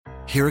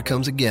Here it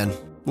comes again.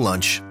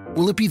 Lunch.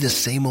 Will it be the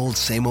same old,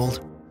 same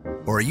old?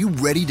 Or are you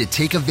ready to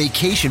take a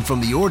vacation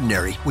from the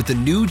ordinary with the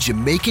new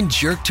Jamaican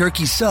Jerk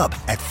Turkey Sub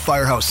at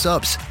Firehouse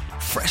Subs?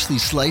 Freshly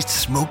sliced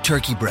smoked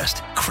turkey breast,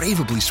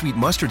 craveably sweet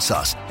mustard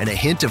sauce, and a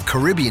hint of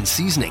Caribbean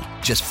seasoning.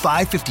 Just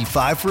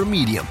 $5.55 for a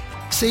medium.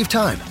 Save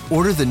time.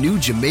 Order the new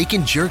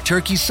Jamaican Jerk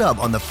Turkey Sub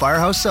on the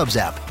Firehouse Subs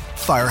app.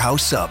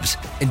 Firehouse Subs.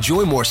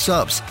 Enjoy more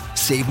subs.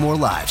 Save more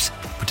lives.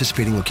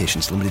 Participating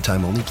locations. Limited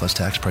time only, plus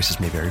tax. Prices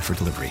may vary for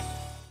delivery.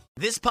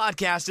 This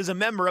podcast is a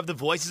member of the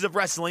Voices of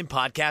Wrestling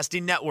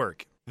Podcasting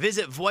Network.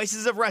 Visit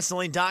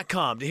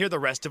voicesofwrestling.com to hear the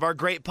rest of our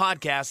great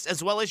podcasts,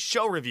 as well as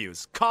show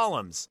reviews,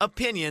 columns,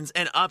 opinions,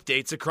 and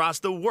updates across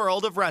the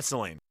world of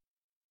wrestling.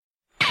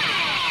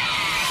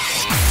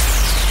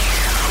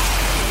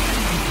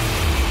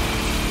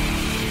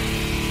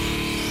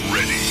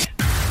 Ready.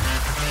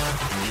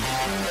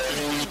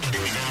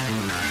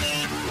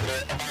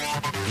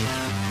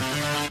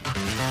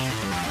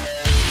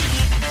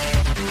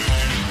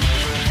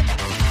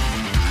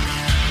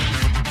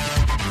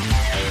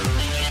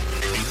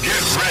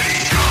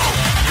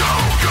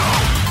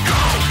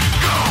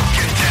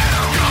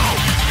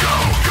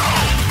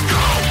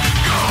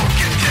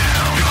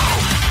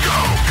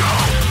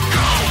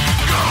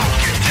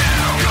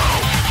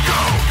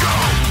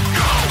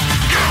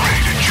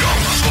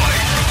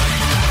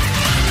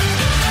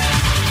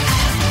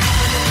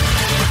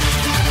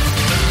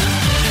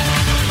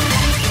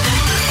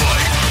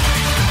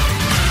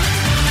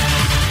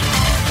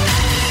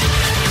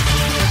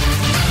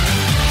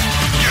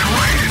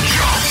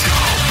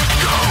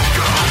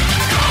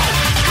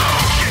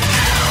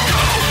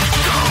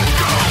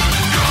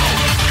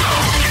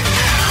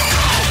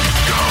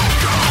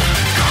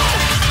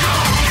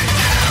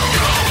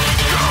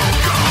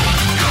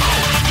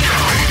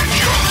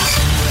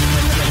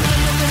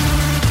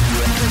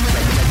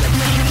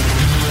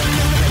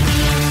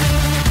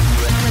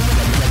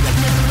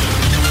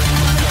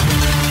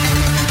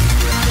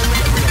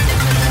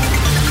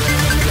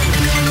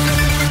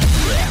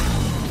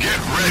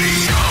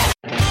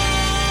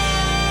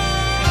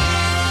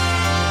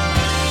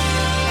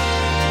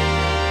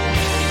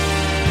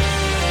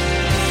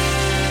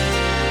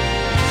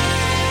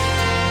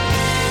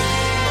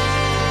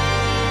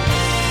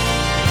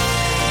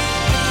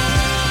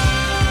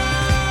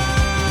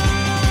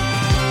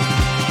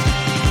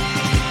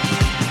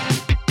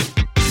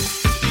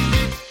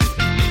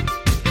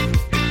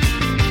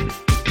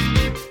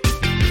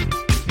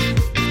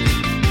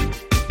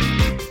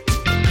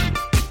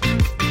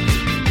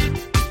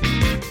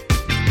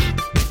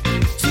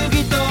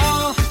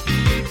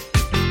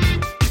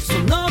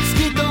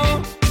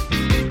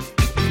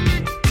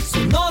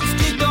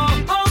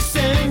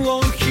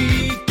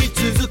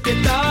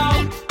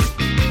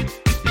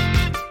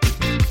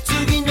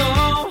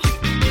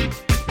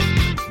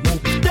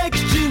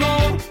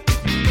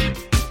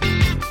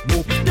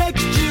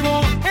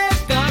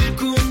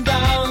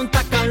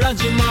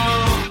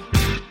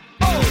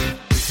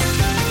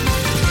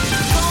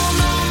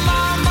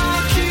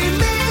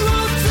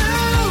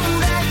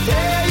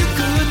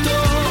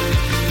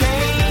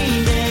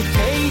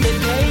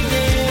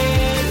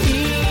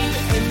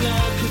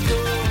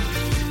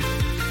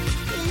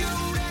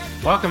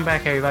 Welcome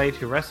back, everybody,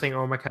 to Wrestling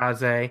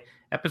Omakase,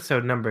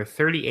 episode number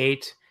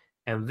 38.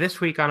 And this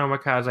week on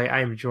Omakase,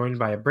 I am joined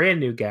by a brand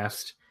new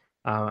guest,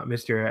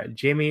 Mr.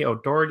 Jamie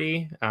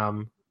O'Doherty.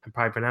 I'm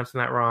probably pronouncing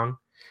that wrong.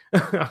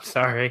 I'm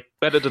sorry.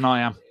 Better than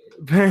I am.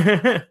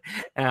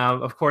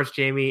 Of course,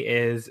 Jamie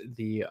is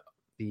the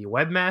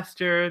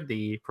webmaster,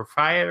 the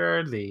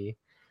proprietor, the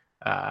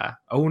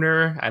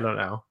owner, I don't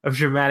know, of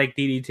Dramatic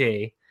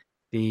DDT,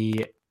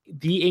 the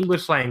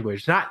English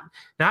language, not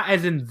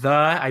as in the,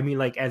 I mean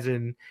like as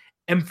in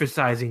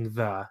emphasizing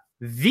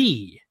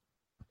the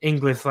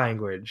English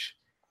language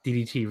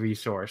DDT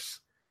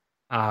resource.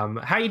 How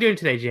are you doing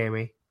today,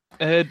 Jamie?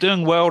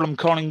 Doing well. I'm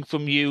calling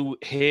from you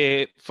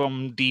here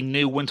from the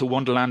new winter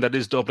wonderland that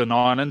is Dublin,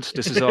 Ireland.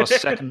 This is our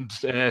second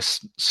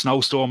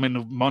snowstorm in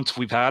a month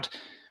we've had,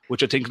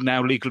 which I think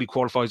now legally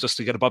qualifies us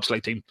to get a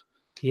bobsleigh team.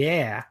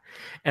 Yeah.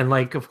 And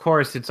like, of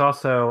course, it's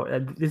also,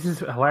 this is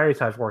hilarious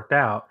how it's worked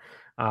out.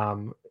 I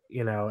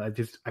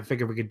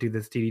figured we could do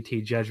this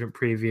DDT Judgment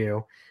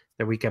preview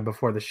the weekend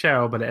before the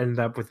show, but it ended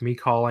up with me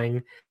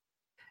calling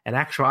an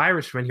actual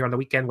Irishman here on the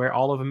weekend where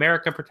all of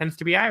America pretends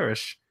to be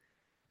Irish.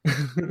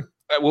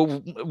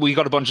 Well, we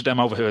got a bunch of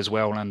them over here as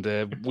well,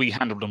 and we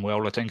handled them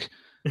well, I think.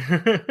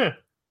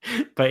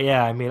 But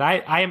yeah, I mean,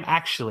 I am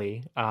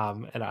actually,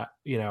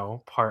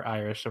 part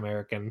Irish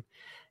American.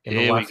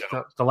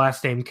 The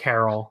last name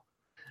Carroll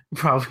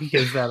probably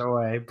gives that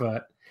away,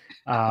 but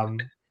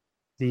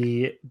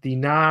the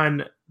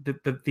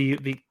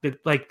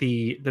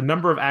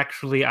number of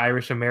actually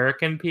Irish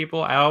American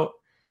people out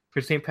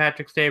for St.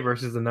 Patrick's Day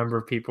versus the number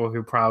of people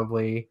who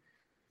probably,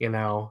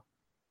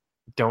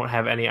 don't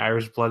have any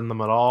Irish blood in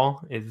them at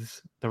all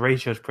the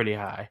ratio is pretty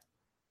high.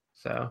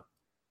 So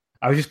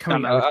I was just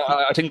coming.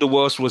 I think the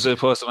worst was a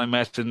person I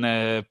met in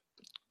it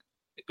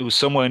was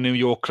somewhere in New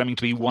York claiming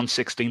to be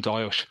 1/16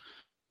 Irish.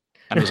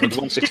 And it was like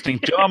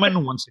 1/16 German,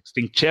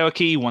 1/16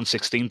 Cherokee,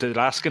 1/16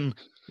 Alaskan,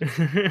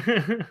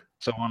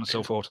 so on and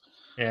so forth.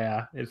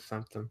 Yeah, it's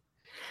something.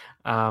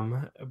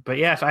 But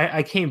yes,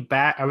 I came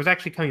back. I was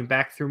actually coming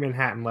back through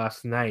Manhattan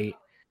last night,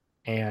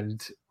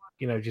 and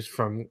just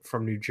from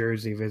New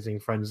Jersey, visiting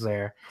friends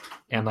there,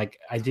 and like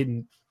I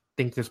didn't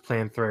think this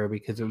plan through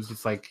because it was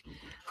just like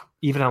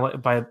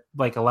even by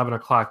like 11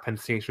 o'clock, Penn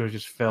Station was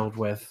just filled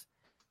with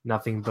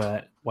nothing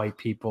but white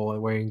people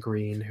wearing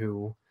green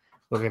who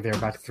look like they're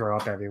about to throw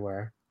up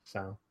everywhere.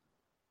 So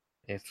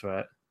that's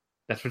what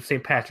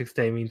St. Patrick's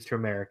Day means to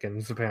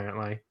Americans,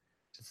 apparently.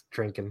 Just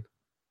drinking.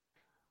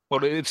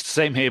 Well, it's the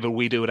same here, but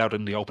we do it out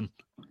in the open.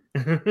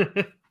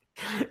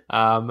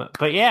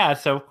 But yeah,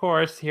 so of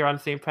course, here on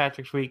St.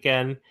 Patrick's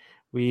weekend,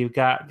 we've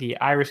got the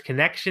Irish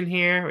Connection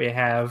here. We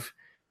have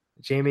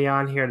Jamie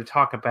on here to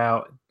talk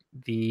about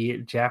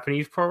the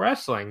Japanese pro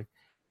wrestling,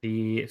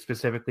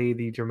 specifically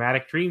the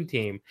Dramatic Dream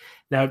Team.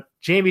 Now,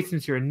 Jamie,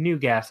 since you're a new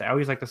guest, I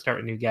always like to start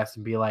with new guests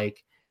and be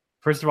like,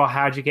 first of all,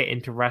 how'd you get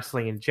into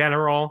wrestling in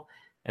general?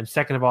 And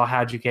second of all,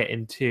 how'd you get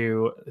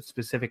into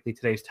specifically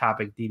today's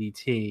topic,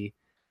 DDT?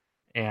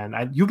 And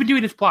you've been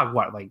doing this blog,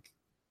 what, like,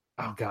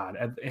 oh God,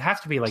 it has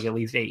to be like at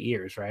least 8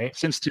 years, right?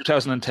 Since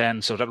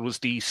 2010, so that was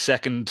the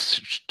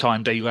second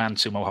time they ran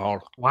Sumo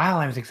Hall. Wow,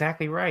 I was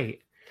exactly right.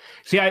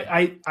 See,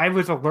 I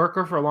was a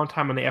lurker for a long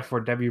time on the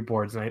F4W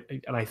boards, and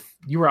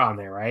you were on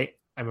there, right?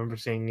 I remember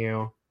seeing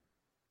you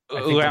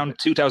around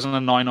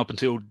 2009 up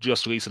until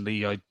just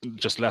recently. I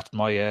just left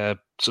my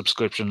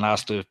subscription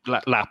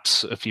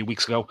lapse a few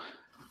weeks ago.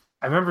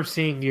 I remember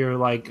seeing you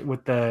like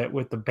with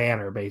the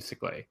banner,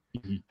 basically.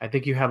 Mm-hmm. I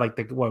think you had like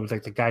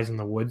the guys in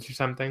the woods or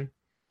something.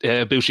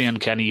 Bushi and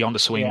Kenny on the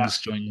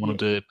swings during one of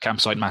the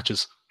campsite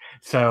matches.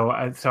 So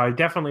I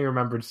definitely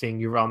remembered seeing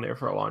you on there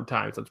for a long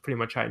time. So that's pretty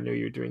much how I knew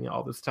you were doing it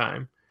all this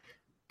time.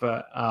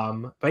 But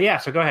yeah,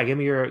 so go ahead, give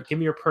me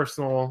your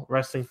personal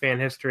wrestling fan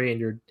history and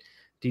your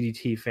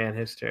DDT fan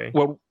history.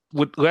 Well,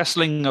 with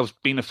wrestling, I've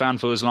been a fan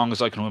for as long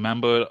as I can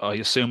remember. I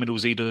assume it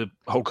was either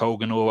Hulk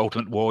Hogan or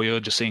Ultimate Warrior,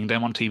 just seeing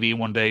them on TV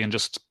one day and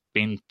just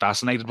being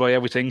fascinated by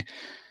everything.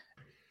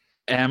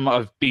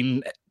 I've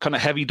been kind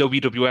of heavy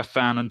WWF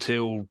fan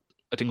until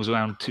I think it was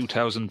around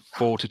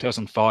 2004,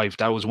 2005.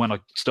 That was when I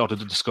started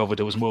to discover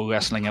there was more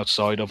wrestling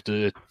outside of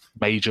the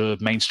major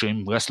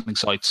mainstream wrestling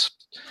sites.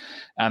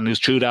 And it was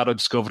through that I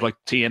discovered like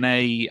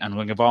TNA and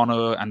Ring of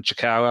Honor and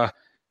Chikara.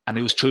 And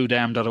it was through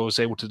them that I was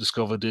able to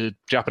discover the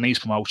Japanese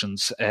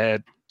promotions.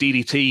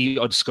 DDT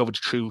I discovered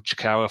through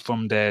Chikara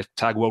from the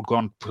Tag World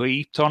Grand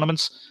Prix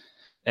tournaments.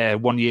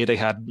 One year they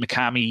had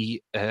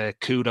Mikami,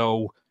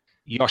 Kudo,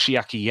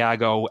 Yoshiaki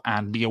Yago,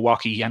 and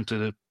Miyawaki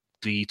enter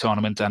the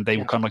tournament, and they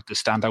were kind of like the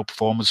standout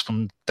performers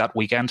from that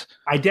weekend.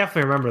 I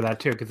definitely remember that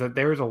too, because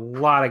there was a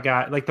lot of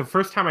guys. Like the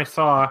first time I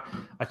saw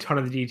a ton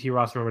of the DDT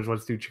roster members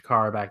was through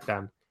Chikara back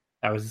then.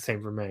 That was the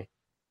same for me.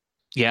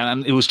 Yeah,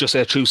 and it was just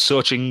through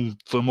searching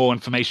for more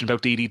information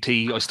about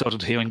DDT, I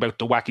started hearing about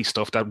the wacky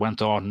stuff that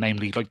went on,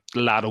 namely like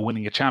Ladder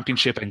winning a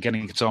championship and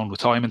getting its own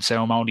retirement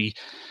ceremony,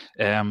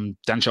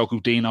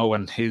 Danshoku Dino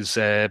and his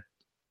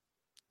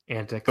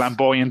antics,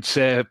 flamboyant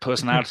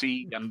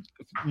personality, and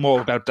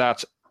more about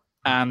that.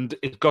 And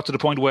it got to the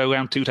point where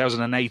around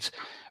 2008,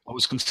 I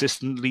was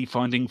consistently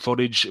finding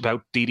footage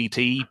about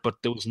DDT, but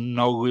there was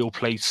no real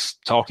place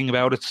talking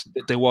about it.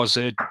 There was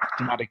a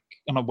dramatic,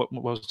 I don't know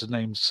what was the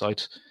name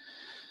site?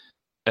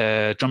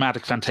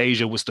 Dramatic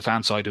Fantasia was the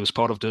fan site. It was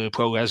part of the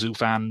Pro Resu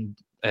fan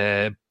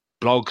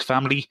blog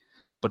family.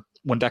 But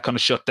when that kind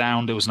of shut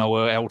down, there was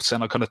nowhere else,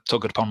 and I kind of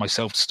took it upon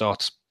myself to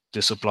start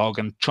this blog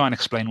and try and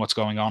explain what's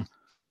going on.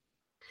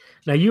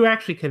 Now, you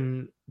actually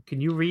can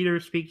you read or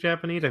speak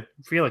Japanese? I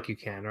feel like you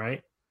can,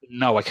 right?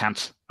 No, I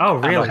can't. Oh,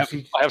 really?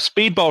 I have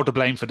Speedball to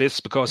blame for this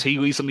because he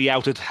recently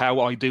outed how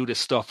I do this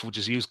stuff, which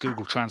is use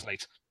Google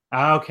Translate.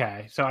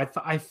 Okay, so I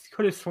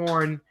could have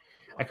sworn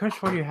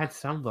you had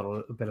some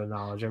little bit of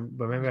knowledge,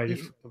 but maybe I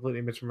just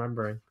completely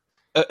misremembering.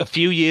 A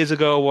few years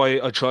ago,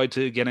 I tried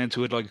to get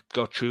into it, like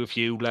got through a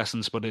few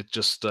lessons, but it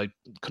just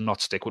could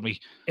not stick with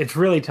me. It's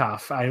really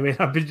tough. I mean,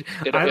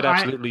 it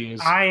absolutely is.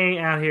 I ain't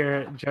out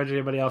here judging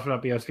anybody else for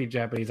not being able to speak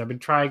Japanese. I've been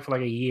trying for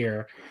like a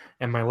year,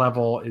 and my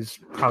level is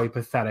probably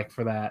pathetic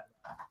for that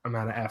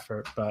amount of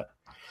effort. But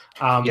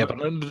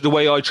but the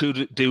way I try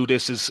to do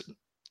this is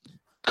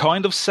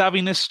kind of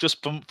savviness,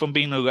 just from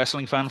being a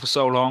wrestling fan for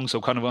so long, so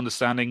kind of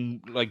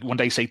understanding, like when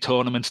they say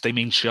tournaments, they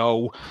mean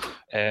show,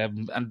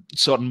 and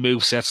certain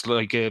movesets,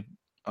 like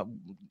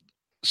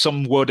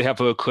some word they have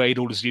for a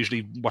cradle is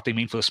usually what they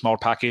mean for a small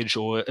package,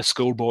 or a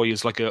schoolboy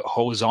is like a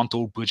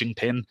horizontal bridging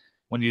pin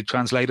when you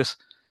translate it.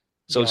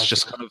 So it's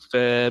just kind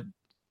of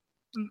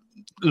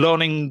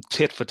learning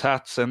tit for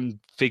tats and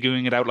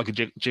figuring it out like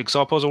a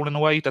jigsaw puzzle in a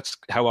way. That's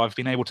how I've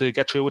been able to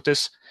get through with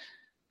this.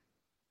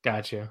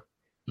 Gotcha.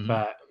 Mm-hmm.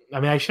 But I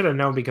mean, I should have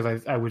known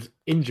because I was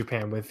in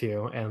Japan with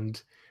you,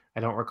 and I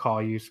don't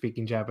recall you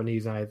speaking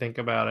Japanese. And I think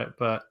about it,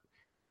 but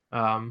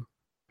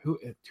who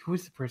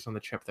was the person on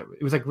the trip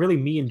it was like really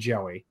me and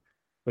Joey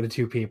were the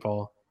two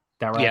people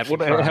that were. Yeah,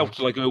 it helped.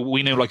 Like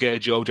we knew like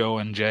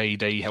Jojo and Jay,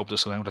 they helped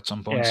us around at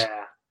some points.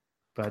 Yeah,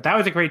 But that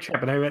was a great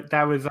trip, and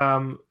that was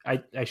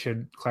I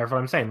should clarify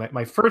what I'm saying.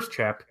 My first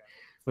trip,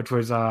 which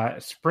was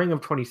spring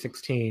of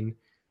 2016,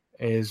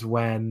 is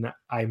when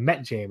I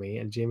met Jamie,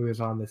 and Jamie was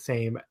on the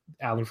same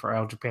Allen for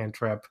All Japan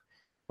trip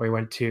where he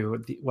went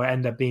to what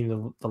ended up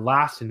being the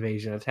last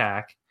Invasion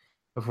Attack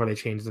before they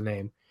changed the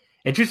name.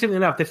 Interestingly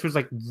enough, this was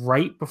like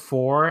right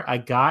before I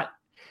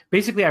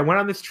went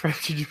on this trip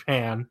to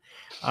Japan.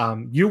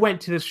 You went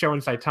to this show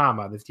in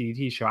Saitama, this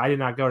DDT show. I did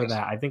not go to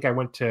that. I think I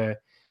went to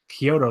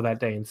Kyoto that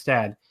day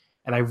instead.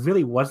 And I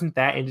really wasn't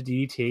that into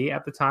DDT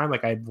at the time.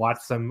 Like I'd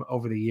watched them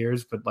over the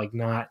years, but like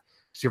not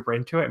super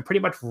into it. And pretty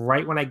much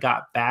right when I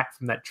got back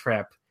from that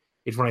trip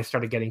is when I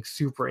started getting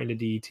super into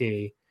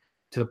DDT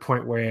to the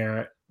point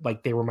where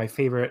like they were my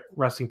favorite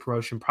wrestling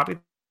promotion probably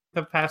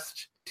the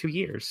past 2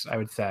 years, I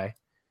would say.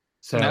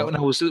 So now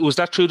was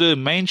that through the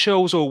main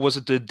shows or was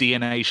it the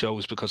DNA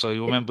shows? Because I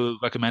remember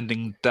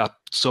recommending that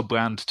sub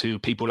brand to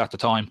people at the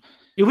time.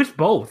 It was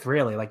both,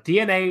 really. Like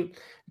DNA,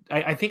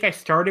 I think I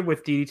started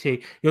with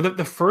DDT. You know,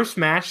 the first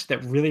match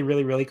that really,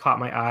 really, really caught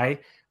my eye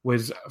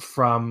was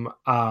from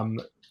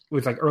it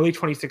was like early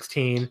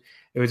 2016.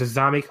 It was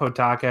Azami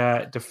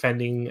Kodaka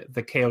defending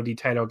the KOD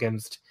title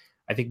against,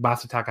 I think,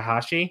 Masa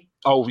Takahashi.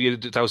 Oh, yeah,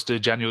 that was the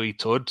January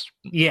 3rd.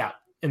 Yeah,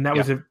 and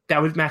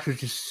that match was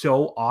just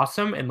so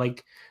awesome and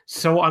like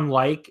so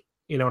unlike,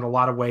 you know, in a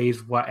lot of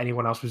ways what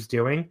anyone else was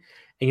doing.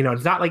 And you know,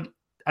 it's not like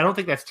I don't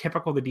think that's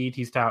typical the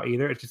DDT style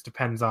either. It just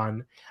depends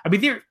on. I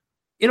mean,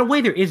 in a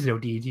way there is no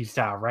DDT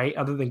style, right?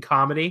 Other than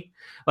comedy,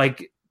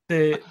 like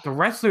the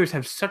wrestlers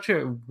have such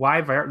a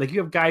wide variety. Like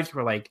you have guys who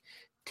are like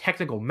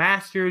technical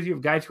masters, you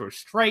have guys who are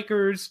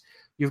strikers,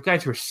 you have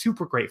guys who are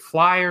super great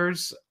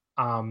flyers.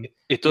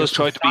 It does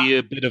try to be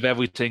a bit of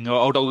everything.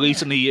 Although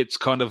recently it's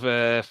kind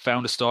of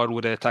found a style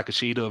with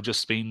Takashita of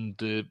just being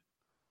the,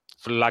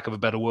 for lack of a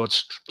better word,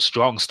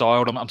 strong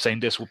style. I'm saying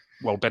this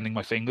while bending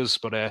my fingers,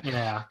 but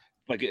yeah,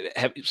 like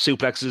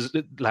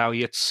suplexes,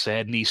 lariats,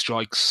 knee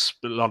strikes,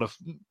 a lot of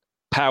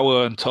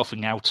power and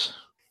toughing out.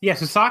 Yeah,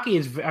 Sasaki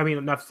is. I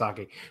mean, not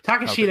Sasaki.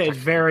 Takashita is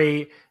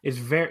very.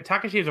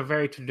 Takashita is a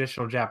very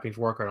traditional Japanese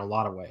worker in a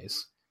lot of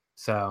ways.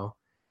 So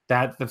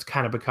that's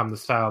kind of become the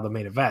style of the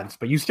main events.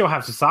 But you still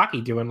have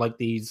Sasaki doing like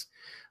these,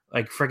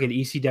 like friggin'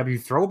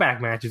 ECW throwback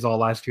matches all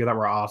last year that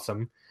were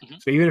awesome. Mm-hmm.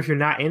 So even if you're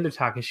not into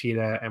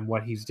Takashita and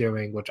what he's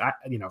doing, which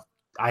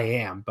I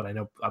am, but I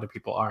know other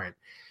people aren't,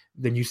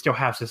 then you still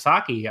have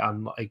Sasaki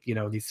on like, you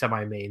know, these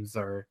semi-mains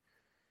or,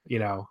 you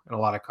know, in a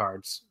lot of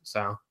cards.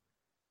 So,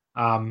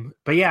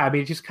 but yeah, I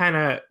mean, just kind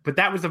of, but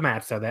that was a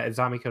match though, that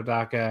Azami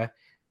Kodaka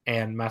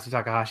and Masa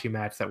Takahashi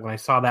match that when I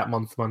saw that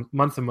months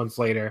and months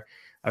later,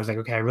 I was like,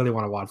 okay, I really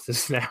want to watch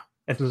this now.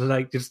 And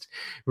like just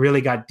really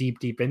got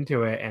deep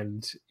into it,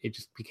 and it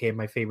just became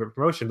my favorite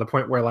promotion to the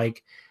point where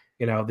like,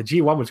 you know, the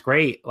G1 was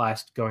great the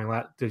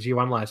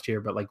G1 last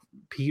year, but like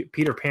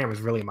Peter Pan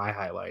was really my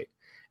highlight.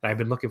 And I've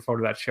been looking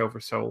forward to that show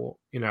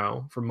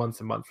for months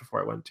and months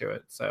before I went to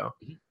it. So,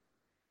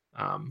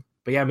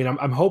 but yeah, I mean,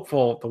 I'm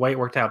hopeful the way it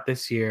worked out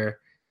this year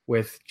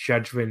with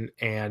Judgment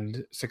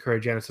and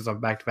Sakura Genesis on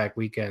back-to-back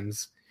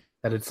weekends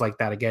that it's like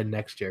that again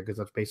next year, because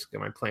that's basically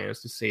my plan,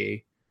 is to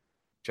see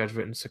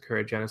Judgment and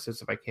Sakura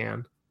Genesis if I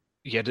can.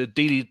 Yeah, the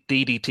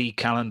DDT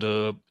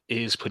calendar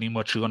is pretty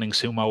much running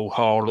Sumo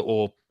Hall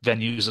or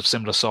venues of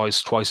similar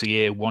size twice a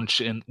year, once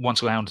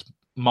around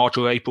March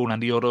or April,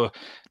 and the other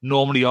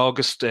normally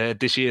August.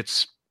 This year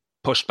it's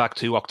pushed back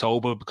to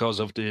October because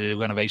of the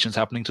renovations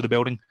happening to the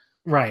building.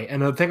 Right,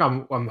 and the thing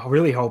I'm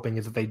really hoping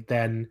is that they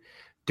then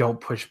don't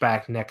push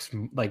back next,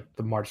 like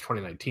the March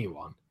 2019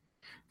 one,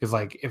 because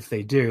like if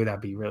they do,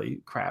 that'd be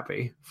really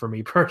crappy for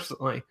me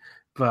personally.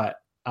 But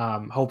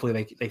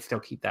hopefully they still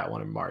keep that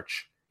one in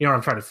March. You know what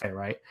I'm trying to say,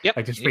 right? Yep.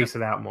 Like just space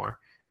it out more.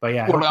 But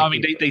yeah, well, I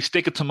mean, they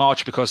stick it to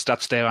March because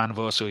that's their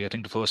anniversary. I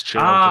think the first show.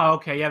 Oh,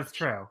 okay, yeah, that's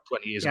true.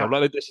 20 years ago.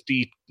 Like this,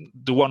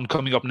 the one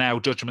coming up now,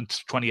 Judgment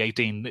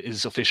 2018,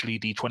 is officially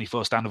the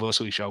 21st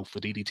anniversary show for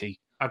DDT.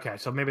 Okay,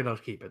 so maybe they'll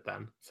keep it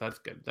then. So that's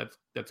good.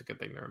 That's a good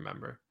thing to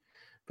remember.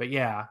 But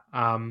yeah,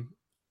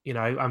 you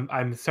know,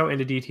 I'm so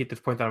into DDT at this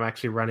point that I'm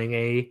actually running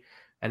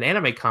an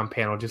Anime Con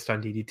panel just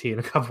on DDT in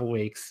a couple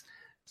weeks.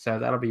 So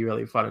that'll be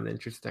really fun and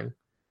interesting.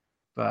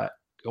 But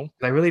cool.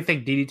 I really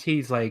think DDT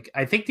is like,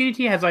 I think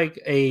DDT has like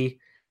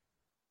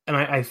and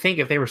I think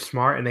if they were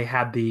smart and they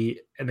had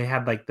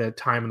like the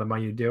time and the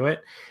money to do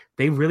it,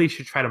 they really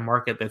should try to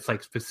market that's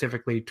like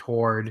specifically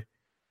toward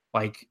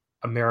like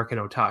American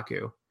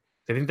otaku.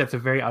 I think that's a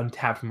very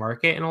untapped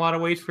market in a lot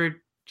of ways for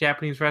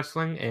Japanese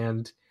wrestling,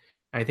 and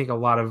I think a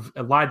lot of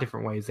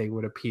different ways they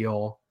would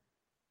appeal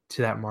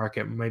to that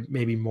market,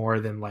 maybe more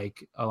than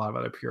like a lot of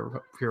other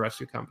pure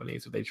wrestling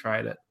companies if they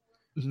tried it.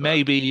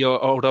 Maybe,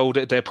 although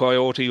their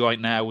priority right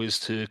now is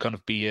to kind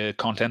of be a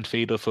content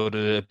feeder for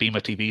the Bima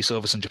TV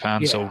service in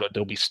Japan, so that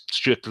they'll be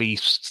strictly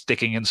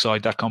sticking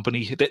inside that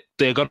company.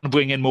 They're going to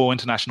bring in more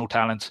international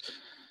talent.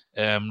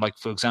 Like,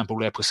 for example,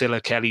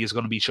 Priscilla Kelly is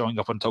going to be showing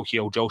up on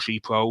Tokyo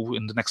Joshi Pro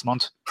in the next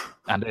month,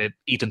 and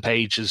Ethan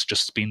Page has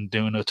just been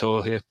doing a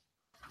tour here.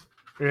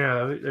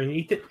 Yeah,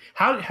 Ethan.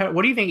 How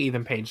what do you think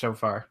Ethan Page so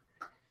far?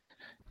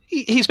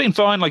 He's been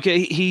fine. Like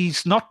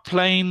he's not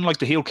playing like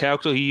the heel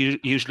character he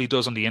usually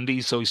does on the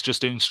indies, so he's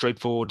just doing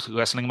straightforward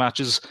wrestling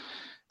matches.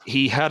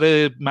 He had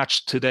a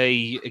match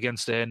today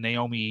against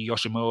Naomi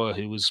Yoshimura,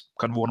 who was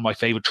kind of one of my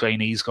favorite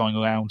trainees going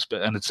around,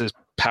 and it's a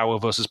power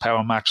versus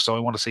power match, so I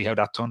want to see how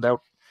that turned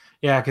out.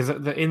 Yeah, because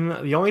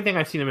the only thing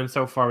I've seen him in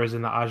so far is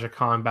in the Aja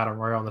Khan Battle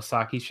Royal on the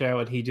Saki show,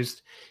 and he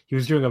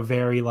was doing a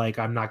very like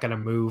I'm not gonna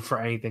move for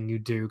anything you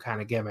do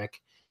kind of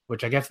gimmick,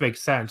 which I guess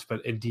makes sense,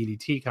 but in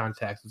DDT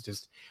context, it's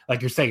just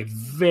like you're saying, it's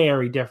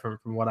very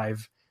different from what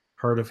I've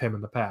heard of him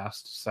in the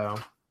past. So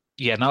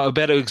yeah, now a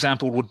better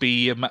example would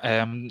be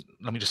let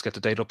me just get the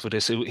date up for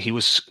this.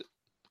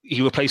 He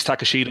replaced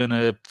Takashita in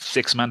a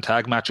 6-man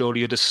tag match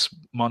earlier this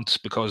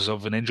month because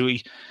of an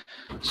injury.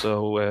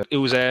 So it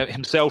was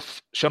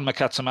himself, Shun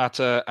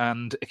Katsumata,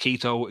 and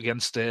Akito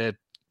against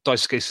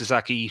Daisuke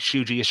Sasaki,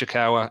 Shuji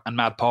Ishikawa, and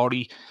Mad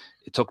Party.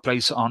 It took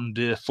place on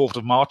the 4th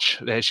of March,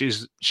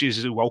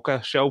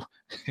 Shizuoka show,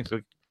 if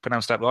I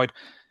pronounced that right.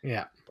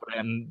 Yeah.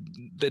 And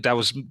that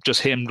was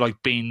just him like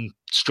being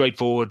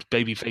straightforward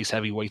babyface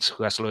heavyweight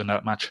wrestler in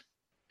that match.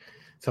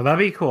 So that'd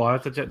be cool. I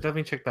have to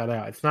definitely check that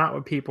out. It's not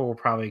what people were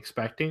probably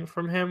expecting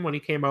from him when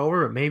he came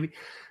over, but maybe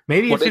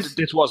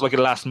this was like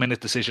a last minute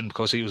decision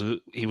because he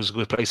was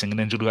replacing an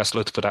injured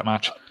wrestler for that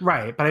match.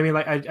 Right, but I mean,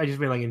 like I just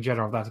mean like in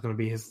general, that's going to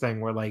be his thing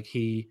where like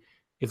he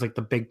is like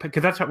the big,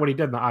 because that's what he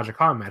did in the Aja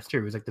Khan match too.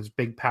 He was like this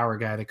big power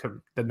guy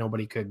that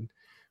nobody could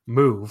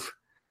move.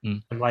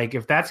 And like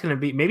if that's going to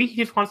be, maybe he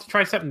just wants to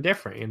try something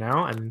different, you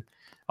know. And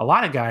a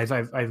lot of guys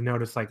I've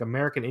noticed, like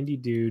American indie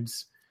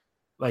dudes,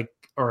 like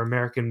or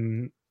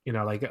American, you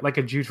know, like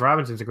a Juice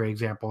Robinson's a great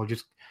example.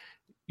 Just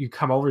you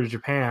come over to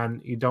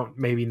Japan, you don't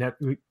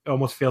it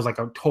almost feels like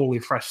a totally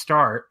fresh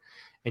start,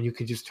 and you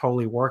could just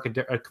totally work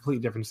a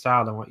completely different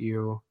style than what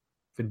you've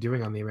been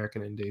doing on the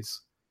American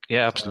indies.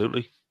 Yeah,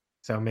 absolutely.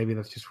 So maybe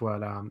that's just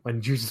what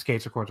when Juice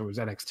Escapes, of course, it was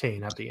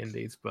NXT, not the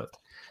indies, but.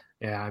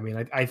 Yeah, I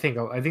mean, I think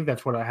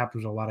that's what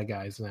happens to a lot of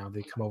guys now.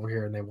 They come over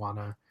here and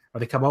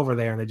they come over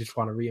there and they just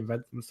want to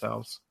reinvent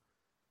themselves.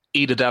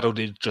 Either that or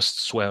they just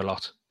swear a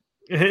lot.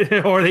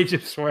 Or they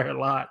just swear a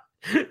lot.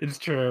 It's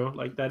true.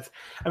 Like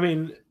I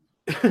mean,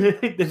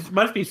 this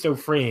must be so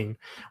freeing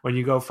when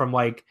you go from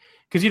like,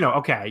 because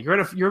okay,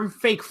 you're in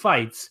fake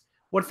fights.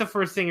 What's the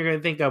first thing you're going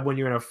to think of when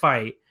you're in a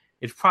fight?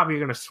 It's probably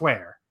you're going to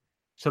swear.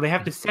 So they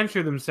have to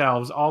censor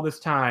themselves all this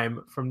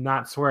time from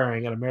not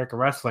swearing in American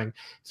wrestling.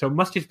 So it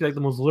must just be like the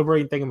most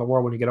liberating thing in the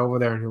world when you get over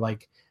there and you're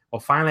like, well,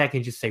 finally I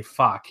can just say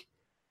fuck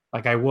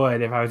like I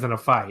would if I was in a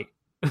fight.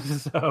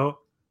 So,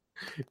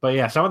 but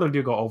yeah, some of them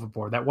do go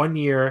overboard. That one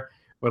year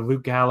where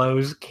Luke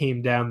Gallows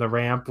came down the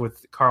ramp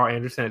with Carl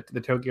Anderson at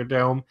the Tokyo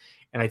Dome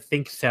and I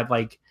think said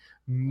like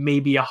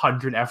maybe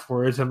 100 F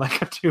words in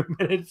like a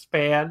 2-minute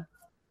span.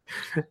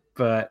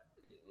 But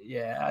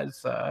yeah,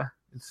 it's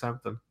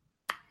something.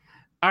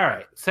 All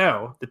right,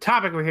 so the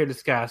topic we're here to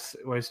discuss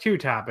was 2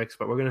 topics,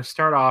 but we're going to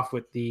start off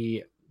with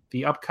the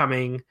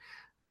upcoming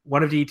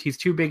one of DDT's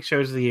 2 big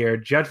shows of the year,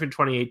 Judgment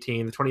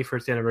 2018, the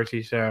 21st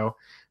anniversary show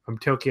from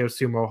Tokyo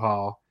Sumo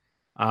Hall.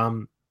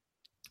 Do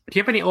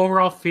you have any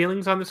overall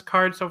feelings on this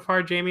card so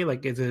far, Jamie?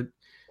 Like, are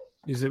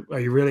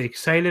you really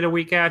excited a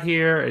week out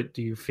here? Or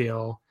do you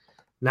feel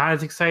not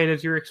as excited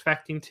as you were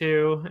expecting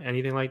to?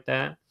 Anything like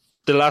that?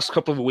 The last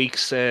couple of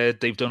weeks,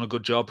 they've done a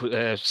good job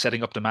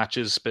setting up the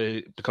matches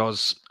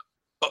because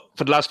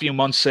for the last few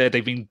months,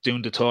 they've been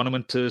doing the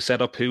tournament to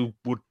set up who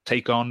would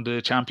take on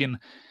the champion.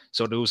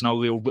 So there was no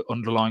real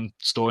underlying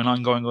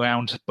storyline going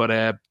around.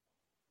 But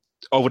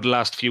over the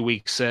last few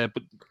weeks, the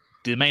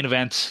main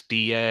event,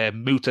 the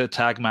Muta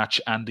tag match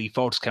and the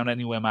Falls Count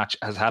Anywhere match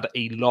has had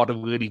a lot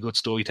of really good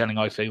storytelling,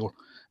 I feel,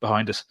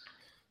 behind it.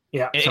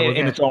 Yeah. So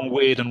in its own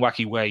weird and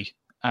wacky way.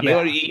 And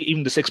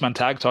even the 6-man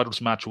tag titles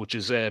match, which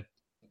is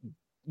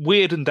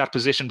weird in that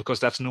position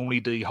because that's normally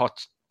the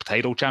hot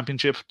potato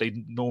championship. They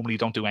normally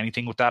don't do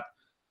anything with that,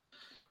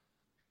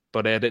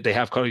 but they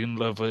have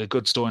kind of a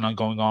good storyline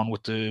going on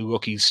with the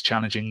rookies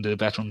challenging the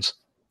veterans.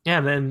 Yeah,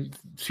 and then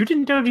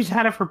Shujin Doji's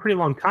had it for a pretty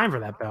long time for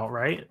that belt,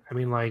 right? I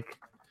mean, like,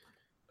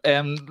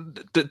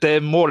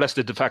 they're more or less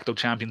the de facto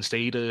champions. They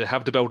either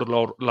have the belt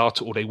a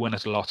lot or they win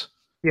it a lot.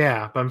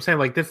 Yeah, but I'm saying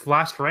like this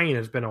last reign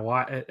has been a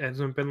while. It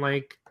hasn't been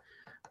like,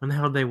 when the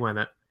hell did they win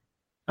it?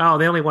 Oh,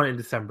 they only won it in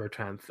December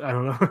 10th. I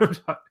don't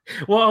know.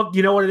 Well,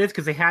 you know what it is?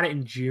 Because they had it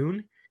in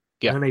June.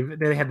 Yeah. And then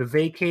they had to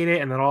vacate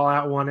it, and then All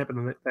Out won it, but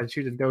then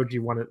Shujin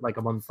Doji won it like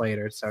a month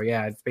later. So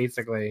yeah, it's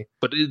basically.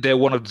 But they're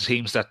one of the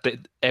teams that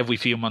every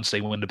few months they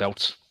win the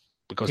belts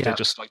because they're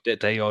just like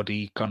they are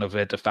the kind of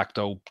a de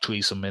facto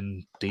threesome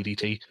in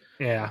DDT.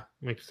 Yeah,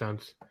 makes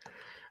sense.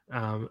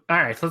 All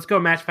right, so let's go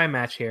match by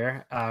match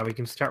here. We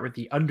can start with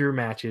the under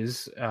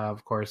matches,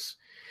 of course.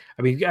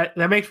 I mean,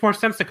 that makes more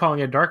sense to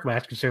calling it a dark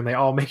match, considering they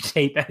all make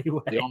tape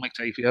anyway. They all make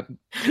tape, yeah.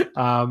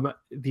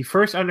 The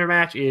first under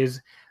match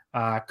is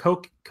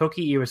Koki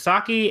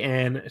Iwasaki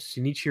and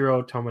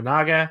Shinichiro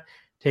Tominaga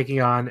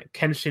taking on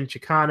Kenshin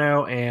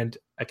Chikano and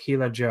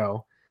Akira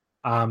Joe.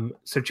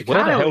 So Chikano,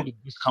 where the hell did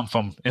this come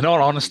from? In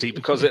all honesty,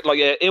 because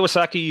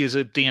Iwasaki is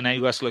a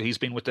DNA wrestler. He's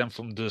been with them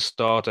from the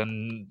start,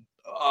 and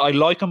I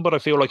like him, but I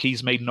feel like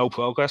he's made no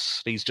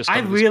progress. He's just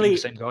kind of the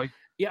same guy.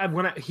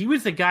 Yeah, he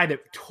was the guy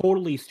that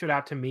totally stood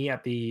out to me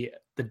at the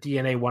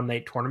DNA One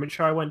Night Tournament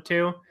show I went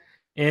to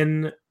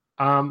in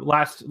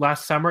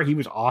last summer. He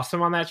was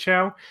awesome on that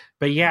show,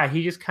 but yeah,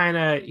 he is kind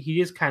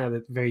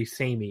of very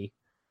samey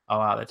a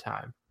lot of the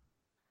time.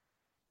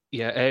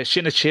 Yeah,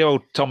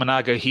 Shinichiro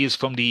Tominaga, he is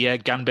from the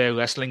Ganbei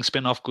Wrestling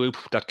spin-off group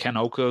that Ken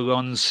Oka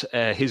runs.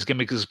 His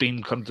gimmick has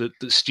been kind of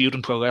the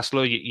student pro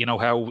wrestler. You know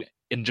how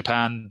in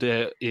Japan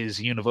there is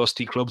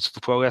university clubs for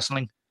pro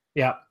wrestling?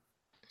 Yeah.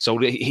 So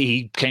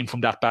he came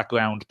from that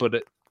background,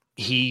 but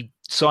he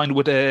signed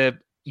with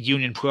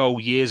Union Pro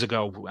years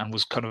ago and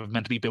was kind of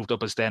meant to be built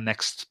up as their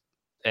next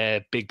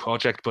big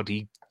project, but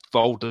he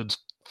folded,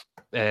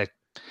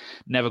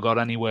 never got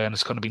anywhere, and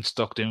has kind of been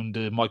stuck doing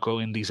the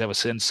micro indies ever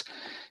since.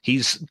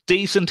 He's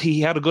decent.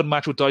 He had a good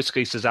match with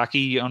Daisuke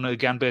Sasaki on a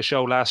Ganbei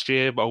show last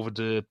year over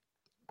the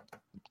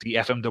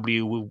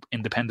FMW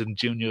Independent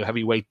Junior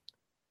Heavyweight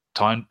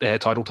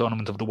title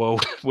tournament of the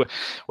world,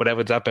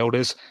 whatever that belt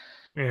is.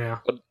 Yeah.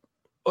 But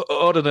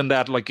other than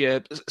that, like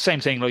same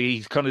thing. Like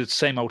he's kind of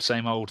same old.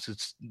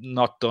 It's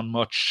not done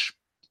much.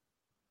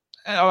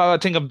 I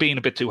think I'm being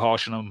a bit too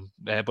harsh on him.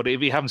 But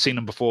if you haven't seen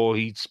him before,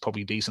 he's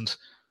probably decent.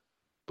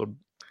 But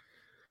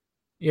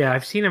yeah,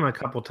 I've seen him a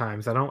couple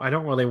times. I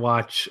don't really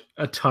watch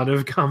a ton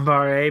of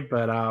Ganbare,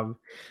 but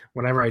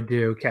whenever I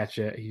do catch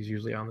it, he's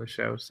usually on the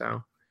show.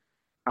 So,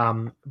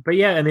 but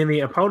yeah, and then the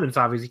opponents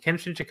obviously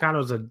Kenshin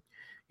Chikano's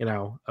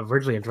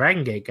originally a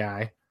Dragon Gate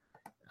guy.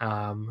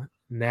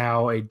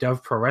 Now a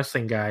Dove Pro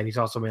Wrestling guy, and he's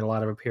also made a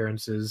lot of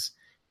appearances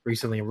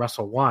recently in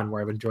Wrestle One,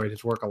 where I've enjoyed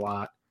his work a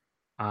lot.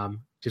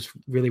 Just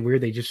really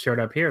weird they just showed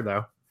up here,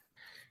 though.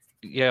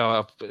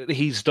 Yeah,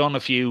 he's done a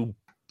few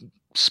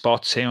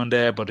spots here and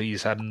there, but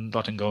he's had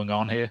nothing going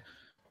on here.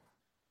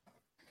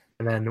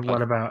 And then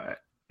what about...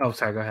 Oh,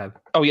 sorry, go ahead.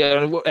 Oh,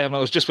 yeah, I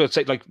was just about to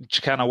say, like,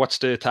 Chicano, what's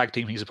the tag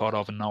team he's a part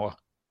of in Noah?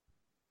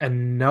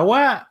 And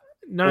Noah?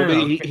 No.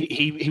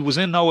 He was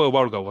in Noah a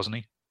while ago, wasn't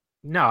he?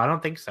 No, I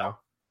don't think so.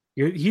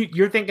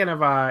 You're thinking of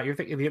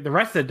the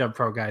rest of the Dub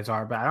Pro guys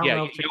are, but I don't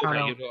know if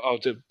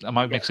Chicano... am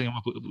I mixing him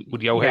up with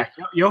Yohei?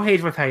 Yeah,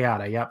 Yohei's with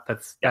Hayata. Yep,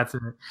 that's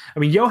it. I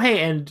mean, Yohei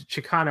and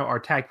Chicano are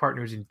tag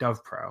partners in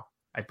Dove Pro,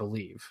 I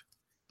believe,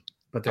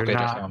 but they're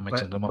not. I'm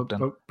mixing them up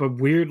then. But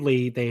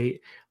weirdly,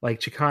 they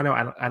like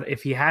Chicano.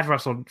 If he had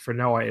wrestled for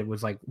Noah, it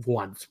was like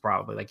once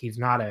probably. Like he's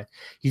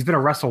been a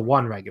Wrestle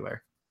One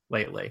regular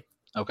lately.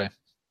 Okay.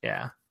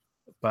 Yeah,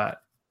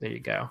 but there you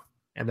go.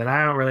 And then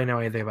I don't really know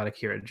anything about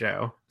Akira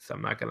Joe, so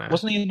I'm not gonna.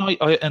 Wasn't he an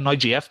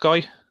IGF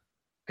guy?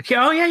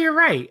 Oh yeah, you're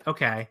right.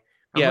 Okay.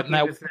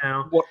 Now,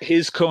 what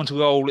his current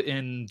role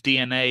in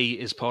DNA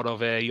is part of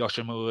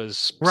Yoshimura's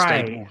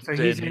stable, so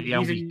he's in the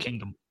Naomi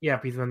Kingdom. Yeah,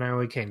 he's in the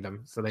Naomi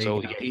Kingdom. So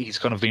he's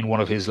kind of been one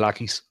of his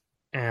lackeys.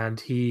 And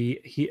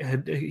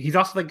he's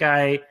also the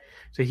guy.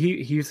 So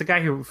he's the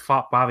guy who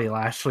fought Bobby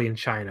Lashley in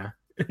China,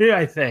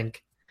 I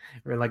think,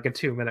 or like a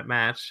 2-minute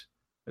match.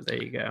 But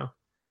there you go.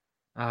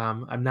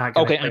 I'm not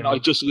gonna and I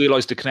just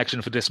realized the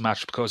connection for this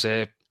match because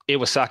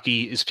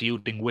Iwasaki is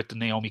feuding with the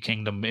Naomi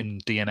Kingdom in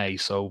DNA,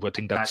 so I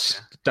think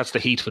that's the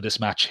heat for this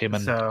match. Him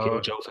and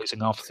Akira Joe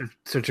facing off.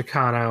 So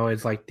Chicano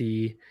is like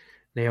the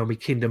Naomi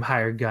Kingdom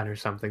hired gun or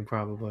something,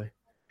 probably,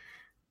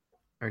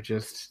 or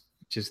just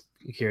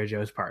Akira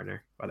Joe's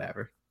partner,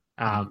 whatever.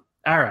 All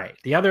right,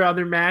 the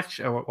other match.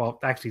 Well,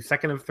 actually,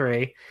 second of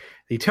 3,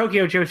 the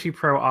Tokyo Joshi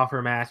Pro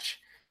offer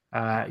match.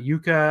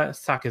 Yuka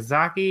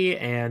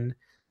Sakazaki and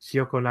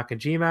Shiyoko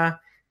Nakajima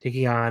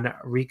taking on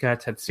Rika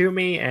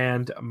Tatsumi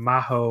and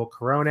Maho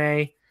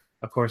Korone.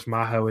 Of course,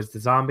 Maho is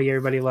the zombie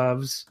everybody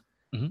loves.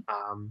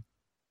 Mm-hmm.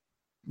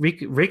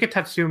 Rika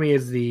Tatsumi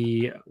is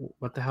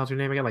what the hell's her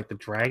name again? Like the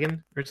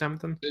dragon or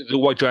something? The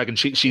White Dragon.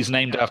 She's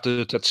named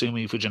after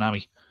Tatsumi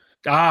Fujinami.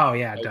 Oh,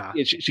 yeah, duh.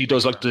 She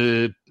does like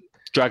the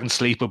Dragon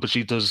Sleeper, but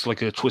she does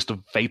like a Twist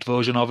of Fate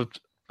version of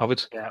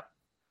it. Yeah,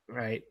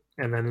 right.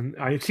 And then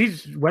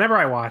whenever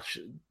I watch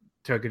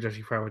Tokyo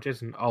Joshi Pro, which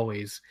isn't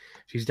always,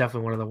 she's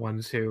definitely one of the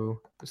ones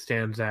who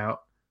stands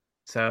out.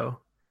 So,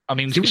 I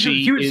mean,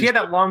 she had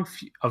that long.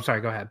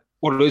 Sorry, go ahead.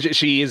 Well,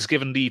 she is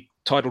given the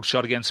title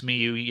shot against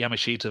Miyu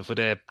Yamashita for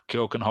the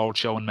Kyokan Hall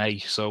show in May.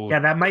 So yeah,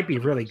 that might be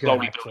really good.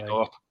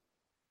 Actually,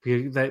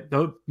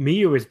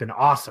 Miyu has been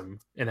awesome.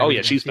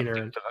 She's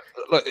been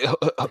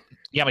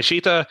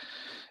Yamashita,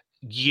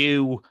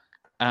 Yu,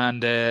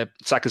 and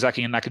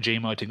Sakazaki and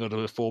Nakajima. I think are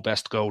the 4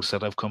 best goals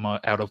that have come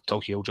out of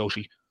Tokyo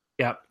Joshi.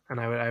 Yep, and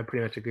I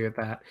pretty much agree with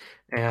that.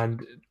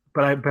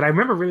 But I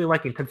remember really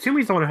liking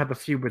Tatsumi's the one who had the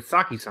feud with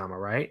Saki-sama,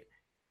 right?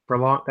 That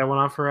went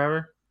on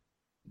forever.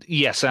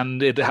 Yes,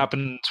 and it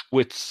happened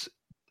with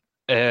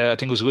I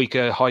think it was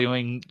Rika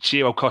hiring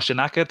Shiro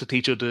Koshinaka to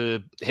teach her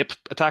the hip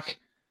attack.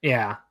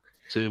 Yeah,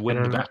 to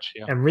win the match.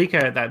 Yeah. And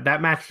Rika,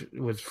 that match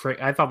was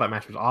I thought that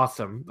match was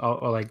awesome.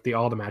 All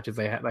the matches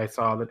I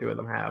saw the two of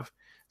them have.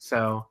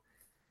 So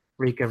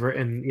Rika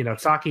and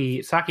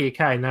Saki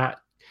Akai not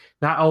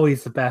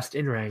always the best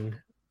in-ring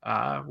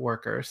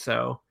worker,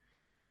 so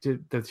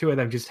the two of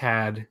them just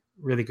had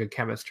really good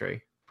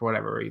chemistry for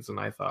whatever reason,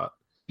 I thought.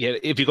 Yeah,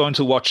 if you're going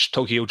to watch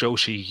Tokyo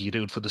Joshi, you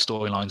do it for the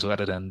storylines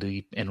rather than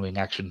the in-ring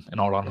action, in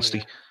all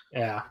honesty.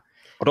 Yeah.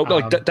 Although,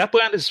 like, that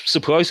brand is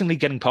surprisingly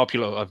getting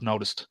popular, I've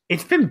noticed.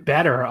 It's been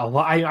better a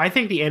lot. I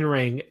think the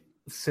in-ring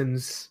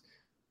since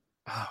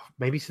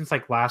maybe since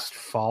like last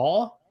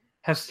fall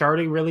has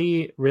started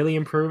really, really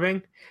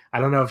improving.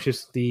 I don't know if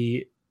just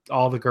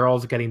all the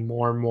girls getting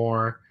more and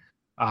more,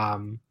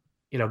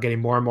 getting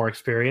more and more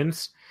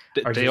experience.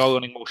 They are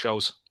running more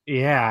shows.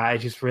 Yeah, I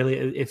just really,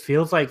 it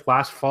feels like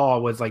last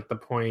fall was like the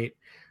point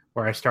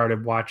where I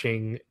started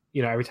watching,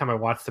 every time I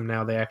watch them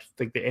now, they actually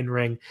think the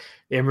in-ring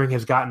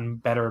has gotten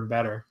better and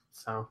better.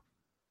 So,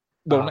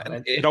 well,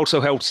 it also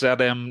helps that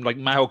like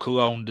Maho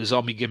Kuron, the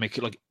zombie gimmick,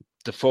 like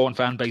the foreign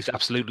fan base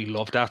absolutely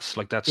love that.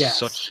 Like that's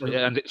such,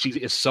 and she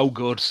is so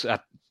good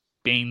at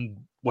being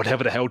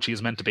whatever the hell she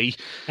is meant to be.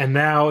 And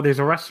now there's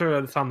a wrestler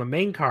that's on the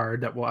main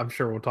card that I'm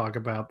sure we'll talk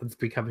about that's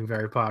becoming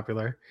very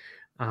popular.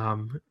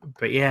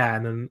 But yeah,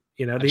 and then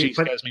she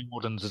scares me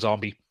more than the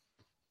zombie.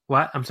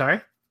 What? I'm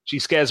sorry? She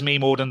scares me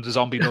more than the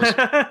zombie does.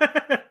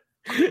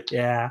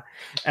 Yeah.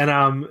 And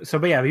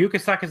but yeah, Yuka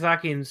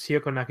Sakazaki and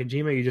Sayoko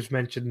Nakajima, you just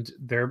mentioned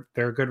they're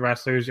good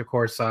wrestlers. Of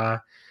course,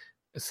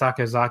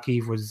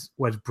 Sakazaki was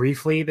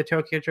briefly the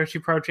Tokyo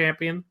Joshi Pro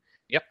champion.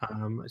 Yep.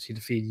 She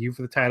defeated you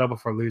for the title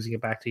before losing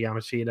it back to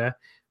Yamashita.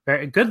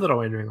 Very good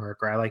little in-ring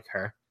worker. I like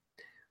her.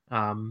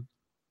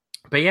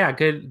 But yeah,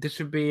 good. This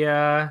should be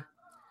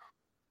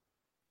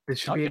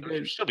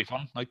Should be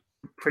fun. Like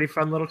pretty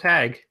fun little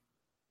tag.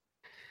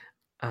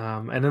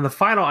 And then the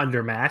final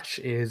under match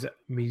is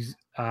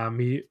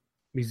Mizuki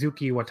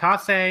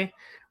Watase,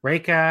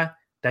 Reika,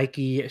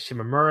 Daiki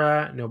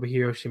Shimamura,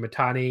 Nobuhiro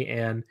Shimatani,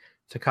 and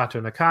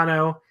Takato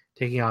Nakano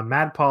taking on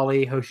Mad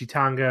Pauly, Hoshi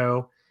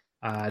Tango,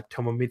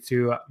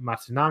 Tomomitsu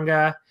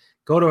Matsunanga,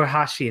 Goto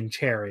Hashi, and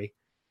Cherry.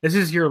 This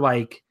is your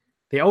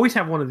they always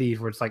have one of these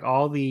where it's like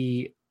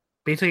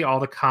basically all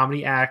the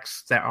comedy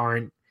acts that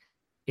aren't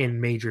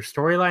in major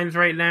storylines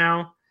right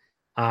now,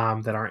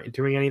 that aren't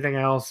doing anything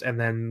else, and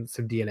then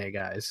some DNA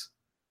guys.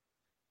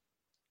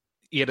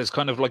 Yeah, there's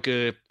kind of like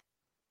a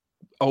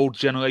old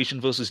generation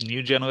versus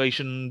new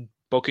generation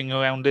booking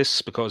around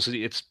this because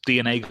it's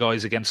DNA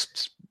guys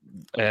against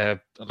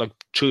like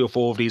 3 or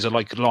 4 of these are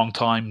like long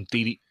time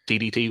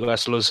DDT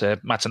wrestlers,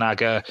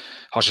 Matsunaga,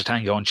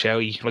 Hoshitango, and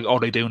Cherry. Like all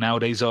they do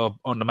nowadays are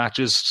on the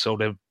matches, so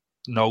they're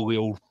no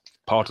real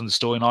part in the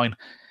storyline.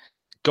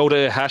 Go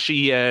to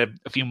Hashi a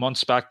few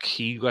months back.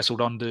 He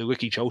wrestled on the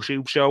Riki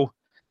Choshu show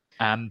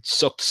and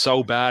sucked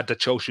so bad that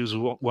Choshu was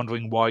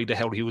wondering why the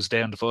hell he was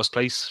there in the first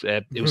place.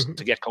 It was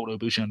to get Kota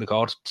Ibushi in the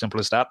card, simple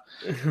as that.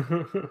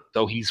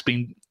 So he's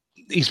been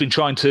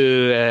trying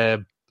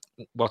to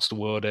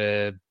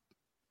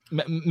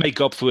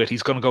make up for it.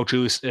 He's going to go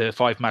through a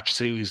 5-match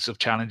series of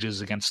challenges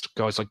against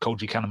guys like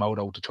Koji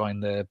Kanemoto to try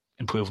and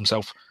improve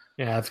himself.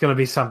 Yeah, it's going to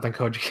be something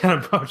Koji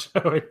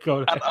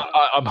Kanemoto.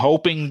 I'm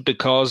hoping,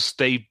 because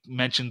they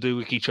mentioned the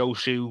Riki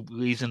Choshu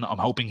reason, I'm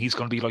hoping he's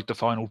going to be like the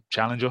final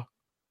challenger.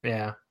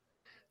 Yeah,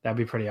 that'd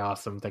be pretty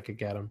awesome if they could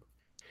get him.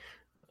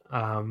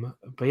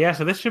 But yeah,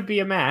 so this should be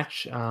a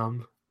match.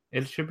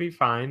 It should be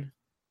fine.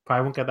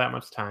 Probably won't get that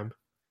much time.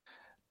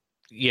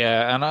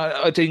 Yeah, and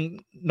I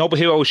think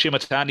Nobuhiro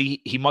Shimatani,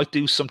 he might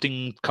do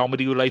something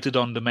comedy related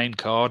on the main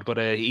card, but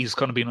he's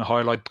kind of been a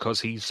highlight because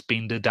he's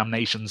been the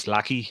Damnation's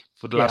lackey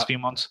for the last few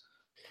months.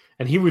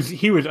 And he was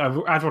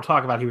as we'll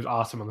talk about, he was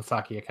awesome on the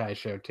Saki Akai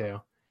show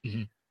too.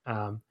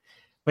 Mm-hmm.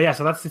 But yeah,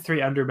 so that's the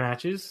 3 under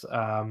matches.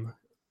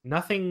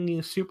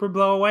 Nothing super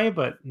blow away,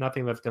 but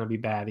nothing that's going to be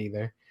bad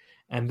either.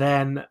 And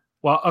then,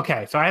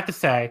 so I have to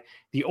say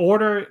the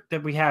order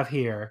that we have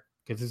here,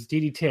 because it's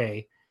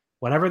DDT.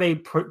 Whenever they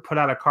put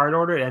out a card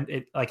order, and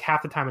it like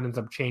half the time it ends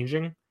up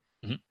changing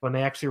when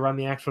they actually run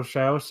the actual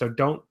show. So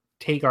don't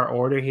take our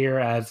order here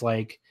as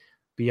like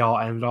be all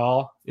end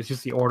all. It's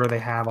just the order they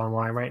have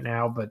online right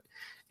now, but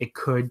it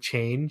could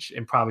change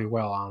and probably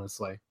will,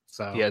 honestly.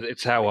 So yeah,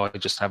 it's how I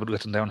just have it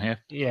written down here.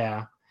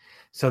 Yeah.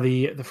 So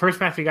the first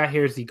match we got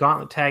here is the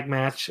Gauntlet Tag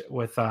match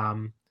with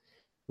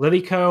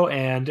Liliko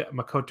and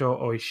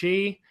Makoto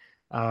Oishi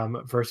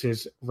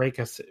versus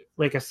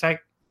Reika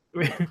Sek.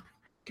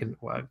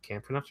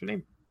 Can't pronounce her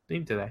name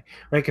today.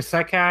 Reika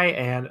Sekai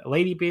and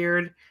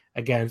Ladybeard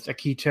against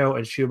Akito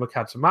and Shuba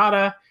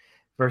Katsumata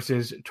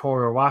versus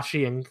Toru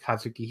Owashi and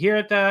Kazuki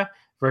Hirata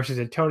versus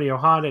Antonio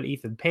Honda and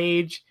Ethan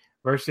Page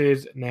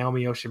versus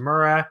Naomi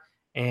Yoshimura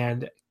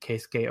and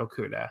Keisuke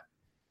Okuda.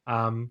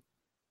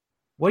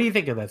 What do you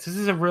think of this? This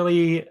is a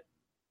really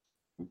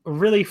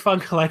fun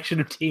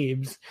collection of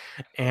teams,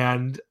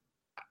 and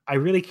I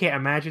really can't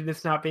imagine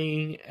this not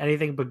being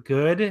anything but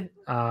good.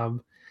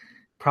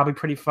 Probably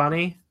pretty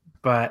funny,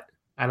 but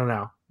I don't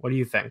know. What do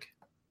you think?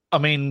 I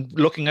mean,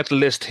 looking at the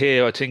list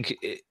here, I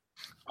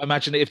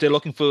imagine if they're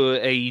looking for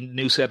a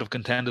new set of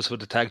contenders for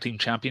the tag team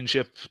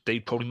championship, they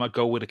probably might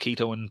go with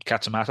Akito and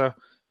Katsumata.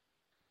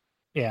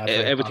 Yeah.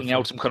 Everything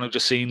else I'm kind of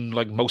just seeing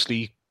like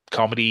mostly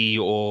comedy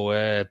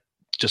or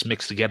just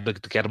mixed together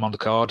to get them on the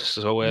card.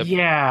 So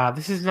yeah,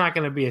 this is not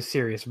going to be a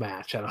serious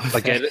match. I don't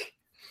think.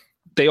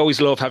 They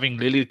always love having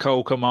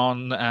Liliko come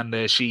on,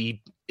 and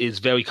she is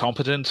very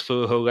competent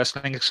for her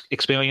wrestling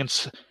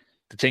experience.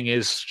 The thing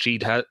is, she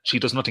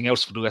does nothing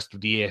else for the rest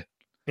of the year.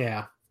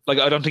 Yeah. Like,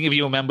 I don't think if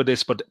you remember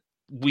this, but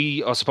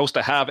we are supposed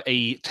to have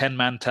a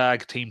 10-man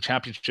tag team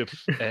championship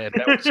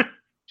belt.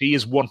 She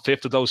is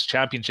 1/5 of those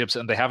championships,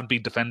 and they haven't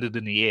been defended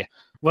in a year.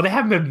 Well,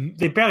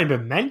 they've barely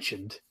been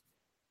mentioned.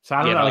 So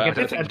I don't know. I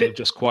think they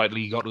just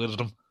quietly got rid of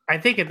them. I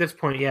think at this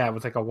point, it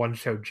was like a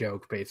one-show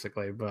joke,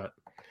 basically. But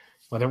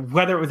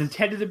whether it was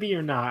intended to be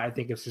or not, I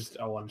think it's just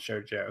a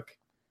one-show joke.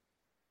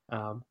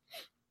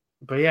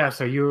 But yeah,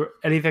 so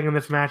anything in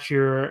this match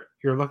you're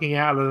looking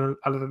at other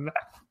than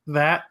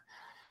that?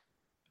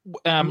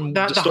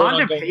 The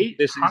Honda Page.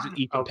 This is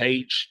Ethan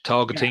Page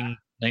targeting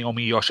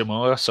Naomi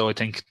Yoshimura, so I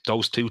think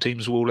those two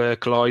teams will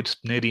collide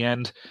near the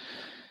end.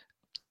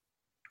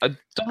 I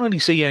don't really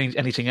see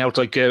anything else.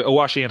 Like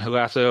Owashi and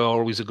Hirata are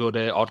always a good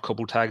odd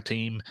couple tag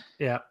team.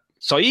 Yeah.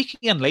 Saiki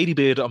and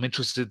Ladybird, I'm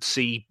interested to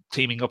see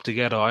teaming up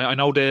together. I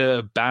know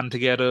they're band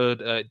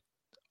together.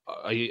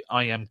 I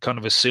am kind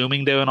of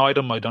assuming they're an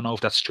item. I don't know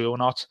if that's true or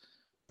not.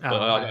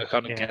 But I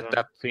kind of get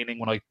that feeling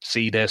when I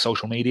see their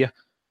social media.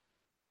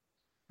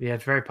 Yeah,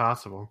 it's very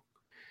possible.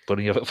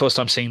 But first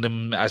time seeing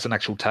them as an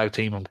actual tag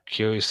team, I'm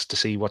curious to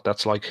see what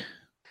that's like.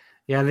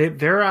 Yeah,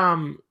 they're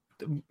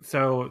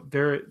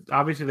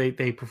obviously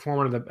they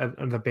perform under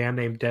the band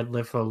name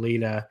Deadlift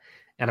Lolita,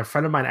 and a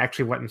friend of mine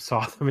actually went and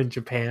saw them in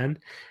Japan,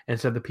 and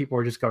said the people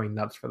were just going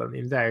nuts for them the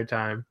entire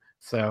time.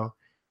 So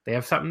they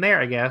have something there,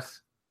 I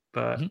guess.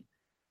 But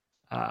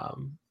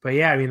but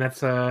yeah, I mean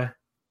it's a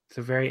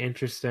very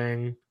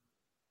interesting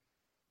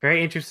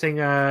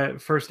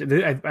first.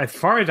 As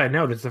far as I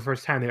know, this is the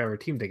first time they've ever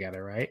teamed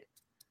together, right?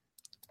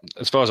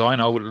 As far as I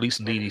know, at least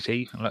in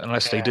DDT,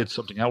 unless they did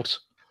something else.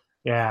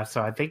 Yeah,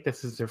 so I think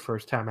this is their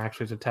first time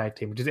actually as a tag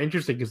team, which is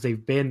interesting because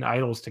they've been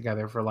idols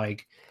together for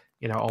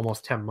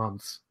almost 10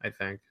 months, I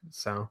think.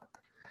 So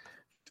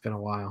it's been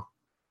a while.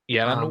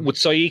 Yeah, and with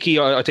Saiki,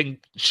 I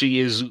think she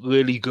is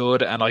really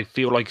good, and I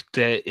feel like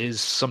there is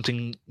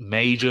something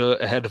major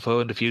ahead of her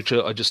in the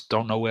future. I just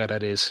don't know where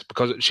that is,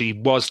 because she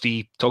was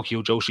the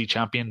Tokyo Joshi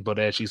champion,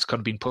 but she's kind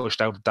of been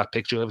pushed out of that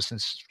picture ever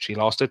since she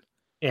lost it.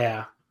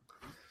 Yeah.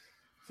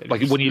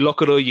 Like, when you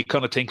look at her, you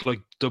kind of think like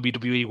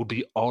WWE would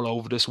be all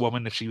over this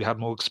woman if she had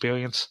more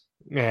experience.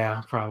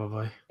 Yeah,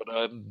 probably.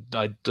 But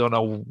I don't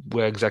know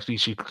where exactly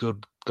she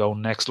could go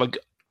next. Like,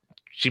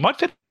 she might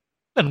fit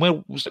in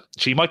well.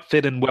 She might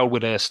fit in well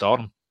with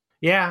Stardom.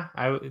 Yeah,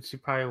 she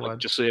probably would.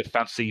 Just a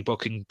fancy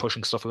booking,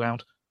 pushing stuff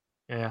around.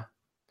 Yeah.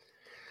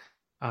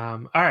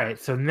 All right,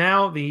 so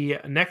now the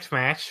next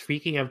match,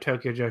 speaking of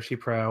Tokyo Joshi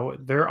Pro,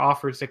 they're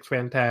offered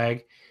 6-man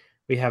tag.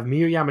 We have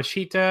Miyu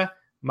Yamashita,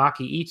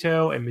 Maki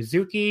Ito, and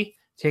Mizuki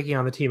taking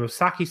on the team of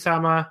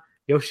Saki-sama,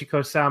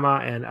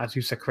 Yoshiko-sama, and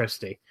Azusa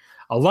Christie.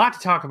 A lot to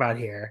talk about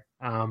here.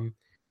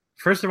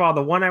 First of all,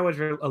 the one I was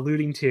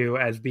alluding to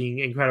as being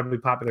incredibly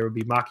popular would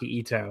be Maki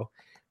Ito,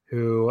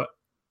 who,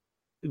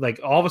 like,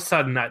 all of a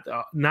sudden,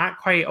 not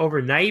quite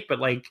overnight, but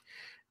like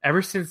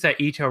ever since that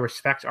Ito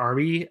Respect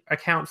Army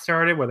account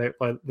started, where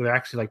they're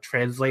actually like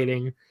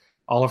translating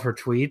all of her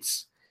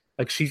tweets,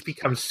 like she's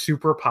become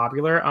super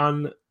popular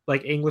on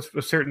like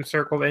a certain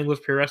circle of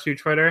English Pure Wrestling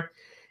Twitter.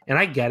 And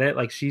I get it.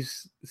 Like,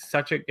 she's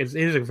it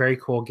is a very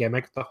cool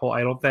gimmick, the whole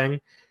idol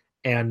thing.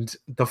 And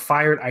the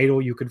Fired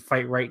Idol You Could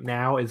Fight Right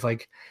Now is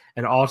like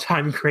an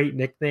all-time great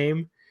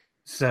nickname.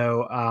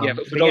 So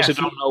but for those who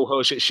don't know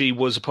her, she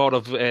was a part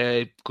of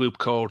a group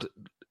called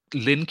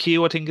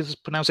Linq, I think is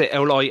pronounced it,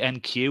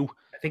 LINQ.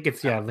 I think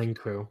it's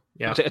Linku.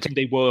 Yeah, I think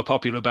they were a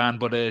popular band,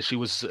 but she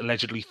was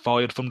allegedly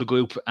fired from the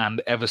group,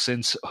 and ever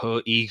since,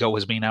 her ego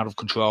has been out of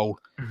control.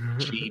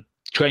 She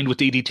trained with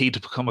DDT to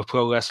become a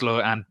pro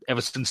wrestler, and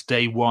ever since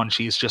day one,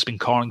 she's just been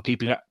calling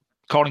people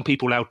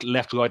out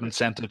left, right, and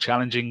center,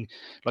 challenging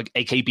like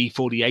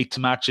AKB48 to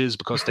matches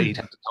because they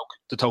had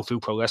the Tofu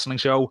Pro Wrestling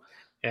show.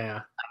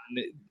 Yeah.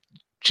 And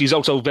she's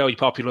also very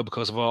popular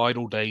because of her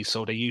idol days,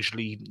 so they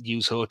usually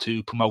use her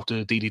to promote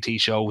the DDT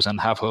shows and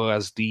have her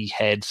as the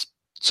head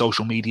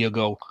social media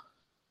girl.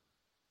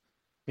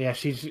 Yeah,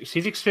 she's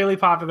extremely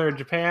popular in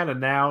Japan, and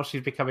now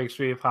she's becoming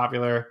extremely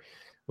popular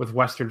with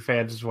Western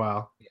fans as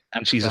well.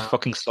 And she's a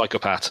fucking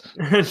psychopath.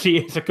 She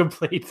is a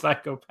complete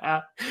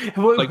psychopath.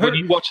 Like, when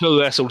you watch her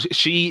wrestle,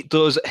 she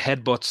does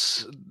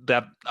headbutts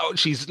that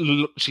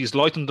she's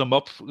lightened them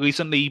up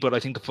recently, but I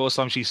think the first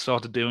time she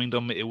started doing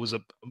them, it was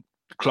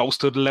close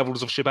to the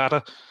levels of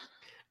Shibata.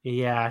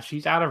 Yeah,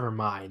 she's out of her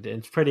mind.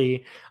 It's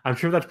pretty. I'm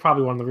sure that's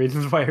probably one of the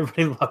reasons why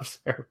everybody loves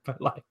her.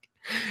 But like,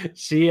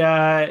 she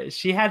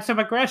had some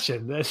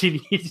aggression that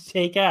she needed to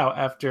take out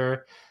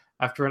after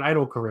an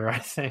idol career, I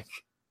think.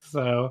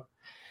 So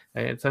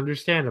it's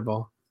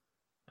understandable.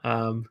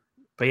 But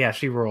yeah,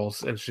 she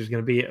rules, and she's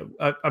going to be.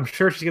 I'm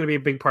sure she's going to be a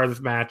big part of this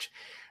match.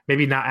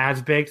 Maybe not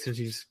as big since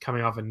she's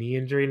coming off a knee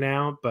injury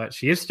now, but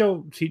she is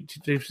still. She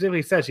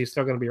specifically said she's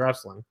still going to be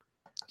wrestling.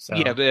 So.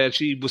 Yeah,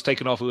 she was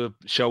taken off a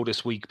show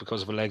this week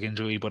because of a leg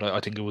injury, but I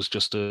think it was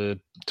just to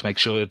make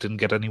sure it didn't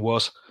get any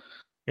worse.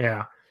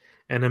 Yeah,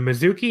 and then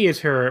Mizuki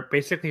is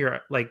basically her,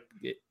 like,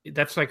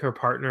 that's like her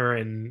partner,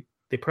 and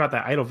they put out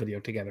that idol video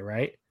together,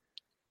 right?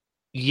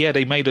 Yeah,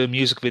 they made a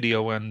music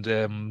video,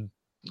 and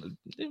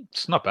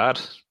it's not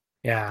bad.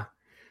 Yeah.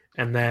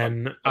 And Like,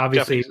 then like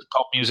obviously, Japanese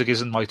pop music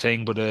isn't my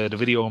thing, but the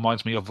video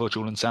reminds me of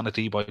Virtual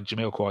Insanity by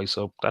Jamiroquai,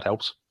 so that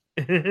helps.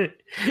 I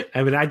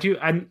mean,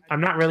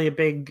 I'm not really a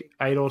big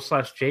Idol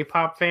slash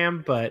J-pop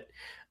fan, but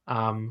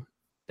um,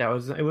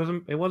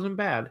 it wasn't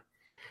bad.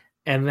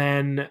 And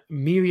then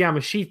Miyu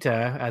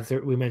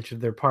Yamashita, we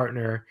mentioned, their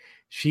partner,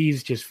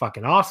 she's just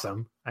fucking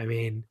awesome. I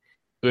mean,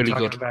 Really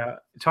talking good. about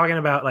talking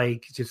about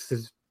like just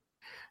this,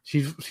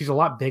 she's a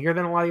lot bigger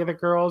than a lot of the other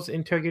girls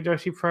in Tokyo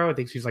Joshi Pro. I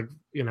think she's like,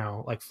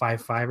 like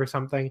 5'5" or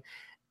something,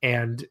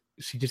 and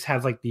she just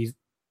has like this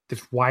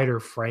wider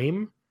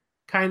frame,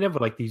 kind of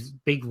with like these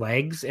big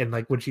legs, and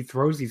like when she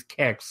throws these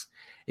kicks,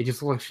 it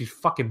just looks like she's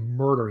fucking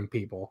murdering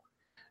people.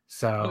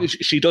 So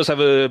She does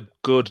have a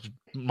good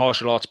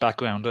martial arts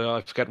background.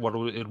 I forget what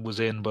it was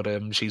in, but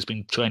she's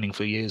been training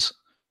for years,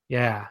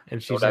 yeah,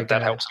 and so she's like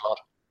that helps a lot.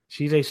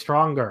 she's a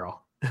strong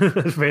girl.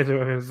 That's basically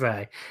what I'm gonna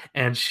say.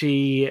 And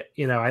she,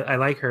 I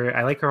like her.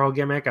 I like her whole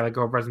gimmick. I like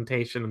her whole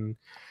presentation. And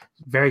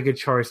very good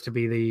choice to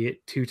be the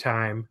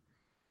two-time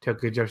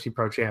Tokyo Joshi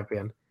Pro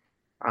champion.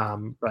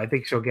 But I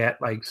think she'll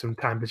get like some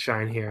time to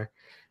shine here.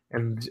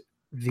 And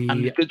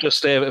And the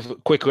just a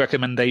quick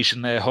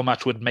recommendation: her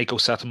match with Meiko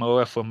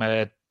Satomura from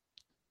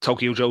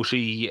Tokyo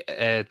Joshi,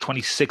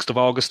 26th of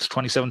August,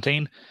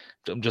 2017.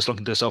 I'm just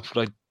looking this up.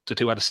 Like the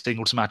two had a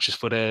singles matches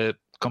for the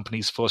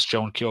company's first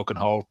show in Kyokan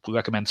Hall. We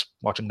recommend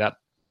watching that.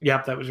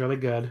 Yep, that was really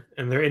good.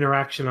 And their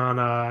interaction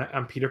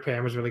on Peter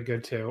Pan was really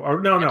good too. Or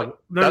Yeah,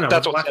 no.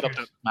 that's what set up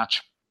the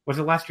match. Was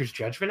it last year's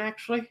Judgment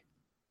actually?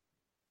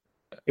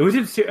 It was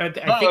in. No,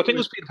 I think it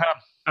was Peter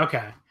Pan.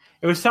 Okay.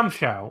 It was some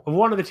show.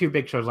 One of the two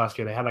big shows last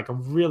year. They had like a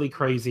really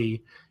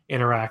crazy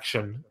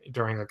interaction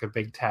during like a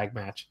big tag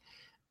match.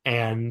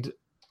 And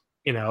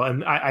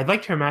and I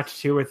liked her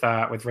match too with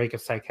Reika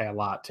Saike a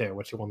lot too,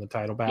 when she won the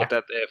title back. Yeah,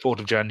 that 4th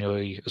of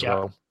January as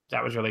well.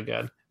 That was really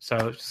good.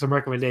 So some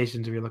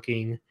recommendations if you're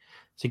looking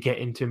to get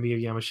into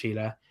Miyu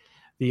Yamashita.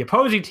 The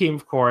opposing team,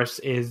 of course,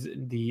 is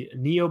the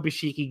Neo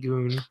Bishiki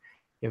Gun.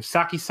 You have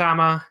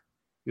Saki-sama.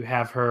 You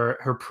have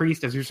her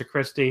priest, Azusa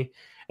Christie.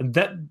 And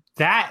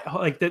that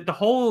like the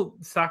whole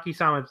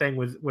Saki-sama thing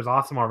was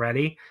awesome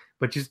already,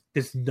 but just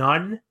this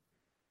nun,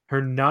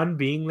 her nun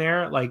being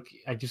there, like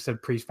I just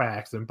said priest by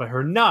accident, but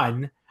her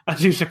nun,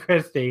 Azusa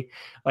Christie,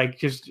 like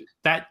just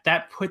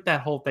that put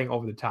that whole thing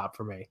over the top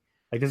for me.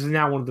 Like this is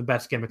now one of the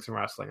best gimmicks in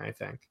wrestling, I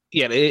think.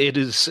 Yeah, it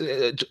is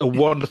a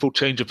wonderful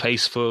change of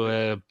pace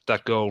for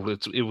that girl.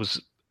 It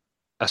was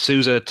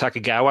Asuza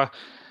Takagawa,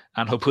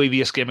 and her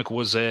previous gimmick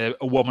was a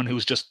woman who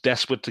was just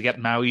desperate to get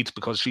married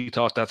because she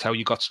thought that's how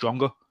you got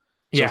stronger.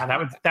 Yeah,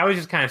 that was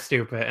just kind of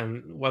stupid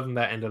and wasn't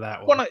that into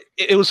that one. Well,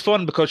 it was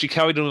fun because she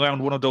carried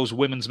around one of those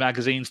women's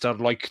magazines that are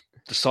like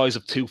the size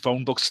of 2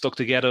 phone books stuck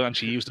together, and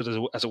she used it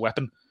as a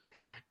weapon.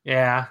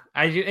 Yeah,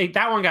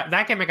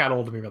 that gimmick got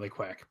old to me really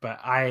quick, but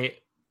I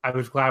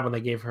was glad when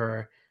they gave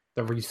her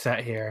the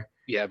reset here.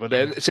 Yeah,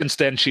 but since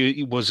then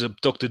she was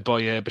abducted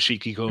by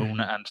Bishiki Gun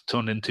and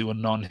turned into a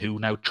nun who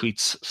now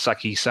treats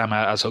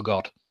Saki-sama as her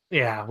god.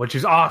 Yeah, which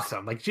is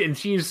awesome. Like,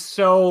 she's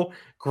so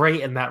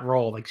great in that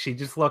role. Like, she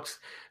just looks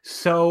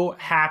so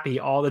happy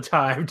all the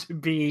time to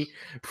be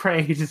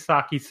praying to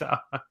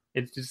Saki-sama.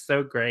 It's just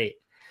so great.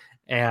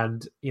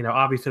 And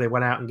obviously they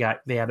went out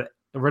and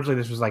originally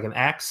this was like an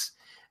X,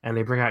 and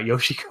they bring out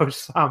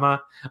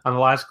Yoshiko-sama on the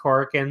last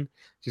Korakuen.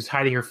 She's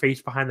hiding her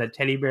face behind that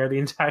teddy bear the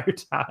entire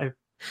time.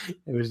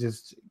 It was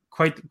just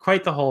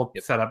quite the whole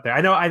setup there.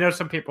 I know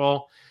some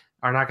people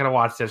are not going to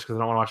watch this because they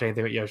don't want to watch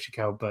anything with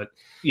Yoshiko, but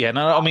yeah,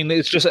 no, I mean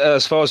it's just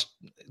as far as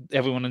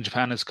everyone in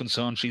Japan is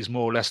concerned, she's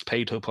more or less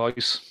paid her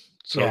price,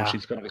 so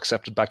she's kind of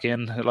accepted back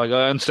in. Like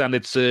I understand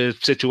it's a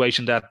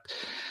situation that,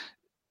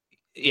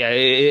 yeah,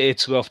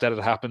 it's rough that it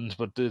happened,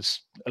 but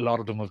there's a lot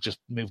of them have just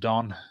moved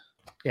on.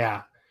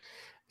 Yeah.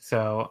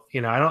 So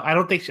I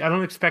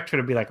don't expect her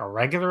to be like a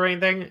regular or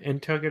anything in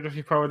Tokyo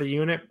Joshi Pro with the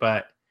unit,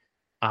 but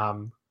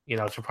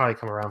she'll probably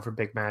come around for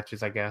big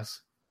matches, I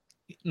guess.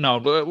 No,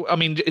 but I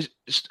mean,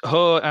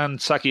 her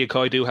and Saki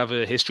Akai do have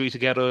a history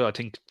together. I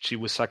think she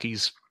was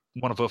Saki's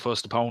one of her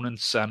first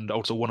opponents and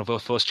also one of her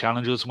first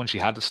challengers when she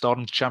had the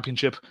Stardom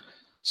Championship.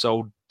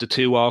 So the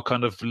two are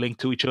kind of linked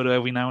to each other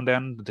every now and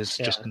then. This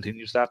just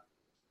continues that.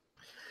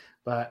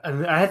 But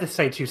and I had to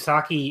say too,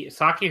 Saki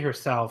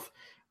herself,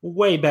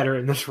 way better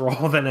in this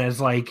role than as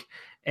like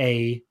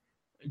a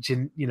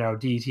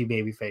DDT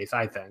babyface,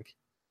 I think.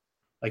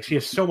 Like, she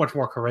has so much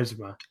more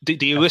charisma.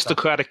 The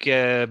aristocratic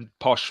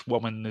posh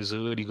woman is a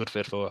really good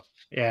fit for her.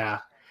 Yeah.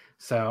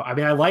 So, I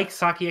mean, I like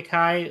Saki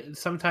Akai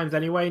sometimes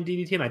anyway in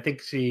DDT, and I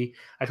think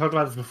I talked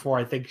about this before,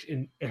 I think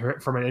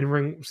from an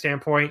in-ring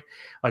standpoint,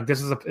 like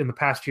this is in the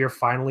past year,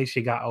 finally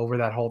she got over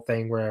that whole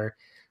thing where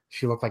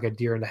she looked like a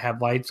deer in the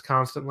headlights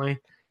constantly,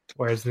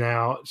 whereas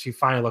now she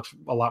finally looks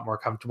a lot more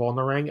comfortable in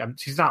the ring. I mean,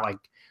 she's not like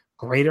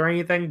great or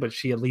anything, but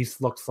she at least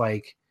looks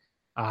like,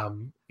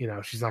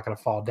 she's not going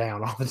to fall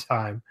down all the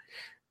time.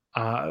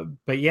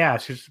 But yeah,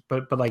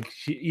 but like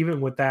even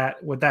with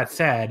that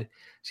said,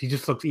 she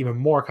just looks even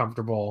more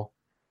comfortable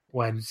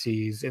when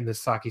she's in the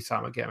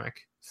Saki-sama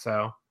gimmick.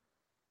 So,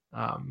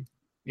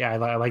 yeah,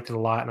 I liked it a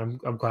lot, and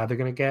I'm glad they're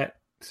going to get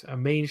a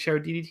main show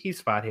DDT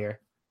spot here.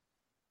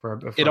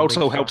 It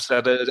also helps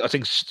that I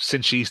think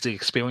since she's the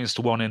experienced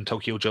one in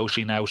Tokyo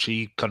Joshi now,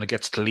 she kind of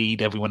gets to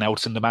lead everyone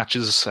else in the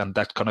matches, and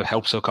that kind of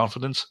helps her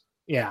confidence.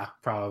 Yeah,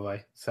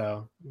 probably.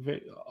 So,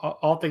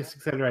 all things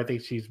considered, I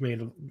think she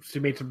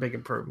made some big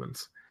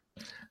improvements.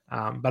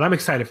 But I'm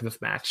excited for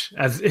this match.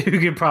 As you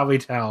can probably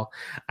tell,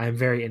 I'm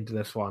very into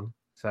this one.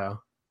 So,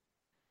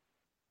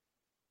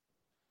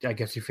 I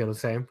guess you feel the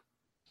same.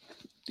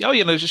 Oh,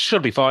 it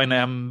should be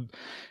fine.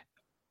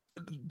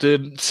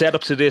 The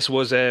setup to this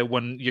was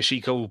when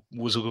Yoshiko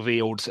was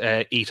revealed,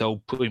 Ito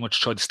pretty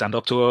much tried to stand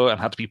up to her and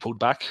had to be pulled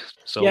back.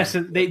 So yeah,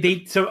 so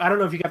so I don't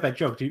know if you got that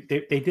joke.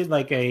 They did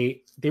like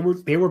they were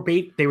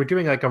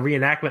doing like a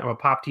reenactment of a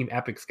Pop Team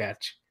Epic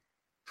sketch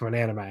from an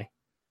anime.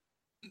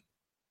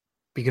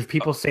 Because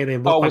people say they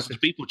look like was it the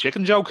People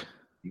Chicken joke?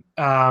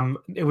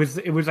 It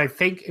was I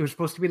think it was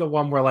supposed to be the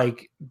one where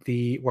like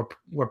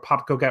where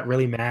Popko got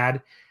really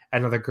mad at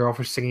another girl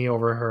for singing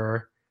over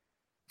her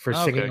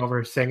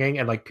singing,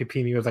 and like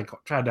Papimi was like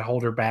trying to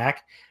hold her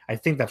back. I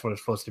think that's what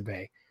it's supposed to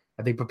be.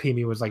 I think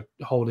Papimi was like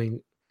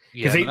holding.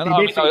 Yeah,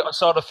 I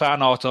saw the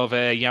fan art of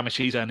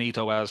Yamashita and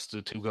Ito as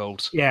the two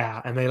girls.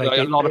 Yeah, and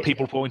a lot of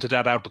people pointed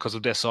that out because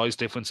of their size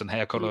difference and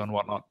hair color and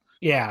whatnot.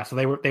 Yeah, so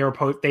they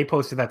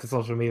posted that to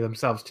social media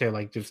themselves too,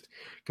 like just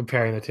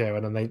comparing the two,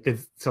 and then they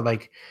did so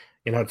like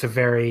it's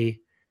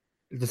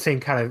the same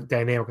kind of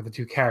dynamic with the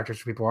two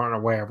characters. People aren't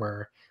aware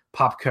where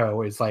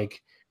Popko is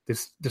like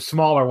the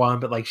smaller one,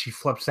 but like she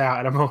flips out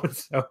at a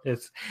moment's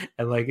notice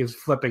and like is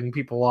flipping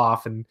people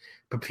off, and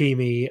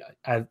Papimi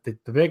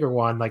the bigger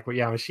one, like where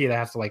Yamashita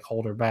has to like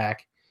hold her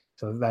back.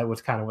 So that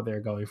was kind of what they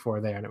were going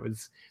for there, and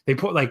they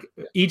put like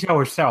Ito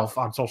herself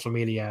on social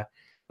media.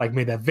 Like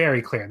made that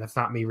very clear. That's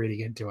not me reading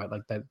into it.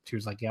 Like that, she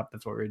was like, "Yep,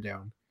 that's what we're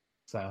doing."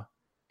 So, and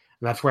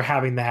that's where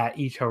having that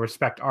Ito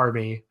Respect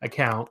Army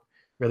account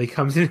really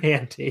comes in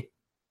handy,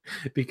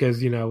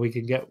 because we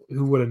can get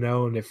who would have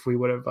known if we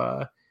would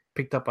have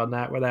picked up on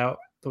that without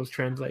those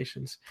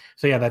translations.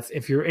 So yeah, that's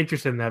if you're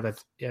interested in that.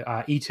 That's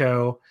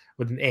Ito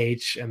with an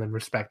H and then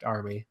Respect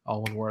Army,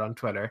 all one word on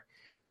Twitter.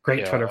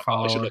 Great Twitter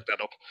follow. I should look that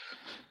up.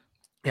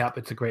 Yep,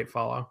 it's a great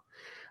follow.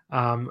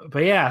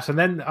 But yeah, so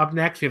then up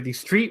next we have the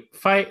street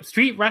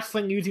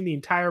wrestling using the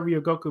entire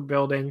Ryogoku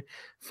building,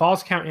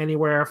 Falls Count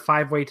Anywhere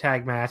 5-way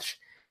tag match.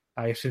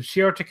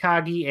 Shinshiro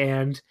Takagi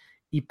and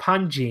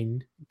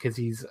Ippanjin, because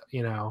he's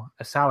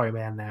a salary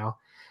man now.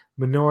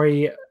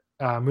 Munenori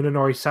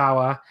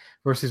Sawa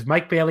versus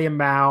Mike Bailey and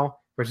Mao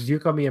versus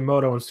Yuko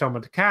Miyamoto and Soma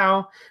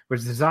Takao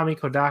versus Zami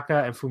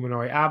Kodaka and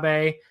Fuminori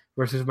Abe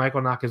versus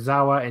Michael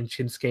Nakazawa and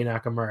Shinsuke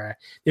Nakamura.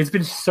 There's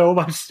been so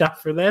much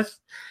stuff for this.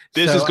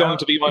 This is going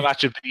to be my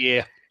match of the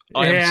year.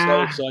 I am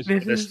so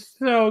excited for this. Is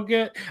so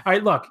good. All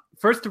right, look.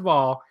 First of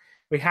all,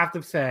 we have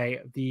to say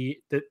the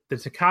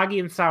Takagi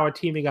and Sawa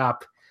teaming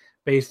up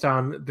based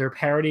on their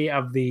parody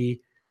of the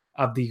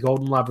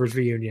Golden Lovers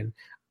reunion.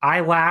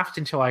 I laughed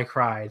until I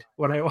cried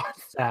when I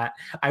watched that.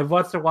 I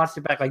must have watched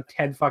it back like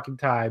 10 fucking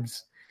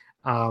times.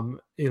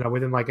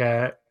 Within like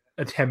a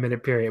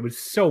 10-minute period. It was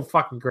so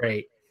fucking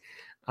great.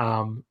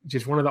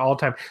 Just one of the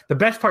all-time. The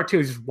best part too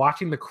is just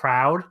watching the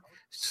crowd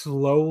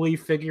slowly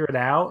figure it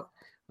out,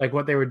 like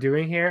what they were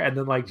doing here, and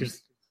then like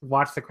just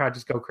watch the crowd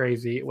just go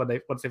crazy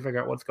once they figure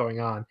out what's going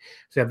on.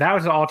 So yeah, that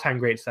was an all-time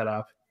great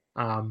setup.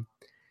 And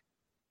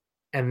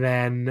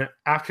then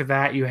after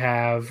that, you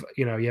have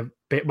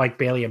Mike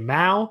Bailey and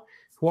Mao,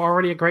 who are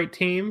already a great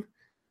team.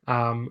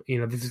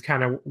 This is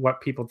kind of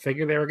what people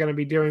figured they were going to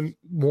be doing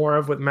more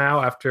of with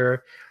Mao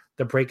after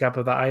the breakup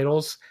of the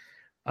Idols.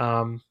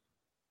 You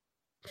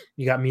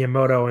got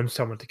Miyamoto and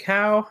Soma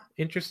Takao,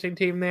 interesting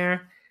team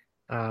there.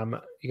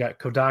 You got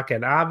Kodaka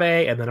and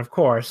Abe, and then of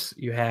course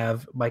you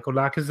have Michael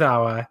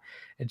Nakazawa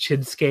and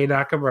Shinsuke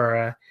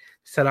Nakamura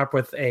set up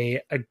with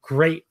a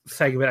great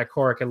segment at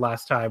Korakuen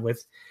last time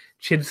with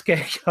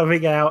Shinsuke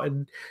coming out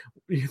and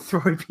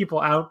throwing people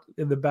out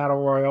in the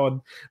battle royal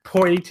and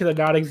pointing to the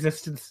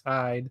non-existent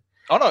sign.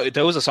 Oh no,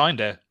 there was a sign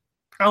there.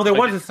 Oh, there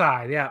was a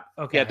sign. Yeah.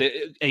 Okay. Yeah,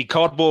 a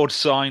cardboard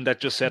sign that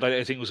just said,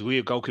 I think it was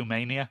Ryogoku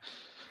Mania.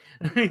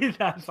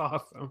 That's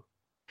awesome.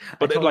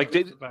 But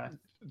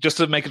just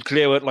to make it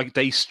clear, like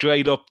they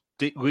straight up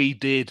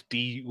redid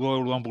the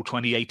Royal Rumble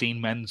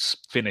 2018 men's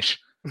finish.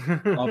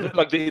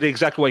 Like the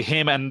exact way,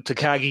 him and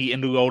Takagi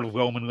in the role of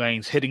Roman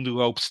Reigns, hitting the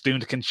ropes, doing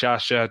the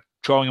Kinshasa,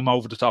 throwing him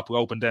over the top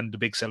rope, and then the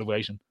big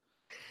celebration.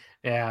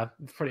 Yeah,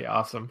 it's pretty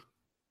awesome.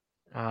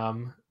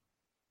 But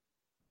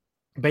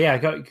yeah,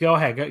 go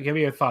ahead. Give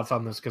me your thoughts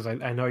on this, because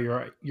I know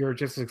you're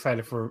just as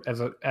excited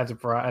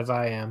as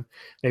I am,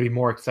 maybe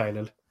more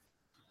excited.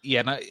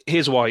 Yeah, now,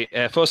 here's why.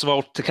 First of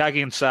all,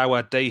 Takagi and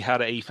Sawa, they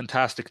had a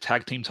fantastic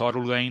tag team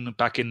title reign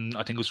back in,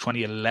 I think it was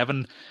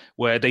 2011,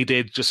 where they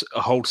did just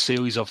a whole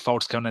series of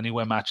Falls Count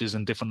Anywhere matches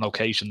in different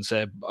locations.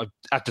 At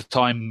the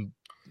time,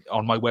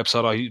 on my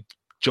website, I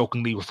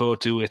jokingly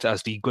referred to it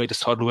as the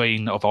greatest title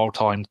reign of all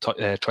time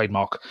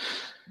trademark.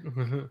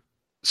 Mm-hmm.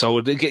 So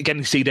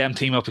getting to see them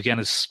team up again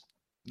is,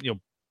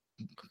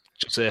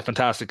 just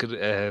fantastic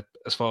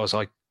as far as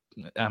I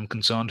am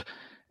concerned.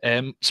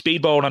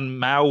 Speedball and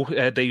Mao,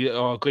 they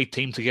are a great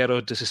team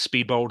together. This is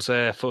Speedball's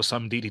first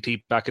time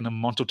DDT back in a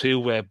month or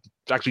two.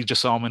 Actually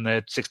just saw him in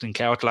the 16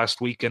 carat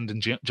last weekend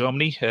in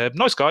Germany.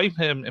 Nice guy,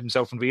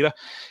 himself and Vida.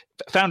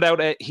 Found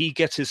out he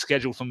gets his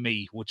schedule from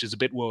me, which is a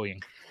bit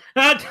worrying.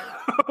 That's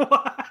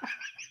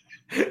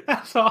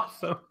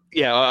awesome.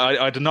 Yeah,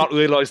 I did not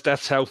realize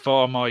that's how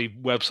far my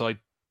website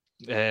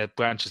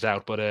branches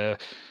out. But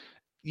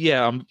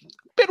yeah, I'm a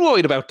bit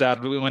worried about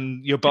that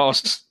when your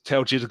boss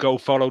tells you to go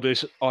follow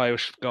this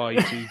Irish guy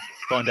to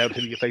find out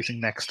who you're facing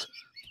next.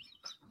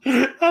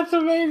 That's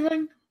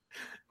amazing.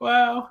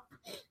 Wow.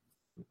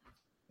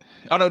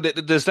 Oh no,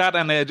 there's that,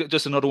 and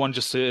just another one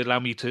just to allow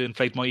me to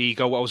inflate my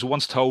ego. I was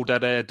once told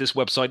that this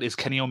website is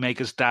Kenny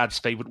Omega's dad's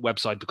favorite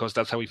website because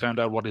that's how he found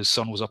out what his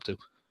son was up to.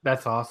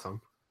 That's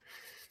awesome.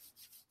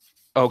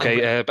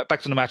 Okay,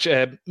 back to the match.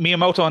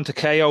 Miyamoto and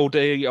Takeo,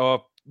 they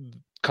are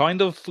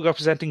kind of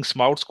representing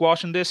small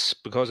squash in this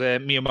because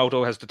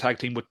Miyamoto has the tag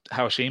team with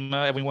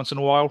Harashima every once in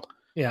a while.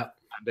 Yeah.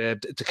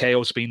 And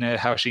Takeo's been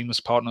Harashima's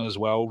partner as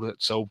well,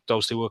 so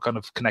those two are kind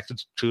of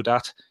connected through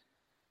that.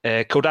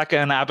 Kodaka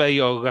and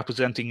Abe are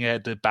representing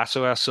the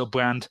Basara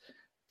sub-brand.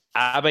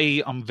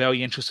 Abe, I'm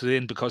very interested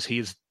in because he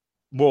is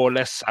more or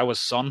less Sauer's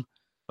son.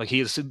 Like,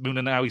 he is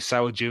Munenari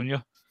Sauer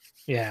Jr.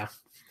 Yeah.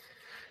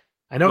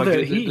 I know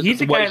that he's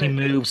the a way guy he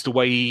moves, the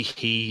way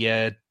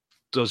he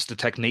does the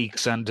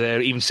techniques, and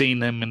even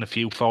seeing him in a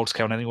few Falls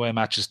Count Anywhere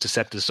matches to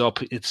set this up,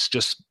 it's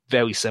just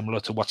very similar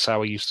to what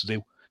Sauer used to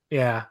do.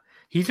 Yeah.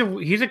 He's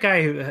a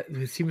guy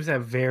who seems to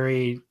have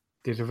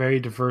there's a very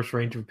diverse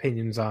range of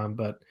opinions on,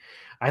 but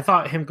I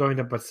thought him going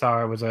to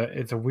Basara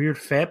it's a weird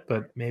fit,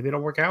 but maybe it'll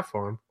work out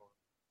for him.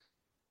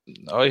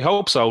 I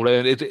hope so.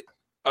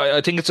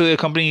 I think it's a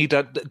company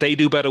that they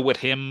do better with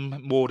him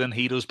more than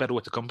he does better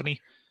with the company.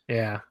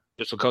 Yeah.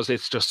 Just because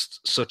it's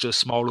just such a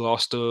small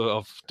roster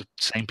of the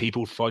same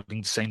people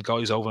fighting the same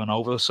guys over and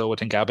over. So I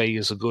think Abe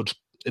is a good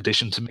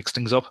addition to mix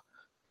things up.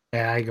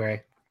 Yeah, I agree.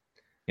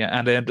 Yeah,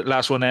 and then the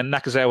last one,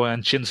 Nakazawa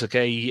and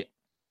Shinsuke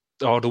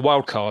are the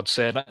wild cards.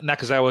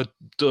 Nakazawa,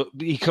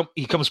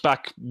 he comes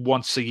back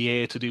once a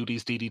year to do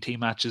these DDT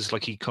matches.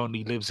 Like, he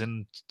currently lives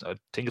in, I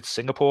think it's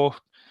Singapore.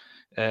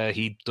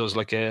 He does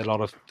like a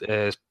lot of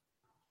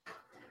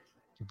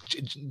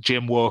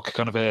gym work,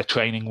 kind of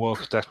training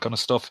work, that kind of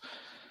stuff.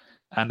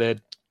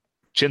 And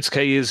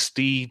Shinsuke is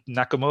the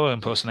Nakamura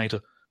impersonator.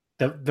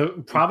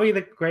 The probably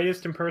the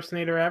greatest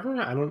impersonator ever.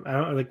 I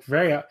don't like,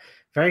 very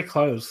very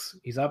close.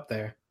 He's up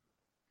there.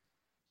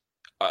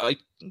 I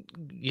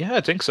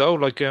think so.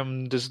 Like,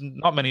 there's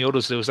not many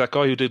others. There was that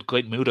guy who did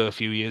Great Muda a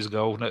few years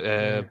ago.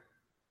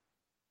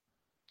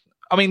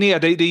 I mean, yeah,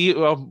 there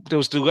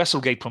was the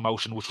WrestleGate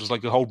promotion, which was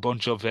like a whole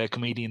bunch of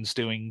comedians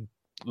doing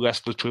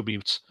wrestler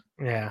tributes.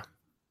 Yeah,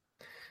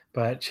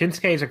 but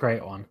Shinsuke is a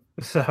great one.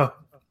 So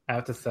I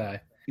have to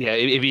say, yeah,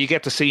 if you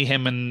get to see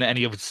him in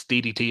any of his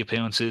DDT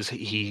appearances,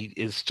 he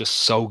is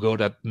just so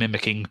good at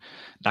mimicking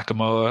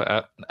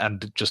Nakamura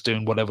and just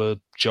doing whatever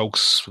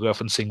jokes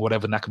referencing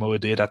whatever Nakamura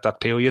did at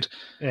that period.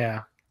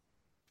 Yeah,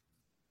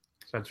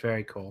 so it's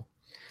very cool.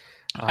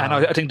 And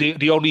I think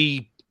the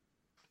only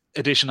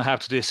addition I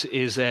have to this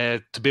is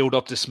to build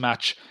up this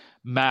match.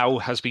 Mao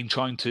has been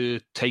trying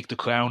to take the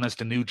crown as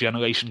the new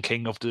generation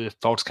king of the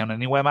Falls Count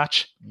Anywhere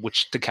match,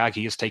 which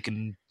Takagi has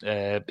taken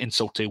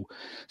insult to.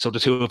 So the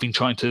two have been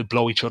trying to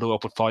blow each other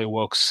up with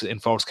fireworks in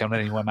Falls Count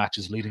Anywhere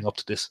matches leading up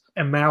to this.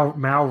 And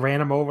Mao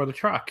ran him over the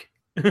truck.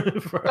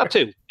 That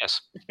too, yes.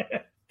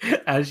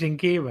 As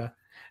Shinkiba.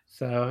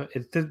 So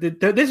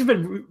this has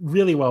been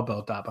really well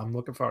built up. I'm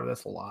looking forward to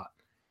this a lot.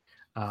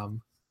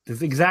 This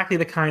is exactly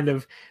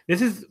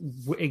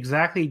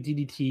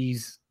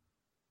DDT's,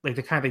 like,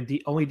 the kind of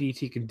the only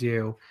DDT can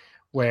do,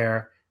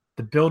 where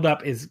the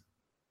build-up is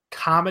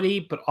comedy,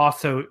 but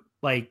also,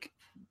 like,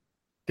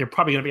 there's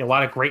probably going to be a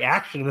lot of great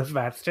action in this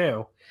match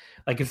too.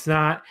 Like, it's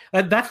not.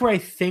 That's where I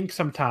think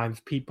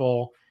sometimes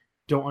people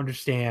don't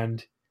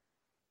understand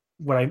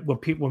why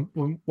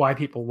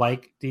people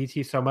like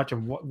DDT so much,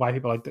 and why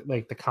people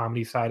like the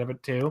comedy side of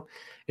it too.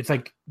 It's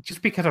like,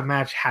 just because a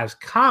match has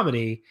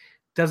comedy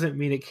doesn't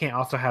mean it can't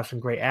also have some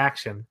great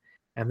action,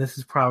 and this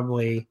is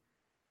probably,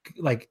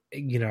 like,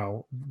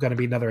 going to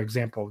be another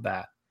example of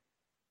that.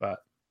 But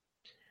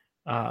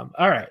all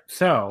right,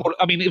 so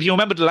I mean, if you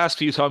remember the last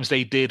few times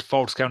they did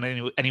Falls Count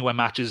Anywhere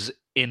matches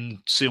in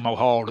Sumo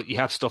Hall, you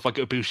had stuff like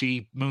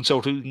Ibushi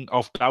moonsaulting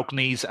off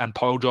balconies and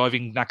pile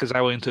driving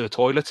Nakazawa into a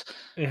toilet,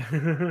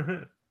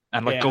 and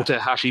like Kota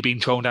Hashi being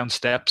thrown down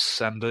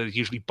steps, and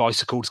usually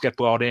bicycles get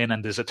brought in,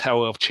 and there's a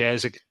tower of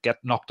chairs that get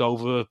knocked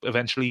over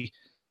eventually.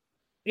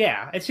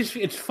 Yeah,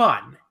 it's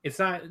fun. It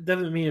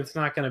doesn't mean it's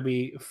not going to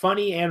be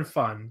funny and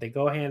fun. They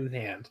go hand in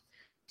hand.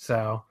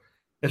 So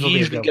you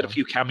usually get a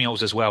few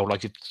cameos as well.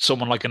 Like,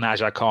 someone like an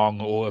Aja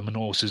Kong or a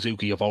Minoru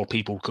Suzuki of all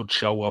people could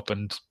show up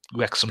and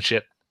wreck some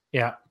shit.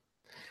 Yeah.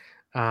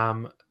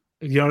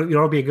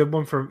 It'll be a good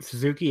one for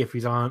Suzuki if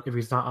he's not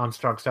on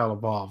Strong Style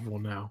Evolved. We'll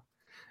know.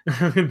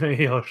 Maybe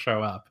he'll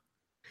show up.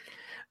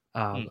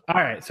 All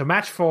right, so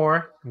match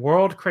 4,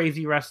 World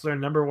Crazy Wrestler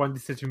 #1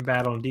 decision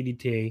battle in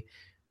DDT,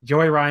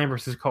 Joey Ryan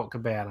versus Colt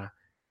Cabana.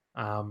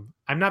 I'm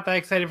not that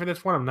excited for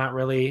this one. I'm not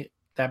really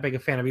that big a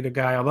fan of either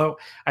guy, although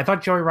I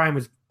thought Joey Ryan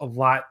was a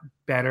lot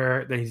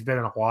better than he's been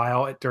in a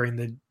while during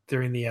the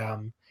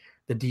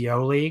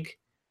DO League.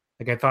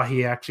 Like, I thought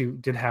he actually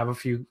did have a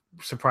few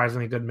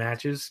surprisingly good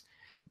matches,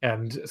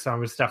 and some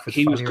of his stuff was.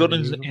 He was good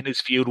in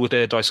his feud with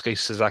Daisuke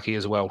Sasaki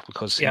as well,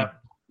 because he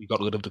got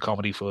rid of the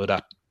comedy for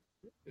that.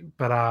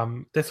 But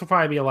this will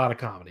probably be a lot of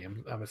comedy,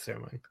 I'm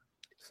assuming.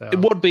 So it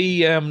would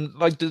be I don't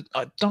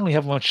really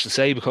have much to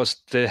say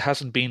because there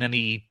hasn't been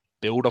any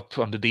build up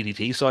on the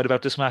DDT side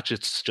about this match.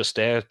 It's just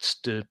there. It's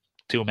the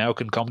two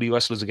American comedy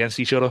wrestlers against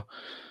each other.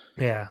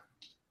 Yeah.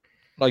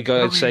 Like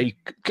I'd say,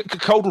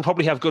 Code will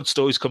probably have good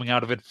stories coming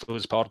out of it for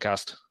his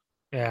podcast.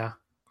 Yeah.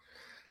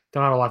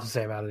 Don't have a lot to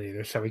say about it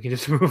either, so we can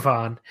just move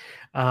on.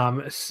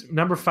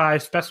 Number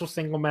 5, special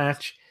single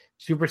match,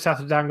 Super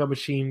Sasadango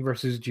Machine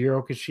versus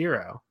Jiro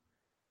Kishiro.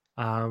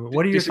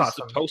 What are your thoughts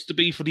on this? It's supposed to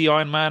be for the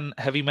Iron Man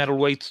Heavy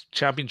Metalweight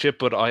Championship,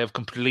 but I have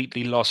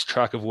completely lost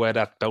track of where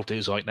that belt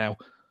is right now.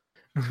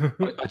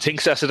 I think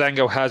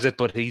Sasadango has it,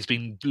 but he's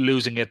been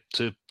losing it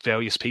to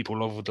various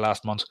people over the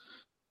last month.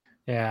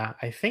 Yeah,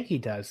 I think he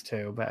does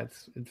too, but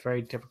it's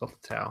very difficult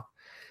to tell.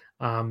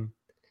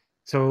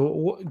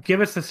 So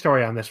give us the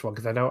story on this one,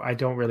 because I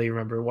don't really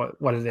remember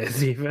what it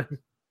is even.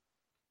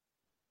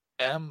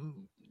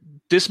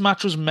 This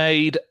match was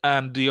made,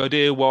 and the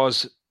idea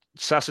was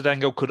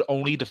Sasadango could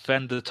only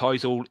defend the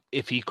title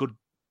if he could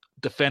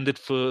defend it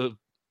for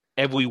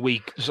every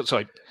week.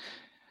 Sorry,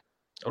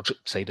 I'll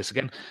say this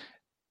again.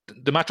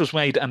 The match was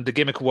made, and the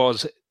gimmick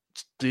was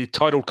the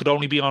title could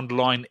only be on the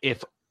line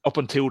if, up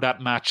until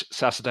that match,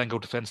 Sasadango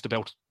defends the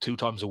belt 2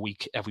 times a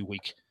week, every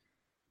week.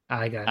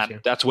 I got you.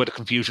 And that's where the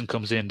confusion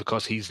comes in,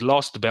 because he's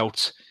lost the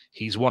belts,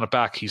 he's won it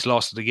back, he's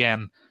lost it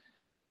again.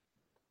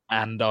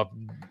 And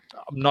I'm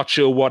not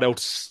sure what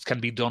else can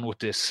be done with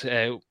this.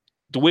 The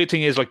weird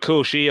thing is, like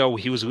Kuroshio,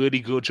 he was really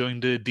good during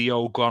the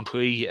DO Grand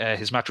Prix.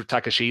 His match with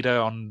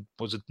Takeshita on,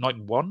 was it night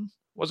 1?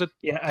 Was it?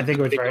 Yeah, I think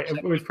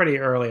it was pretty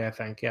early, I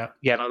think, yeah.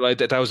 Yeah, no,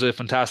 that was a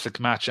fantastic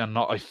match, and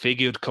I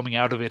figured coming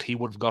out of it, he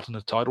would have gotten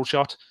a title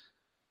shot.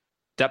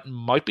 That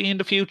might be in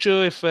the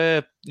future if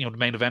the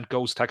main event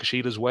goes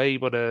Takeshita's way,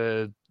 but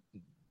I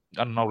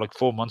don't know, like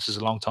 4 months is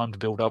a long time to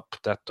build up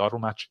that title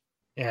match.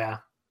 Yeah.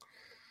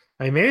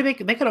 I mean, maybe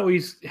they could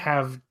always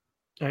have,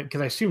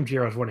 because I assume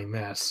Jiro's winning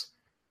this,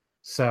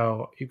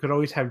 so you could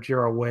always have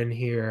Jiro win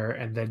here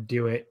and then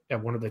do it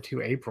at one of the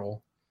 2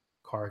 April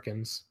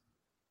Karkins.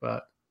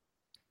 But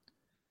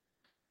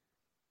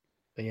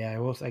yeah,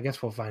 I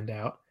guess we'll find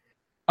out.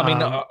 I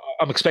mean,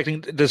 I'm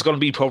expecting there's going to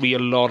be probably a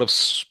lot of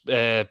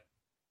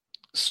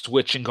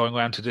switching going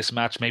around to this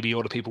match. Maybe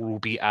other people will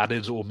be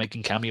added or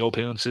making cameo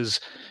appearances,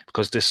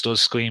 because this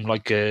does scream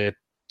like a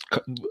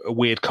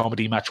weird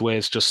comedy match where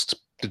it's just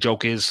the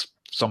joke is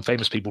some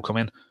famous people come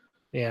in.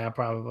 Yeah,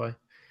 probably.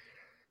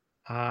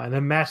 And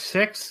then match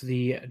 6,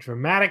 the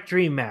Dramatic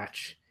Dream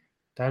match.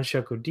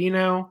 Danshoku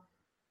Dino,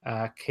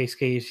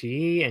 Keisuke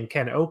Ishii, and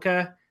Ken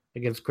Oka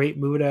against Great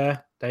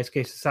Muta,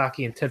 Daisuke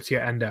Sasaki, and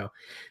Tetsuya Endo.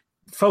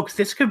 Folks,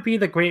 this could be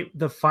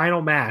the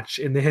final match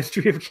in the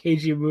history of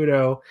Keiji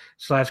Muto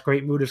 /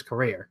 Great Muta's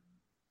career.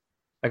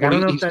 Like, well, I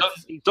don't know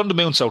he's done the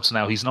moonsaults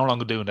now. He's no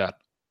longer doing that.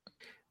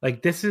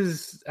 Like,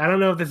 I don't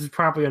know if this is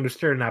properly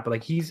understood or not, but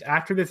like,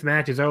 after this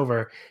match is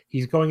over,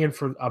 he's going in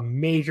for a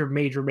major,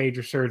 major,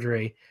 major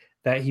surgery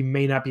that he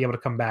may not be able to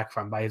come back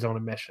from by his own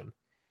admission.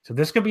 So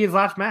this could be his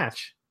last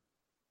match.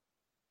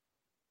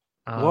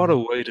 What a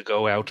way to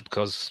go out,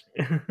 because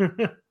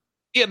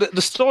yeah, the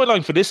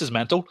storyline for this is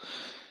mental.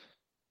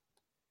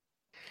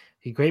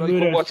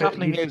 What's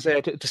happening is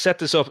to set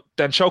this up,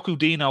 Danshoku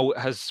Dino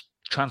has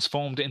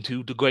transformed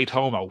into the Great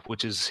Homo,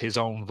 which is his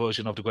own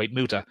version of the Great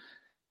Muta,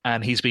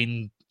 and he's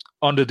been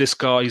under this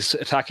guise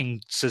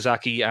attacking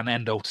Sasaki and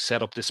Endo to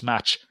set up this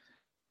match.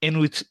 In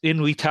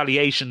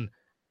retaliation,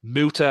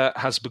 Muta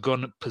has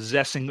begun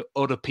possessing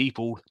other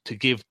people to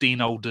give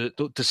Dino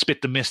to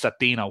spit the mist at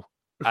Dino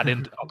at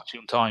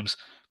inopportune times.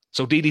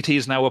 So DDT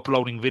is now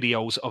uploading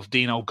videos of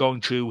Dino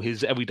going through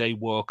his everyday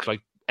work,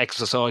 like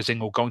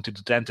exercising or going to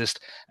the dentist,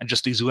 and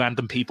just these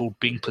random people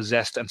being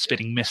possessed and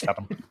spitting mist at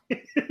him.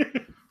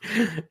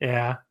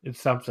 Yeah,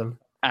 it's something.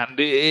 And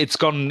it's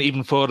gone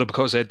even further,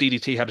 because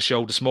DDT had a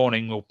show this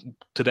morning, or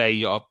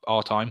today,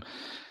 our time,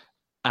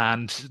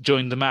 and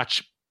during the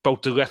match,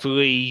 both the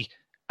referee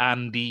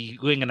and the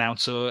ring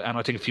announcer and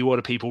I think a few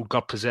other people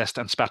got possessed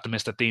and spat the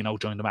mist at Dino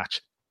during the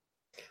match.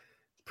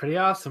 Pretty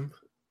awesome.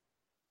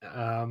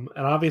 And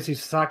obviously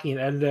Sasaki and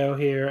Endo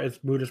here as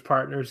Muta's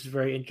partners is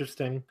very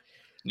interesting.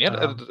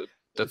 Yeah,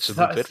 that's a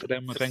good fit for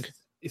them, I think.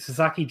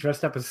 Sasaki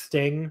dressed up as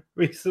Sting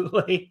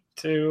recently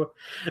too,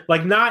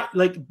 not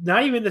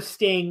even the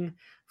Sting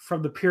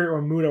from the period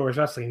where Muta was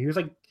wrestling. He was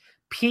like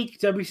peak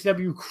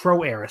WCW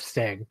Crow era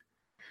Sting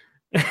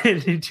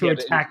to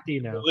attack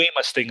Dino.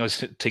 Narima Sting, I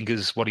think,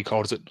 is what he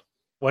calls it.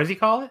 What does he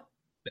call it?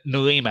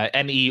 Narima,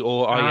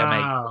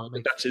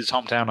 Neorima. That's his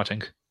hometown, I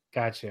think.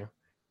 Got you.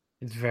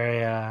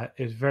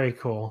 It's very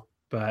cool.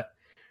 But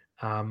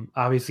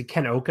obviously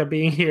Ken Oka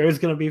being here is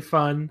going to be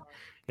fun.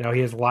 He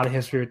has a lot of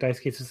history with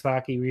Daisuke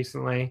Sasaki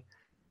recently.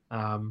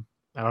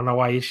 I don't know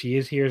why Ishii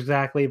is here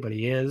exactly, but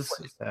he is.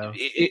 So.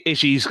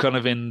 Ishii's kind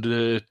of in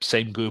the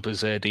same group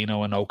as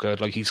Dino and Oka.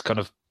 Like he's kind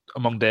of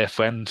among their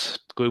friend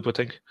group, I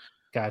think.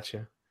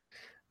 Gotcha.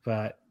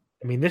 But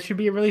I mean, this should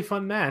be a really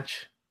fun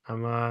match.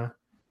 I'm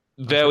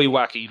very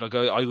wacky. Like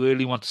I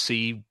really want to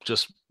see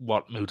just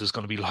what Muta's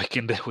going to be like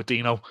in there with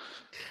Dino.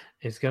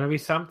 It's going to be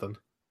something,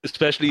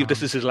 especially if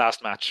this is his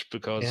last match.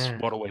 Because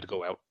what a way to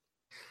go out!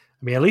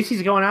 I mean, at least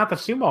he's going out the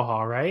sumo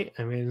hall, right?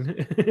 I mean,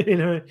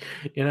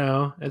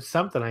 it's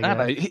something. I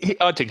guess.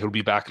 I think he'll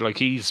be back. Like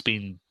he's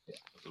been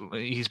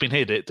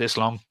hit this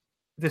long.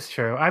 This is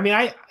true. I mean,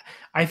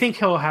 I think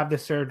he'll have the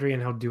surgery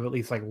and he'll do at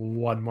least like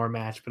one more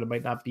match, but it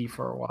might not be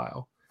for a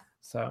while.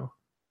 So,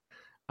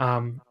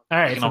 all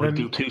right. He can only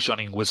do 2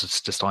 Shining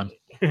Wizards this time.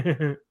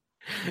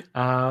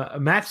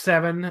 Match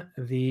 7,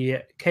 the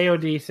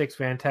KOD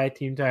 6-man tag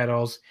team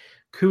titles.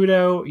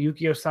 Kudo,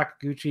 Yukio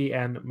Sakaguchi,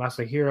 and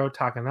Masahiro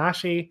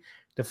Takanashi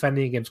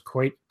defending against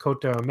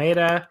Kota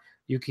Umeda,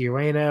 Yuki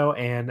Ueno,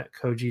 and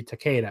Koji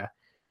Takeda.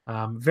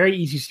 Very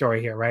easy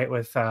story here, right?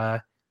 With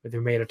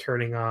Umeda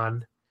turning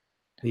on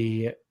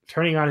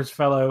his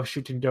fellow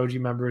Shuten Doji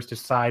members to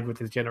side with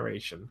his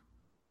generation.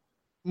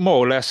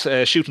 More or less,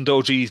 Shuten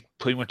Doji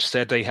pretty much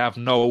said they have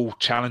no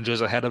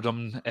challengers ahead of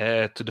them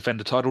to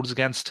defend the titles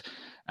against.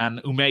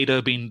 And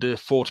Umeda, being the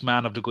 4th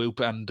man of the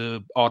group and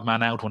the odd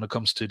man out when it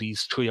comes to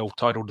these trio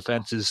title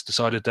defenses,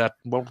 decided that,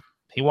 well,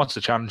 he wants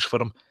to challenge for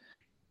them.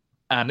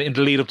 And in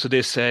the lead up to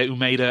this,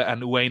 Umeda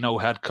and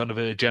Ueno had kind of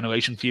a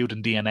generation feud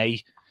in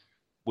DNA,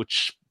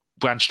 which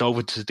branched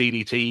over to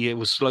DDT. It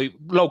was like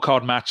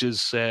low-card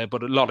matches,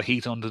 but a lot of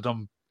heat under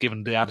them,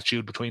 given the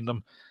attitude between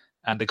them.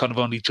 And they kind of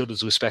earned each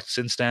other's respect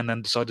since then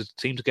and decided to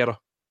team together.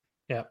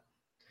 Yeah.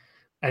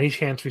 Any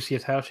chance we see a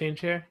title change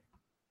here?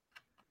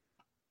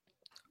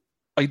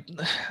 I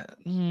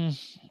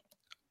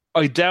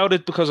doubt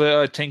it, because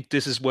I think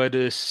this is where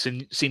the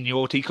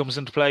seniority comes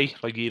into play.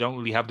 Like, you don't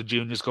really have the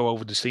juniors go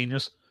over the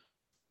seniors.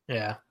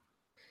 Yeah.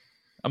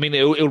 I mean,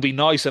 it'll be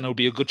nice and it'll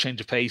be a good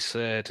change of pace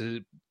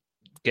to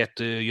get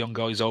the young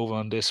guys over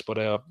on this, but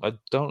I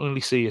don't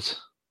really see it.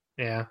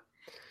 Yeah.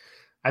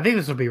 I think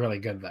this will be really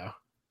good, though.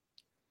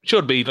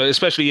 Should be,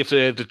 especially if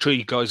the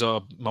 3 guys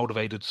are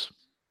motivated.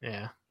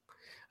 Yeah.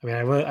 I mean,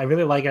 I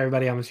really like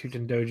everybody on the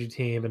Shuten Doji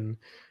team, and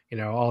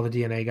all the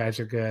DNA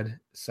guys are good,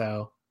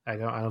 so I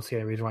don't see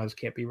any reason why this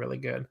can't be really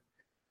good.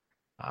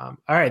 All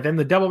right, then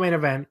the double main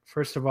event.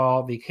 First of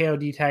all, the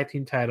KOD tag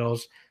team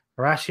titles: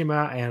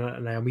 Harashima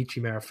and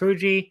Naomichi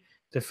Marufuji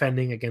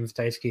defending against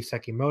Daisuke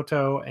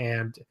Sekimoto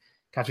and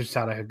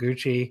Katsusada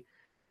Higuchi.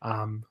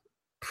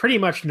 Pretty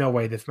much no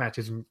way this match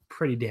is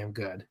pretty damn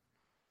good.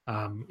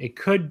 It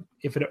could,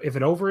 if it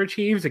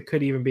overachieves, it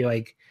could even be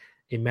like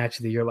a match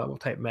of the year level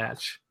type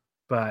match.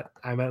 But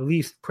I'm at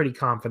least pretty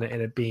confident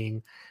in it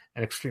being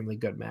an extremely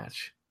good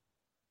match.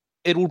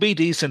 It will be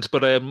decent,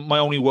 but my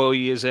only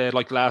worry is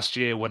like last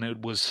year when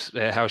it was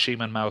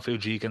Harashima and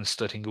Marufuji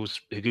against, I think it was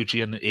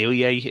Higuchi and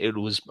Irie, it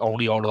was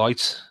only all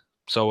right.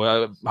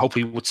 So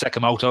hopefully with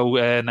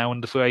Sekimoto now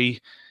in the fray,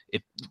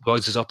 it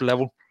rises up a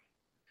level.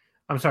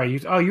 I'm sorry, you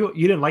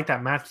didn't like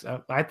that match?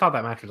 I thought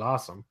that match was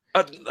awesome.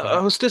 I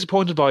was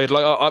disappointed by it.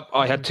 Like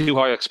I had too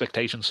high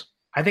expectations.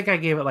 I think I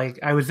gave it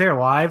I was there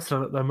live,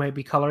 so that might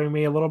be coloring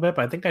me a little bit,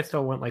 but I think I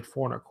still went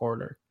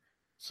 4.25.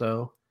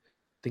 So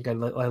I think I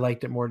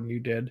liked it more than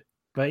you did.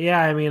 But yeah,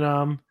 I mean,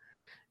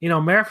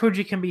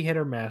 Marufuji can be hit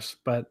or miss,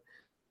 but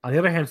on the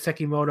other hand,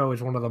 Sekimoto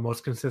is one of the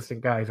most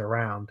consistent guys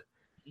around.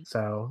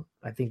 So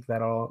I think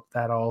that'll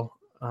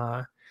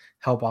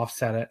help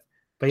offset it.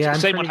 But yeah,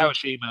 same with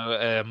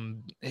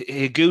Harashima.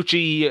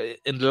 Higuchi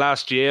in the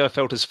last year, I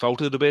felt has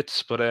faltered a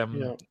bit, but I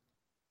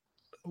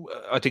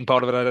think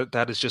part of it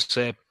that is just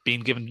being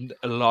given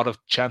a lot of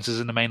chances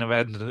in the main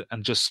event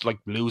and just like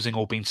losing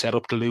or being set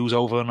up to lose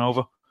over and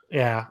over.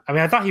 Yeah, I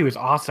mean, I thought he was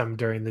awesome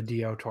during the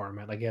DO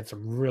tournament. Like, he had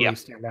some really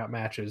standout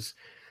matches.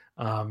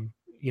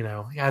 He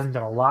hasn't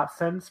done a lot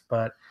since,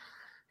 but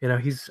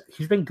he's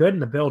been good in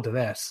the build to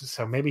this.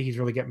 So maybe he's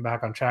really getting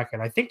back on track,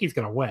 and I think he's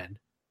going to win.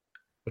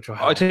 Which will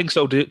help. I think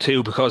so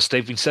too, because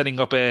they've been setting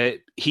up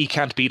he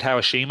can't beat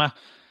Harashima.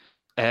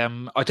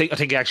 I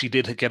think he actually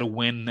did get a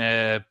win.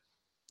 Let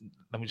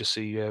me just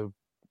see the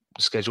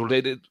schedule.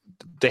 They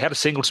had a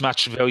singles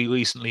match very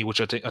recently, which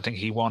I think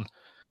he won.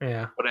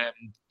 Yeah, but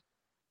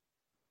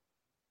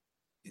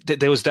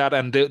there was that,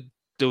 and there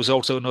was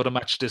also another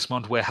match this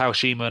month where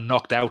Harashima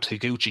knocked out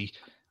Higuchi,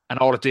 and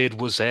all it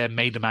did was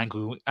made him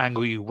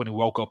angry when he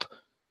woke up.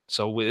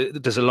 So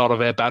there's a lot of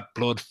bad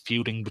blood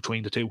feuding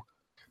between the two.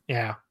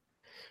 Yeah.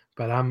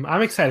 But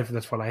I'm excited for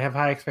this one. I have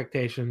high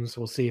expectations.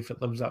 We'll see if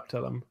it lives up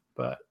to them.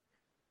 But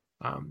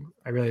I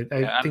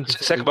think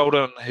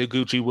Sekimoto and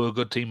Higuchi were a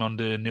good team on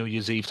the New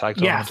Year's Eve tag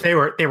tournament. Yes, they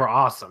were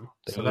awesome.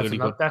 So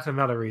that's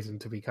another reason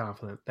to be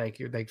confident. Thank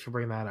you. Thanks for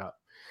bringing that up.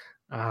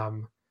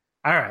 All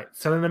right.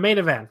 So then the main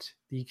event,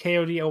 the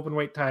KOD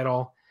Openweight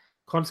title,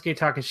 Konosuke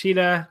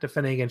Takeshita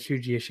defending against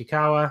Shuji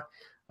Ishikawa.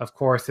 Of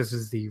course, this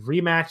is the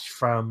rematch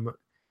from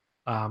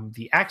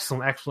the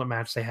excellent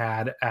match they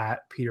had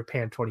at Peter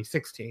Pan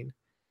 2016.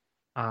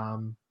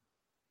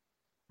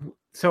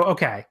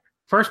 Okay.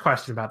 First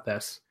question about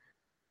this.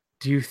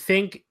 Do you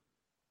think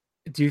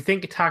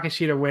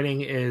Takeshita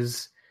winning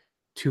is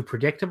too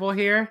predictable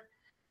here?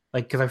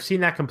 Like, because I've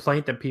seen that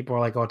complaint that people are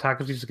like, oh,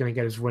 Takeshita's going to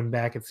get his win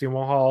back at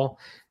Sumo Hall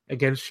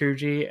against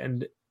Shuji.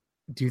 And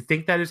do you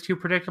think that is too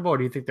predictable, or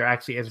do you think there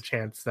actually is a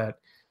chance that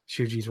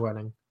Shuji's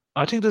winning?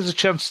 I think there's a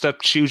chance that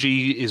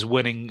Shuji is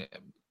winning,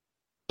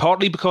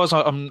 partly because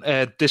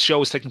this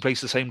show is taking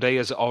place the same day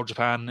as All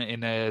Japan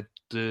in the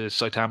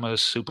Saitama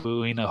Super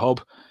Arena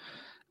hub.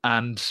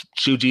 And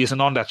Shuji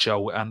isn't on that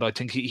show, and I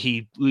think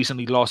he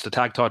recently lost the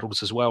tag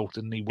titles as well,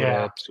 didn't he, with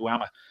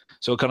Suwama?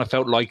 So it kind of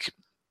felt like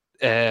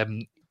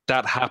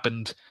that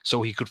happened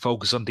so he could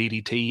focus on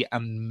DDT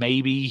and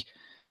maybe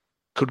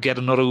could get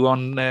another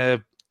run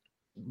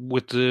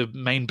with the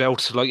main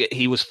belt. Like,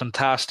 he was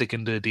fantastic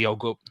in the Dio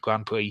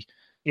Grand Prix.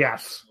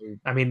 Yes.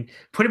 I mean,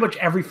 pretty much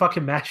every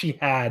fucking match he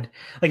had.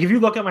 Like, if you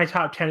look at my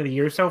top 10 of the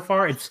year so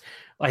far,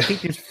 I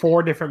think there's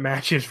 4 different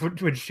matches with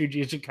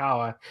Shuji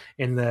Ishikawa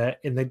in the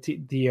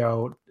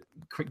Dio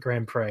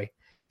Grand Prix.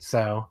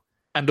 So,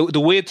 and the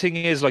weird thing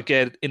is, like,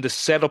 in the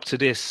setup to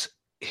this,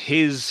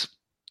 his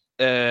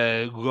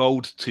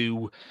road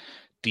to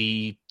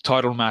the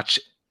title match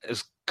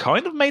has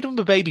kind of made him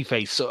a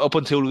babyface up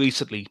until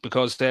recently,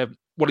 because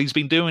what he's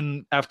been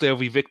doing after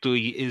every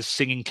victory is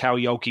singing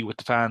karaoke with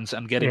the fans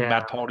and getting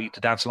Matt Party to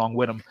dance along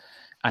with him,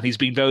 and he's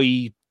been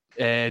very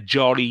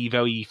jolly,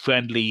 very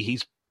friendly.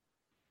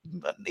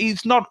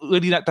 He's not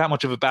really that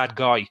much of a bad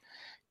guy.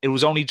 It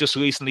was only just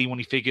recently when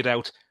he figured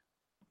out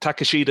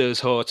Takeshita is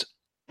hurt.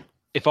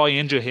 If I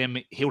injure him,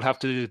 he'll have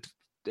to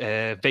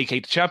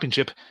vacate the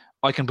championship.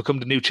 I can become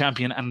the new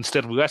champion, and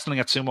instead of wrestling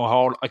at Sumo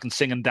Hall, I can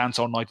sing and dance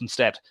all night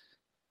instead.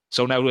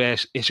 So now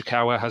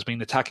Ishikawa has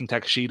been attacking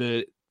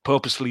Takeshita,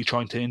 purposefully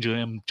trying to injure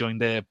him during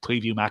the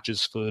preview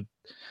matches for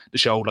the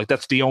show. Like,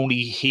 that's the only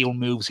heel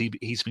moves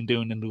he's been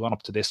doing in the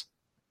run-up to this.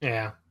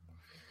 Yeah.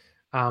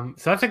 So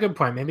that's a good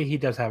point. Maybe he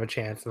does have a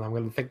chance, and I'm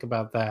going to think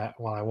about that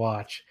while I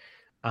watch.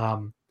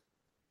 But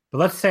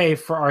let's say,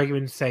 for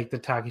argument's sake,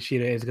 that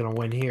Takeshita is going to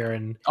win here.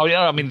 And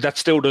I mean, that's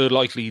still the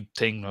likely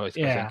thing, I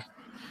think.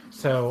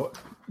 So,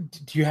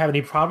 do you have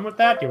any problem with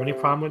that? Do you have any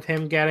problem with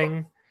him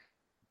getting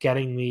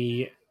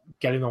the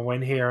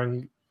win here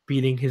and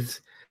beating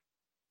his?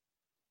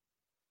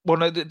 Well,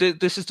 no,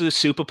 this is the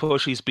super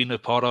push he's been a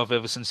part of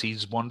ever since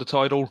he's won the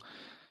title.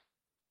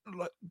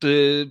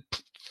 The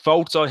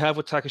faults I have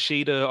with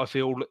Takeshita, I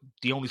feel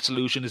the only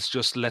solution is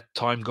just let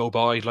time go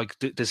by. Like,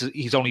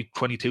 he's only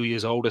 22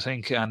 years old, I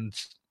think, and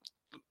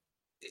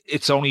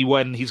it's only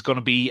when he's going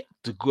to be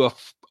the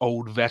gruff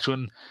old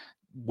veteran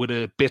with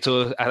a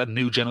bitter at a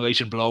new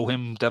generation below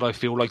him that I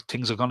feel like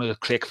things are going to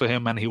click for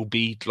him, and he'll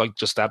be like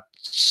just that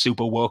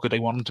super worker they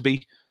want him to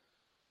be.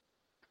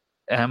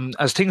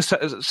 As things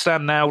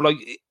stand now,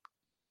 like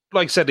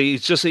I said,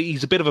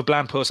 he's a bit of a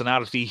bland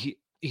personality.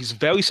 He's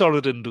very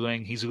solid in the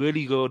ring. He's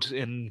really good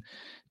in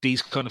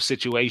these kind of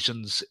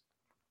situations.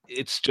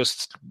 It's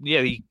just,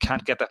 he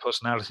can't get that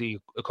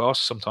personality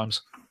across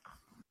sometimes.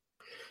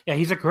 Yeah,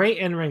 he's a great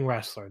in-ring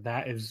wrestler.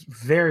 That is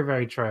very,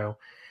 very true.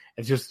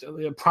 It's just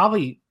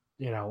probably,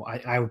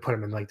 I would put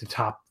him in like the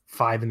top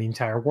 5 in the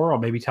entire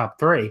world, maybe top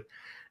 3.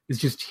 It's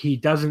just he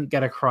doesn't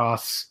get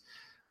across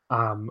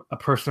a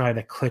personality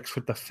that clicks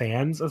with the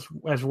fans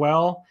as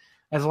well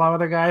as a lot of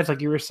other guys, like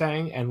you were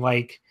saying. And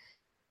like,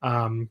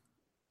 I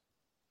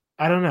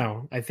don't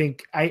know. I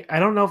think I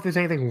don't know if there's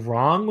anything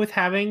wrong with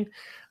having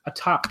a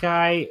top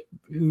guy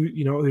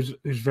who's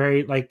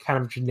very like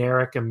kind of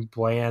generic and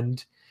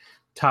bland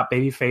top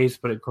babyface,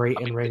 but a great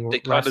in-ring wrestler.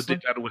 They kind of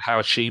did that with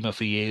Harashima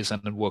for years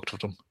and it worked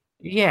with them.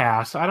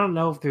 Yeah, so I don't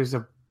know if there's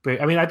a big...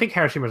 I mean, I think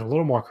Harashima's a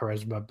little more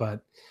charisma,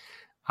 but...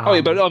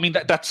 but I mean,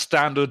 that's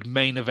standard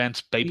main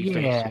event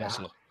babyface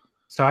wrestler.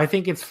 So I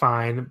think it's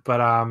fine,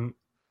 but,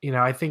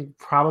 I think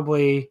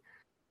probably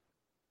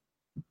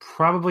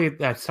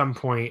at some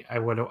point I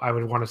would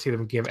want to see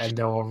them give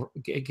Endo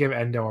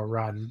a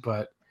run,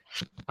 but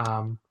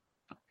I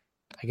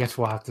guess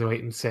we'll have to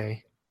wait and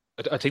see.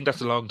 I think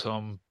that's a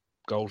long-term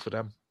goal for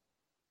them.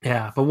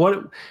 Yeah,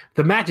 but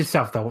the match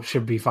itself though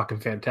should be fucking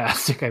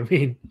fantastic. I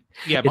mean,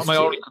 but my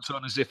only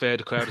concern is if the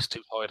crowd is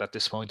too tired at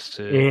this point.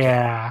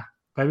 Yeah,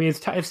 but I mean,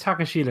 it's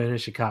Takeshita and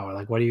Ishikawa.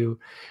 Like,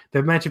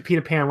 the match of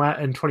Peter Pan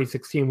in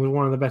 2016 was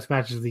one of the best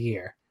matches of the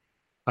year.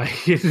 I'm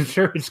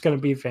sure it's going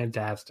to be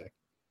fantastic.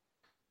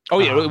 Oh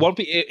yeah, it won't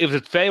be. If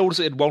it fails,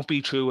 it won't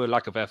be through a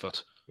lack of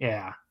effort.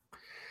 Yeah,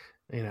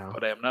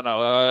 But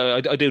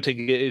I do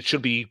think it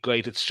should be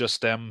great. It's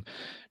just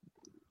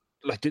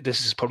like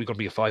this is probably going to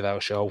be a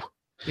 5-hour show.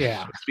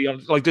 Yeah,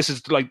 like this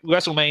is like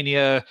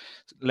WrestleMania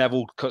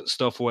level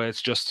stuff where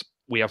it's just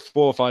we have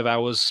 4 or 5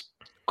 hours,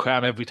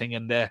 cram everything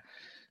in there,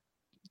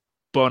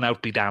 burn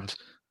out, be damned.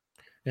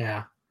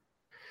 Yeah.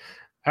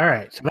 All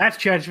right, so that's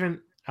Judgment.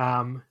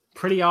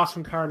 Pretty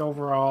awesome card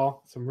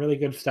overall. Some really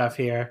good stuff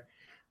here.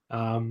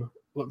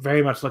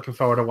 very much looking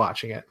forward to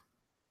watching it.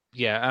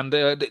 Yeah, and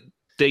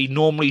they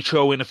normally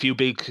throw in a few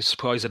big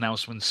surprise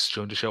announcements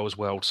during the show as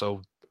well.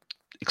 So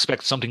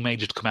expect something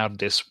major to come out of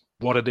this.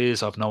 What it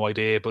is, I've no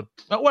idea. But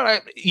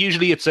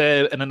usually it's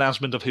an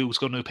announcement of who's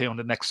going to appear on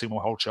the next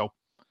Sumo Hall show.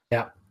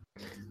 Yeah.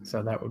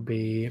 So that would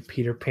be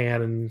Peter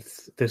Pan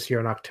this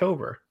year in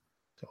October.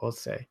 So we'll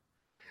see.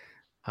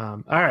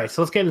 All right,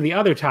 so let's get into the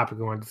other topic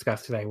we want to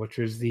discuss today, which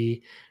was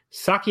the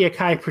Saki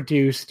Akai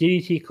produced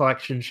DDT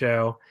Collection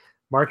show,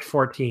 March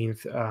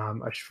 14th,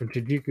 from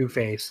Shinjuku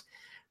Face.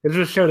 This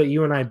was a show that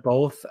you and I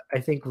both, I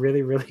think,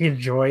 really, really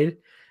enjoyed.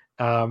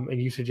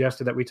 And you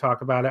suggested that we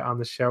talk about it on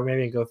the show,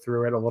 maybe, and go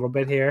through it a little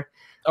bit here.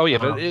 Oh, yeah,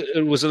 but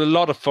it was a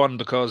lot of fun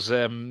because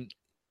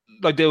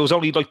there was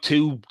only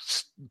two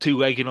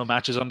regular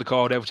matches on the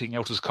card. Everything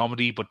else was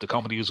comedy, but the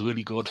comedy was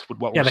really good with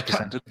what was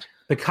presented.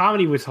 The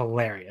comedy was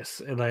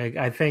hilarious. And,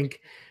 I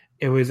think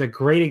it was a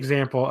great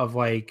example of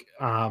the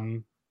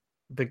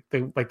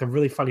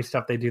really funny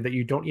stuff they do that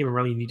you don't even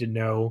really need to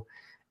know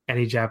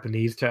any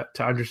Japanese to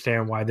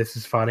understand why this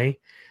is funny.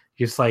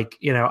 Just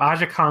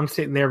Aja Kong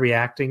sitting there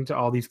reacting to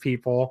all these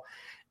people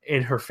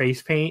in her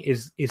face paint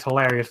is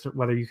hilarious,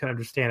 whether you can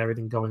understand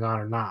everything going on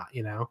or not,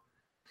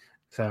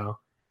 So,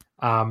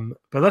 but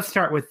let's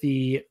start with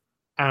the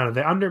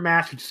under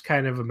match, which is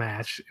kind of a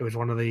match. It was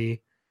one of the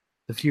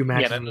few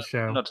matches on the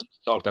show. Not to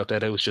talk about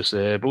that. It was just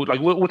with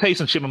Ace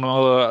and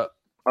Shimano,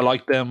 I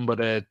like them, but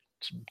they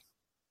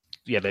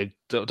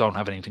don't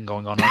have anything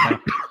going on right now.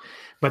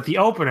 But the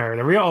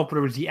real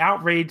opener, was the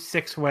Outrage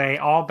 6-way,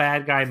 all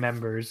bad guy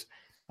members.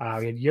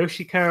 We had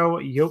Yoshiko,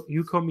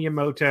 Yuko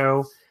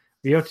Miyamoto,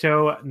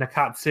 Ryoto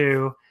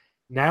Nakatsu,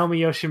 Naomi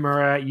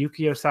Yoshimura,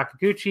 Yukio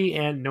Sakaguchi,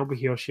 and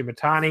Nobuhiro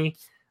Shimatani.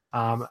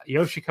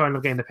 Yoshiko ended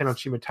up getting the pin on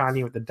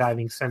Shimatani with the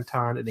diving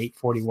senton at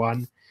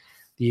 8:41.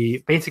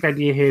 The basic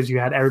idea here is you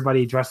had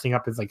everybody dressing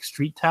up as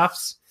street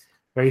toughs,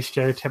 very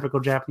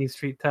stereotypical Japanese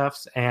street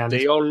toughs, and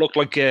they all look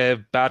like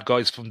bad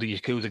guys from the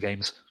Yakuza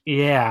games.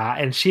 Yeah,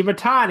 and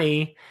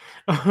Shimatani,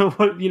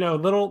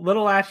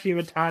 little ass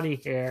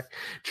Shimatani here,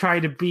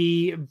 trying to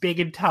be big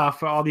and tough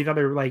for all these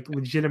other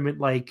legitimate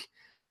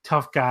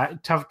tough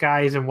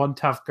guys and one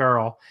tough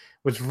girl,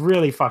 was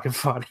really fucking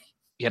funny.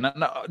 Yeah,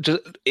 no,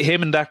 just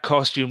him in that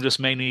costume just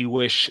made me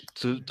wish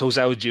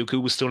Tozawa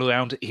Juku was still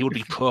around. He would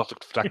be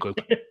perfect for that group.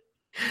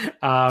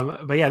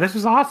 But yeah, this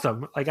was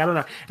awesome. I don't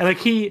know, and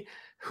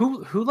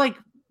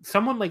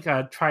someone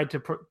tried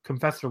to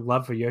confess their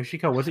love for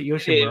Yoshiko. Was it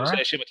Yoshimura? It was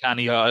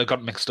Shimatani. I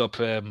got mixed up.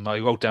 I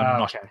wrote down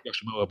not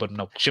Yoshimura, but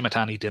no,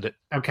 Shimatani did it.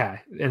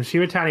 Okay, and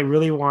Shimatani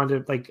really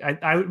wanted.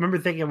 I remember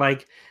thinking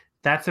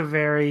that's a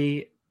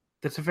very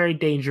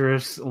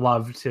dangerous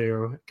love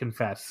to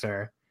confess,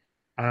 sir.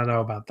 I don't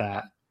know about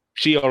that.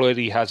 She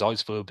already has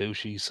eyes for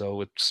Ibushi,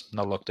 so it's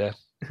no luck there.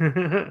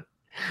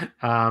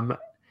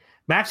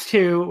 Match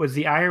 2 was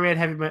the Iron Man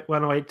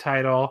Heavyweight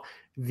title,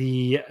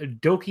 the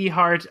Doki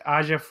Heart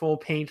Aja Full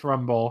Paint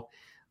Rumble.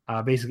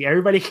 Basically,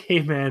 everybody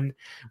came in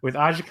with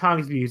Aja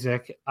Kong's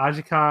music,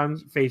 Aja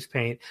Kong's face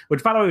paint,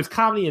 which, by the way, was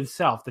comedy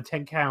itself. The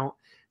 10 count,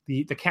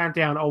 the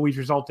countdown always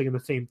resulting in the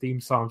same theme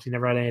song. So you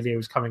never had any idea it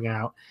was coming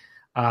out.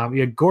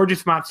 You had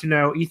Gorgeous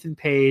Matsuno, Ethan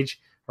Page,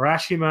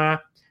 Harashima,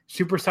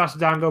 Super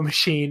Sasadango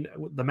Machine,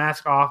 the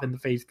mask off and the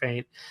face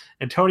paint,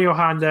 Antonio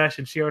Honda,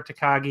 Shinshiro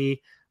Takagi,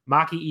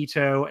 Maki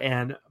Ito,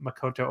 and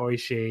Makoto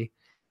Oishi.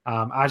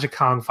 Aja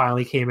Kong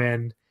finally came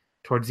in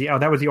towards the... Oh,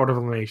 that was the order of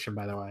elimination,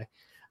 by the way.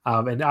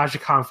 And Aja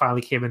Kong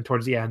finally came in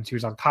towards the end. She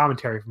was on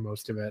commentary for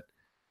most of it.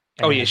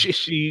 And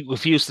she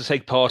refused to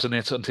take part in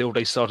it until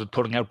they started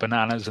putting out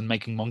bananas and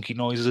making monkey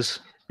noises.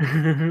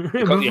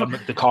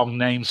 The Kong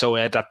name, so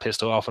that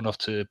pissed her off enough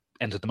to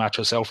enter the match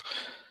herself.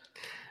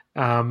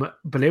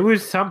 But it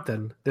was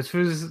something. This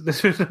was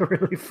a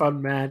really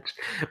fun match.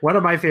 One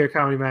of my favorite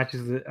comedy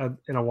matches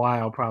in a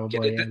while,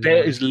 probably.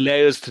 There is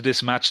layers to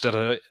this match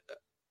that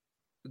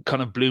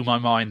kind of blew my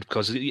mind,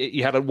 because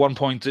you had at one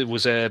point it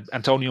was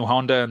Antonio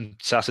Honda and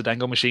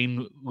Sasadango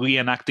Machine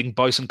reenacting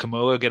Bison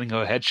Kimura getting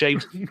her head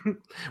shaved.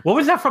 What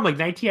was that from,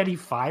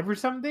 1985 or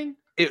something?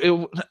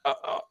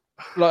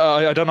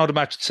 I don't know the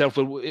match itself,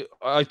 but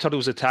I thought it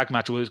was a tag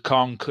match with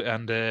Kong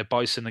and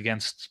Bison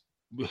against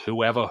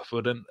whoever.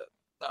 But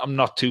I'm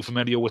not too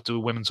familiar with the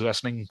women's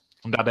wrestling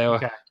from that era.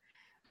 Okay.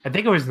 I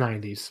think it was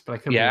 90s, but I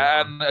couldn't.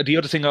 Yeah, and the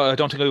other thing I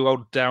don't think I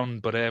wrote down,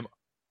 but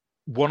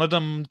one of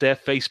them, their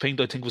face paint,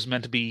 I think was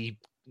meant to be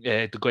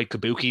the Great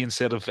Kabuki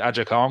instead of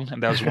Aja Kong,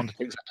 and that was one of the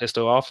things that pissed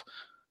her off.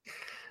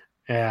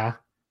 Yeah.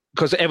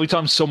 Because every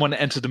time someone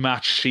entered the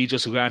match, she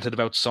just ranted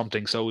about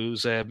something. So it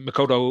was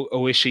Makoto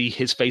Oishi,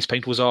 his face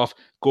paint was off.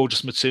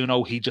 Gorgeous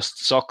Matsuno, he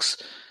just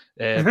sucks.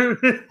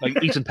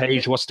 Ethan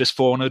Page, what's this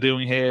foreigner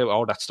doing here?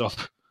 All that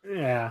stuff.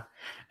 Yeah.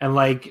 And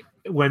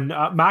when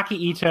Maki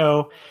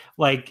Ito,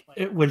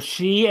 when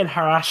she and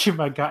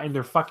Harashima got in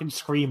their fucking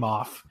scream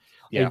off,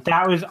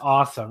 that was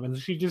awesome. And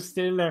she just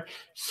sitting there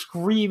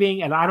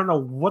screaming, and I don't know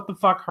what the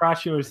fuck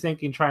Harashima was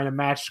thinking trying to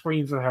match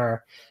screams with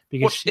her.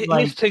 Because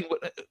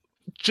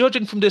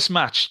judging from this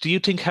match, do you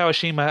think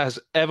Harashima has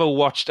ever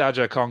watched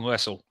Aja Kong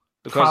wrestle?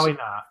 Probably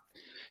not.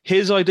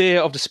 His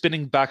idea of the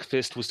spinning back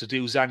fist was to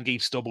do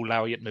Zangief's double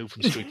lariat move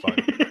from Street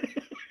Fighter.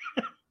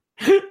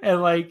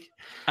 And like,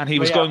 and he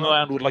was going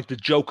around with like the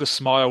Joker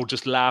smile,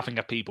 just laughing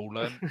at people.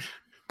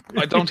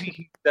 I don't think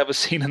he's ever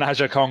seen an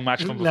Aja Kong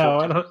match from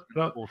before. No,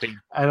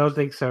 I don't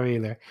think so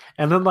either.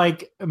 And then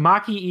like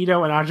Maki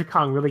Ito and Aja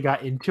Kong really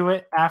got into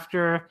it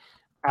after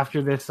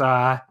this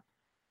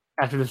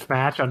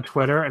match on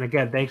Twitter. And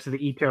again, thanks to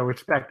the Ito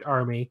Respect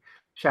Army,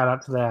 shout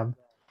out to them.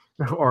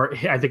 Or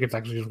I think it's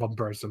actually just one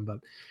person, but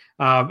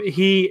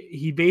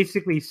he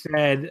basically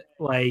said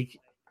like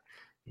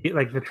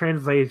the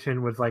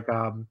translation was like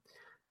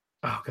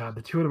oh god,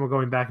 the two of them were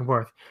going back and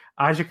forth.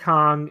 Aja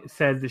Kong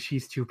said that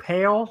she's too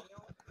pale.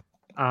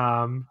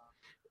 And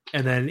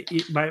then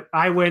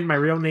I win. My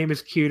real name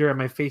is cuter, and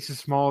my face is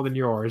smaller than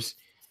yours.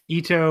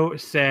 Ito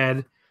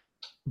said,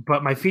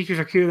 but my features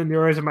are cuter than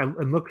yours,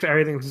 and look to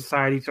everything in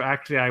society. So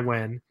actually, I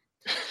win.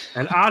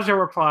 And Aja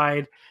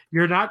replied,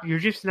 "You're not. You're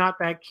just not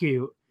that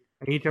cute."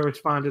 And Ito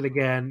responded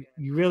again,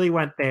 "You really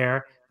went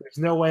there. There's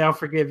no way I'll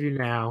forgive you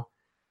now."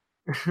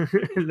 And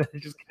then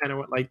it just kind of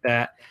went like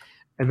that.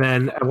 And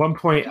then at one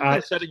point,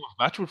 setting up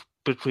a match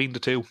between the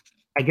two.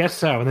 I guess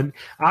so. And then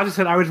Aja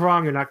said, "I was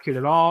wrong. You're not cute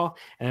at all."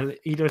 And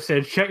Ito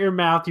said, "Shut your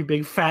mouth, you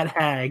big fat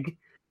hag."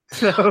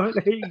 So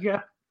there you go.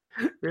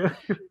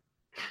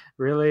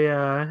 Really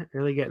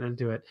getting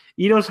into it.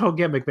 Ito's whole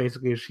gimmick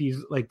basically is she's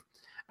like,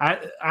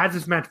 as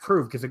this match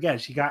proved, because again,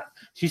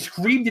 she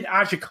screamed in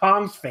Aja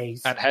Kong's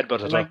face and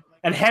headbutted her.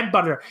 And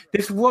headbutted her.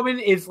 This woman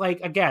is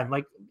like, again,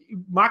 like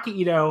Maki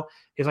Ito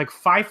is like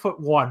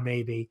 5'1",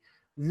 maybe,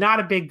 not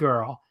a big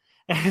girl.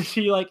 And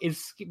she like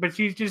is, but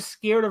she's just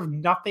scared of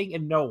nothing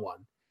and no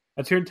one.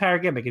 That's her entire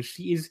gimmick, and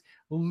she is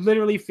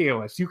literally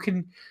fearless.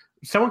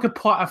 Someone could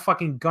pull a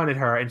fucking gun at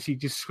her, and she'd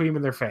just scream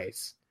in their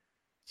face.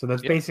 So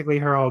that's basically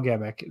her whole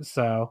gimmick.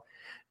 So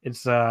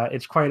it's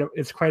quite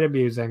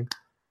amusing.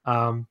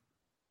 But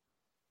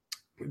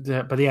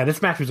yeah,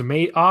 this match was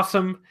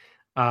awesome.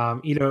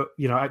 Ito,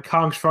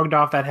 Kong shrugged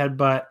off that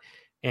headbutt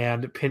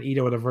and pinned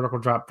Ito with a vertical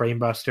drop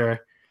brainbuster.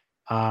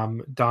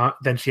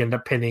 Then she ended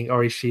up pinning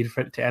Ori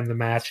Ishii to end the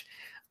match.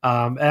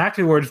 And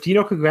afterwards,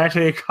 Dino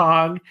congratulated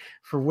Kong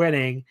for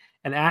winning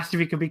and asked if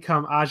he could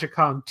become Aja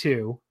Kong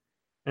too.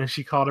 And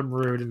she called him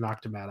rude and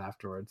knocked him out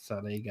afterwards. So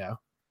there you go.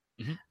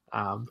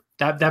 Mm-hmm.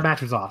 That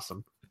match was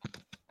awesome.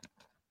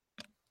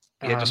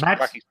 Yeah, just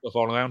wacky stuff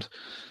all around.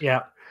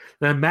 Yeah.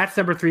 Then match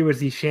number 3 was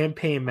the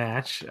champagne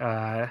match.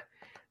 I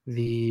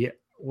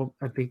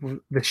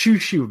think the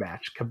Shoo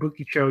match,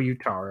 Kabukicho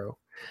Yutaru.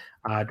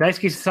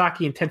 Daisuke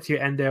Sasaki and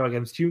Tetsuya Endo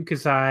against Jun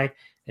Kasai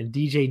and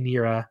DJ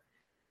Nira.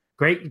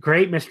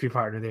 Great mystery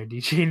partner there,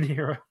 DJ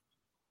Nira.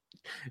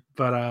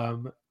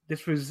 But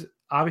this was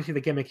obviously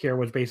the gimmick here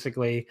was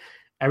basically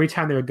every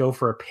time they would go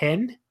for a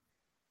pin,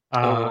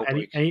 or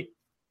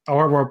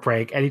a rope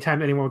break,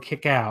 anytime anyone would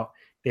kick out,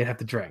 they'd have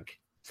to drink.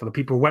 So the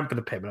people who went for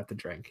the pin would have to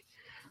drink.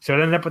 So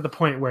it ended up at the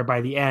point where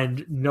by the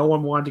end, no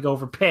one wanted to go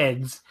for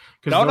pins.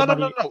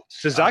 No.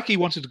 Sasaki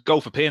wanted to go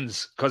for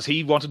pins because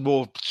he wanted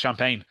more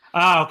champagne.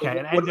 Oh,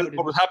 okay.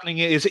 What was happening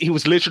is he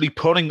was literally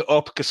putting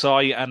up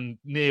Kasai and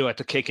Neo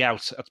to kick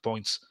out at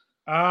points.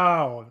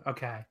 Oh,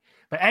 okay.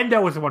 But Endo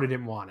was the one who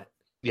didn't want it.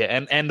 Yeah,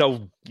 and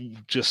Endo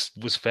just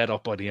was fed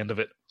up by the end of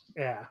it.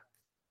 Yeah.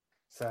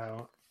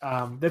 So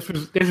this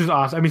was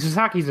awesome. I mean,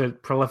 Sasaki's a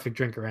prolific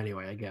drinker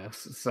anyway, I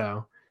guess.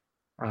 So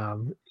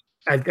I'm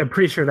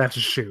pretty sure that's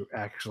a shoot,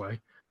 actually.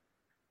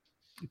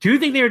 Do you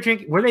think they were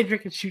drinking? Were they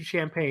drinking shoot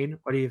champagne?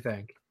 What do you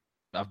think?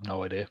 I have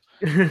no idea.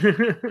 I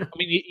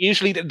mean,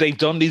 usually they've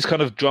done these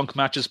kind of drunk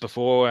matches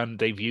before, and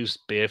they've used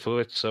beer for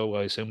it. So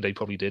I assume they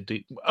probably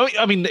did.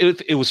 I mean,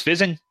 it was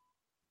fizzing.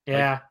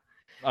 Yeah,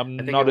 I'm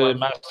not a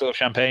master of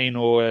champagne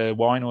or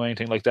wine or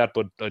anything like that,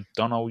 but I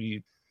don't know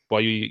why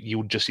you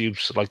would just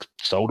use like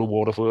soda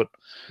water for it.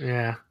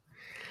 Yeah.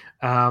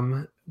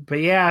 But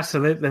yeah,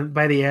 so then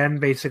by the end,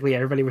 basically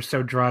everybody was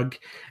so drunk.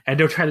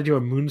 Endo tried to do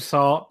a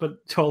moonsault,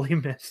 but totally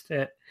missed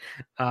it.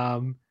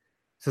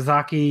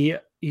 Sasaki,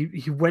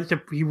 he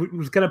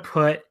was gonna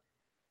put,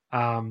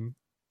 oh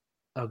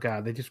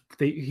god,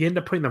 he ended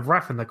up putting the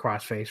ref in the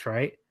crossface,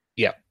 right?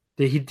 Yeah.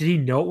 Did he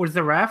know it was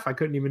the ref? I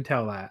couldn't even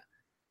tell that.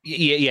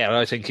 Yeah.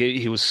 I think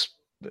he was.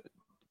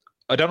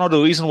 I don't know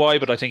the reason why,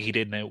 but I think he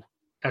did know.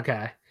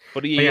 Okay.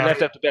 But he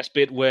left out the best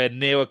bit where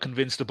Nero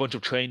convinced a bunch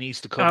of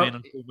trainees to come in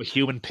and form a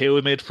human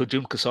pyramid for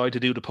Jun Kasai to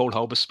do the pole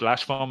Hobus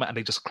splash for him, and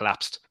they just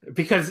collapsed.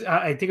 Because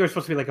I think it was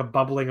supposed to be like a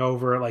bubbling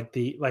over, like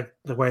the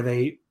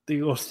way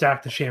they will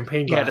stack the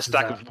champagne glasses.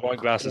 Yeah, the stack of wine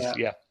glasses.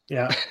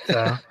 Yeah.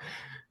 So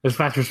this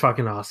match was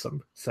fucking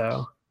awesome.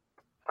 So,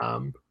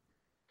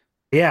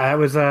 yeah, it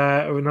was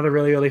another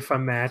really, really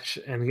fun match,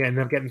 and ended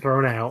up getting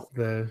thrown out.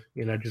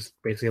 Just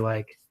basically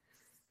like,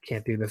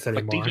 can't do this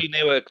anymore. DJ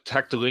Nero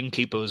attacked the ring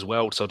keeper as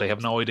well, so they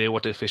have no idea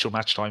what the official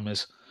match time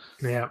is.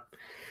 Yeah,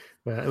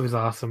 but it was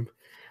awesome.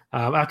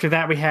 After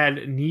that, we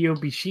had Neo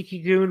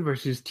Bishiki-gun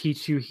versus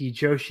Tetsu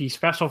Hijoshi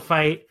special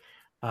fight.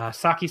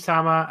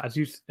 Saki-sama,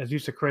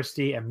 Azusa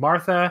Christie, and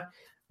Martha,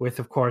 with,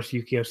 of course,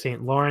 Yukio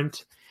St.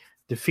 Laurent,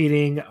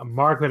 defeating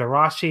Margaret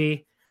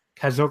Arashi,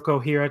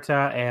 Kazuko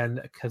Hirata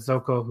and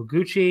Kazuko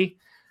Higuchi.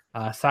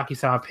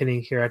 Saki-sama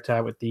pinning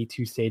Hirata with the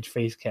 2-stage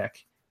face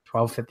kick.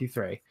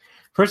 12:53.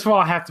 First of all,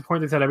 I have to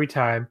point this out every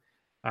time.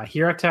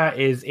 Hirata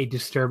is a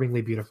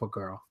disturbingly beautiful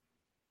girl.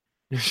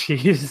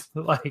 She's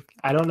like,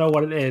 I don't know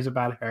what it is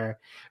about her,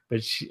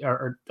 but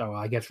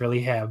I guess really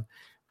him,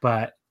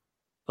 but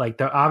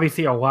like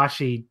obviously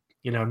Owashi,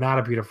 not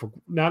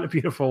a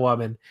beautiful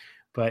woman,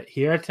 but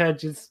Hirata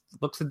just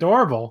looks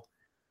adorable.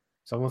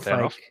 It's almost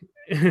Fair like,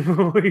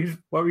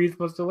 what were you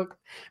supposed to look?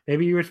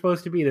 Maybe you were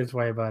supposed to be this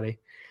way, buddy.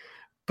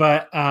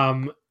 But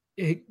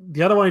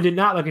the other one who did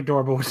not look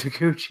adorable was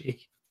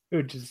Higuchi,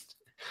 who just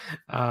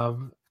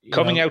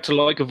coming out to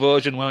like a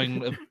virgin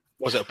wearing,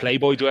 was it a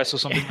Playboy dress or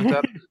something like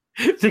that?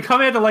 So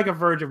coming out to like a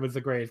virgin was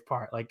the greatest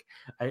part. Like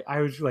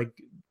I was like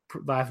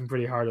laughing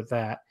pretty hard at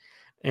that.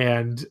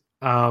 And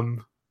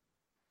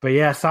but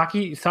yeah,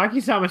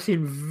 Saki-sama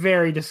seemed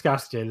very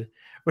disgusted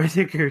with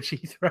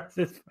Higuchi throughout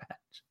this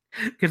match,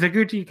 because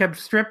Higuchi kept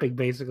stripping,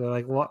 basically,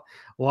 like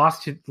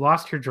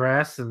lost her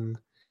dress, and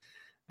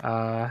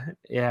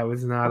it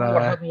was not.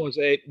 What happened was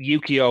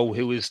Yukio,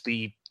 who is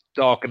the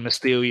dark and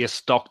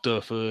mysterious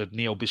doctor for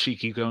Neo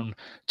Bishiki,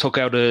 took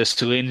out a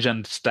syringe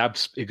and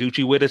stabbed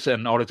Higuchi with it,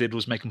 and all it did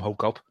was make him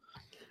hulk up.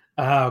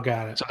 Oh,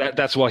 got it. So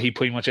that's why he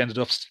pretty much ended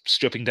up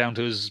stripping down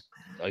to his,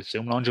 I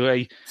assume,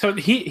 lingerie. So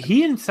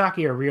he and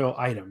Saki are a real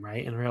item,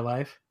 right, in real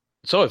life?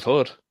 So I've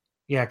heard.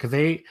 Yeah, because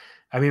it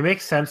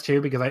makes sense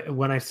too, because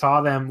when I saw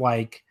them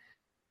like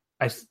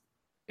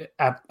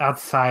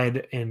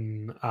outside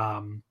in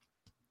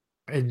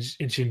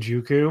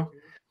Shinjuku,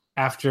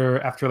 after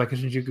like a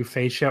Shinjuku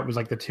face show, it was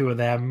like the two of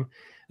them.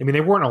 I mean,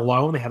 they weren't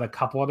alone; they had a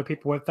couple other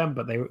people with them,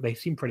 but they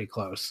seemed pretty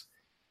close.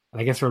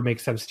 And I guess it would make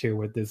sense too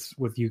with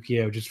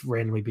Yukio just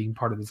randomly being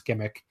part of this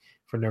gimmick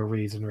for no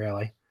reason,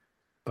 really.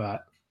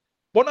 But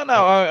well,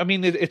 no. I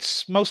mean,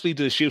 it's mostly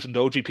the Shooting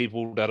Doji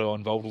people that are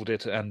involved with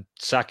it, and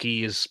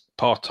Saki is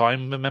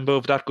part-time a member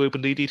of that group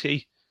in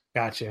DDT.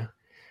 Gotcha.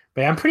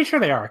 But I'm pretty sure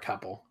they are a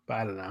couple, but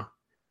I don't know.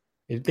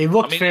 They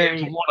looked very.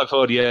 From what I've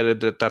heard, yeah,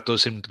 that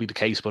does seem to be the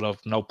case, but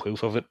I've no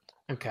proof of it.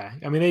 Okay,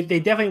 I mean, they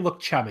definitely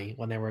looked chummy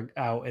when they were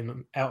out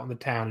in the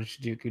town in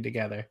Shinjuku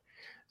together.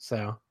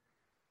 So,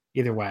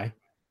 either way,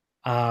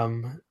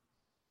 but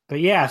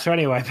yeah. So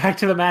anyway, back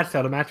to the match.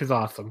 Though the match was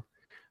awesome.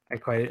 I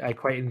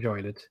quite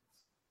enjoyed it.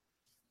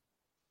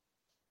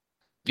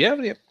 Yeah.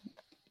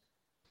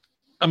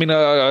 I mean,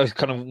 I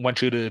kind of went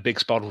through the big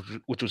spot,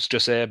 which was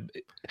just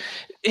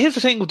here's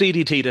the thing with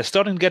DDT: they're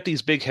starting to get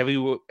these big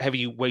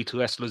heavyweight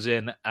wrestlers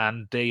in,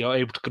 and they are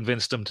able to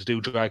convince them to do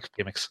drag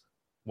gimmicks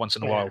once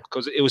in a while.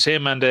 Because it was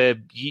him and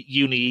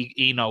Uni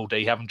Eno.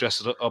 They haven't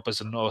dressed up as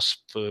a nurse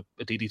for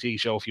a DDT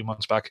show a few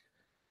months back.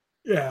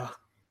 Yeah,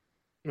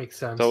 makes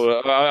sense.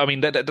 So I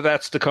mean,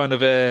 that's the kind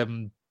of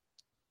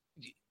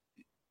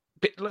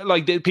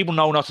like people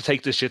know not to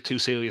take this shit too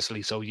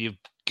seriously. So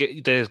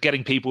they're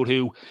getting people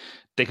who.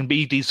 They can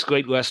be these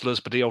great wrestlers,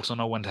 but they also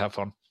know when to have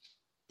fun.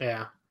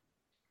 Yeah.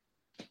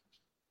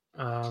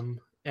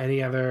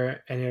 Any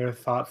other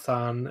thoughts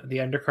on the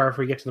undercard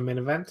before we get to the main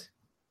event?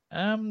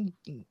 No.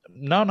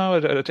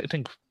 I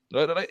think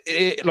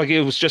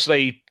it was just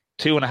a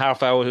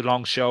 2.5 hour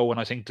long show, and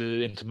I think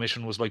the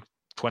intermission was like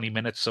 20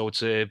 minutes, so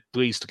it's a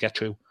breeze to get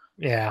through.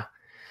 Yeah.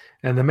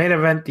 And the main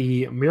event,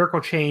 the Miracle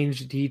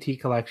Change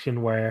DT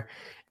collection, where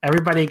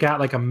everybody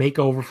got like a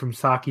makeover from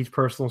Saki's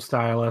personal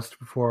stylist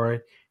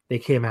before they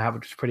came out,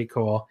 which was pretty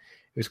cool.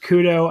 It was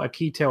Kudo,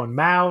 Akito, and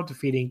Mao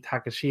defeating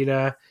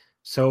Takashita,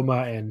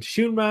 Soma, and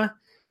Shunma.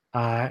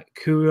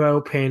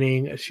 Kudo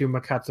pinning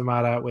Shunma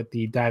Katsumata with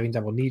the diving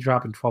double knee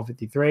drop in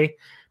 12:53.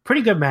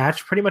 Pretty good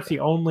match. Pretty much the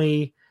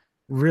only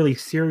really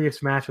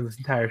serious match on this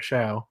entire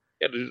show.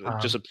 Yeah,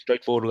 just a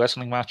straightforward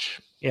wrestling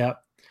match. Yeah.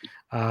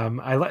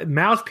 I like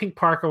Mao's pink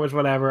parka was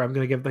whatever. I'm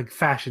gonna give like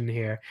fashion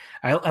here.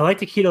 I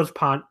like Akito's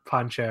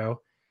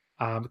poncho.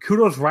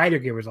 Kudo's rider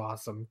gear was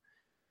awesome.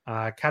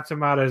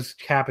 Katsumata's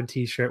cap and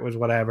t-shirt was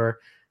whatever.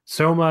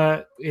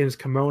 Soma in his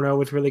kimono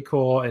was really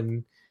cool,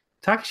 and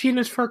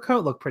Takashita's fur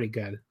coat looked pretty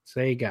good. So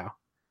there you go.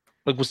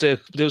 Like, there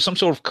was some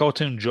sort of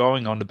cartoon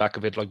drawing on the back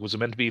of it? Like, was it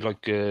meant to be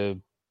like a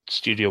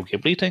Studio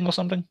Ghibli thing or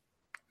something?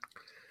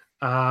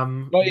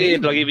 Like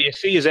if you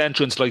see his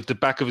entrance, like the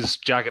back of his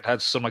jacket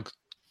had some like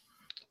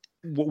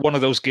one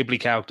of those Ghibli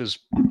characters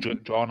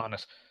drawn on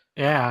it.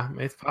 Yeah,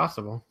 it's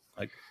possible.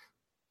 Like.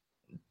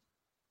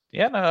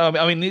 Yeah, no,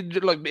 I mean,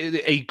 like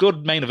a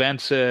good main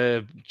event.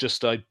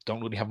 Just I don't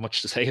really have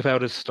much to say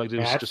about it. Like it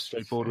was just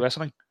straightforward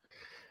wrestling.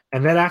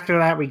 And then after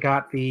that, we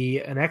got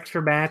an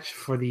extra match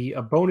for the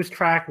bonus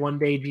track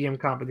 1-day GM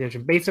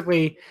competition.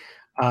 Basically,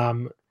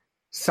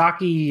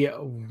 Saki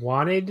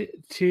wanted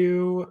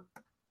to,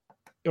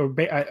 or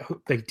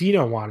like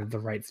Dino wanted the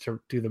rights to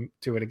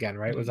do it again,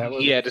 right? Was that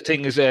what? Yeah, the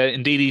thing is,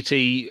 in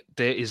DDT,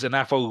 there is an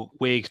Afro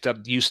wig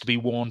that used to be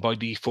worn by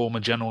the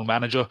former general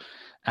manager,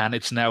 and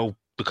it's now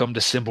become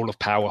the symbol of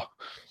power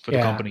for the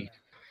company.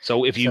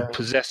 So if you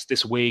possess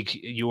this wig,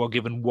 you are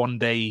given 1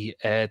 day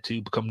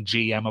to become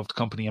GM of the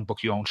company and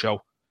book your own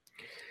show.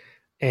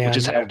 And which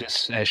is how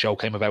this show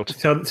came about.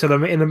 So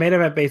in the main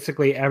event,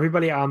 basically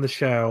everybody on the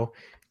show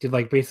did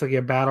like basically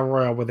a battle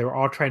royal where they were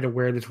all trying to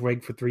wear this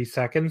wig for 3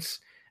 seconds,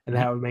 and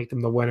that would make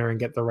them the winner and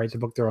get the right to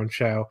book their own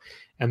show.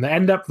 And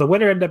the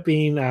winner ended up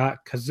being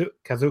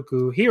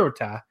Kazuku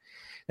Hirota.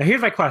 Now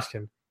here's my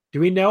question: do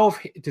we know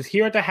does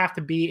Hirota have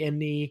to be in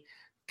the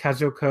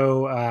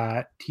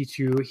Kazuko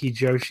Tichu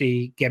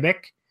Hijoshi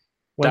gimmick?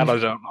 That I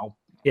don't know.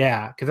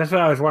 Yeah, because that's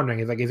what I was wondering.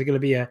 Is it going to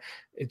be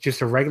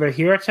just a regular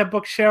Hirota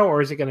book show,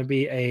 or is it going to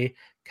be a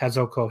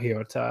Kazuko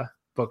Hirota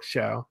book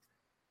show?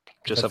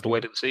 Just have to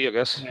wait and see, I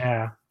guess.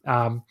 Yeah.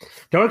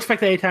 Don't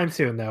expect it anytime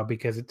soon though,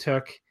 because it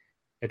took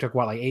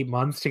what, like 8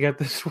 months to get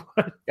this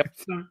one. Yep.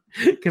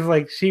 Because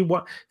like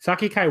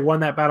Saki Kai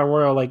won that battle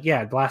royal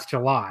last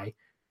July,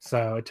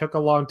 so it took a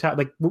long time.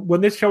 Like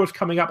when this show was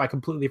coming up, I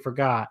completely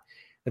forgot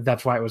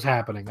that's why it was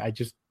happening. I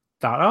just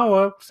thought, oh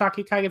well,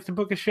 Saki Kai gets to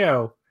book a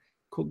show.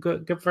 Cool,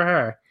 good for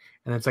her.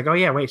 And it's like, oh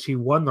yeah, wait, she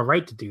won the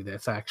right to do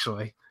this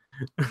actually.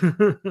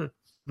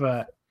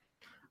 but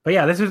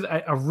yeah, this is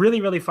a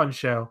really, really fun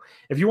show.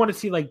 If you want to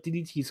see like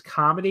DDT's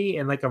comedy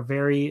and like a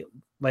very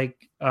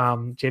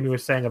Jamie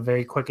was saying, a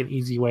very quick and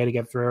easy way to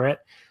get through it,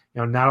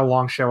 not a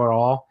long show at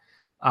all.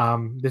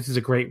 This is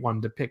a great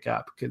one to pick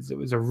up because it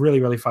was a really,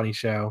 really funny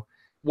show.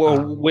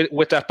 Well,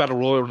 with that battle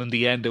royal in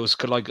the end, there was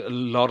like a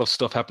lot of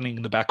stuff happening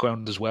in the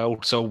background as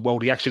well. So while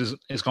the action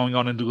is going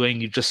on in the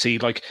ring, you just see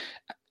like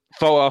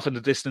far off in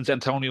the distance,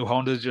 Antonio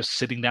Honda just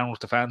sitting down with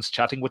the fans,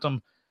 chatting with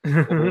them.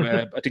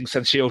 I think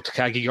Senshio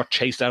Takagi got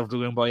chased out of the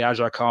room by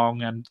Aja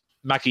Kong, and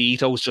Maki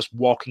Ito was just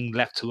walking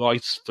left to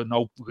right for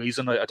no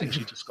reason. I think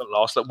she just got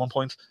lost at one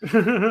point.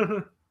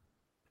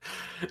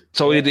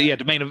 So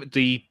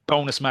the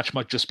bonus match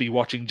might just be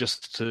watching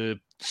just to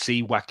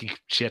see wacky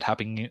shit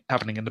happening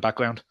in the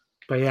background.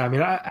 But yeah, I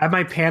mean, at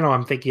my panel,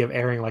 I'm thinking of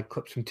airing like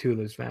clips from 2 of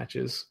those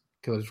matches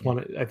because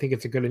I think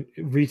it's a good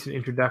recent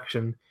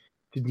introduction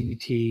to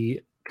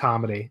DDT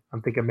comedy.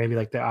 I'm thinking maybe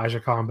like the Aja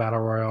Kong Battle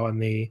Royal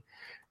and the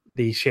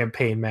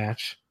Champagne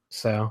match.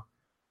 So,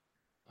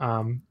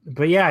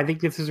 but yeah, I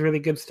think this is really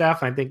good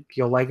stuff. I think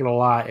you'll like it a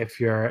lot if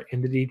you're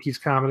into DDT's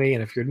comedy,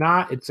 and if you're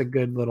not, it's a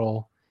good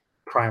little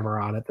primer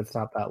on it that's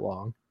not that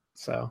long.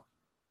 So,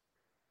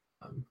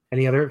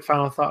 any other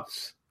final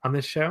thoughts on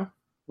this show?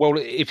 Well,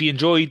 if you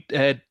enjoyed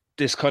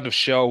this kind of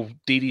show,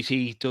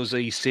 DDT does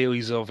a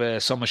series of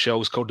summer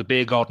shows called the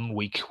Beer Garden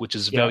Week, which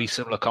is a very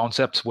similar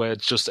concept where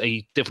it's just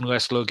a different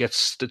wrestler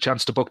gets the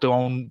chance to book their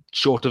own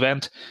short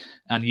event,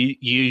 and you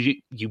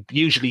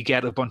usually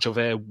get a bunch of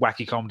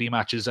wacky comedy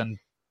matches and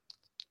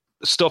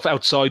stuff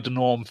outside the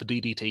norm for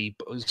DDT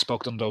is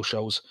booked on those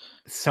shows.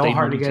 So they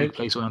hard to get. Take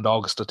place around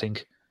August, I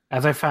think.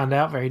 As I found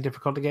out, very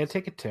difficult to get a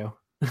ticket to.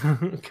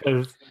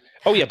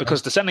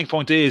 Because the selling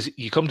point is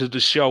you come to the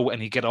show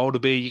and you get all the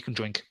beer you can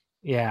drink.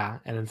 Yeah,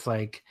 and it's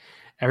like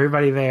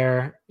everybody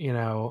there,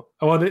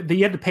 well,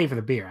 you had to pay for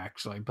the beer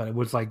actually, but it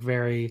was like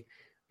very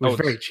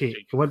cheap.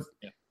 It was,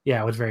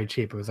 it was very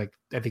cheap. It was like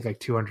I think like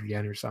 200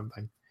 yen or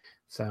something.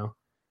 So,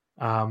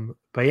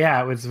 but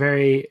yeah, it was a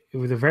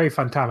very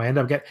fun time. I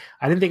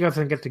didn't think I was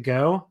gonna get to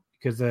go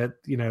because there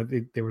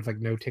was like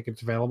no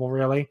tickets available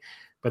really,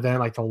 but then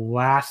like the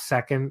last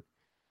second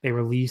they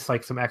released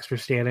like some extra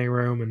standing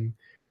room and.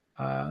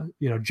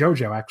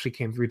 Jojo actually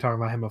came through,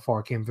 talking about him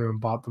before, came through and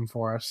bought them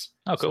for us.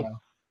 Oh, cool. So,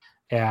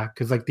 yeah,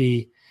 because like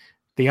the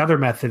other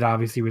method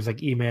obviously was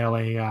like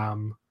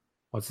emailing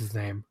what's his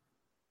name,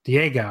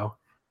 Diego,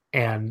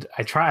 and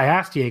I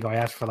asked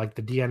Diego, for like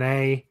the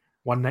DNA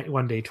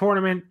one day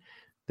tournament,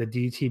 the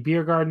DDT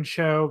Beer Garden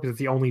show because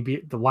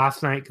it's the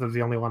last night because it was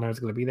the only one I was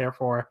going to be there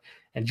for,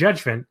 and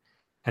Judgment,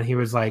 and he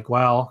was like,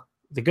 well.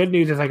 The good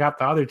news is I got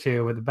the other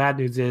 2, but the bad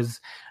news is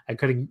I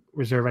couldn't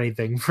reserve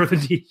anything for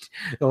the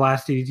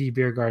last DDT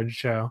Beer Garden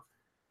show.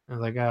 I was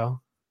like,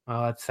 oh,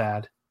 well, that's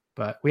sad.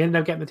 But we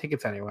ended up getting the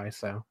tickets anyway,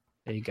 so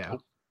there you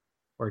go.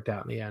 Worked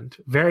out in the end.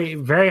 Very,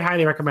 very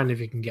highly recommend if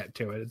you can get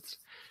to it. It's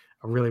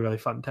a really, really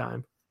fun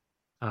time.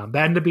 That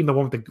ended up being the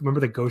one with remember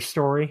the Ghost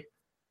Story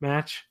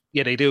match?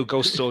 Yeah, they do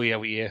Ghost Story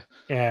every year.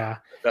 Yeah.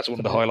 That's one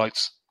of the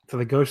highlights. So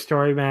the Ghost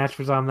Story match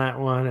was on that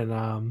one, and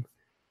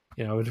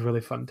it was a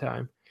really fun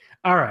time.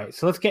 All right,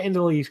 so let's get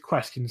into these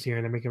questions here,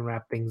 and then we can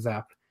wrap things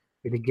up.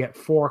 We did get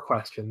 4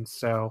 questions,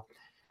 so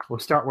we'll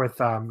start with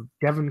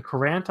Devin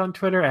Corrant on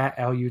Twitter at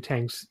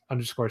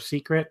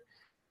LUTanks_secret.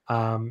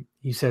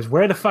 He says,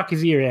 "Where the fuck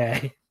is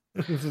Irie?"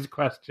 This is his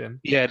question.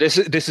 Yeah, this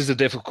is a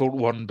difficult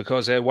one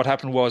because what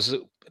happened was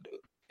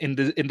in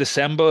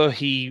December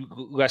he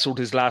wrestled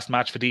his last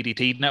match for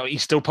DDT. Now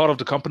he's still part of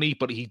the company,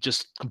 but he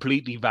just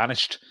completely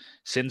vanished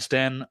since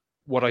then.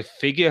 What I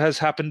figure has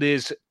happened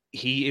is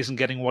he isn't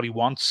getting what he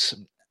wants.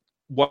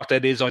 What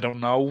that is, I don't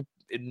know.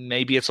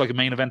 Maybe it's like a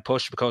main event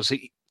push because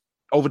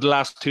over the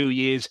last 2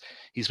 years,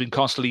 he's been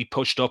constantly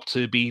pushed up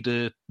to be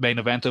the main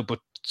eventer, but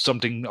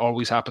something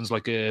always happens,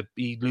 like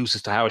he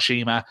loses to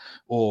Harashima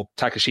or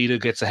Takashita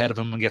gets ahead of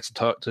him and gets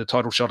the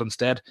title shot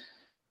instead.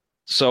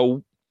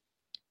 So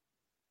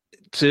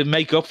to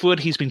make up for it,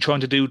 he's been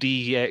trying to do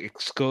the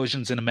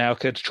excursions in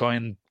America to try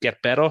and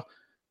get better.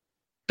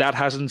 That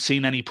hasn't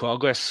seen any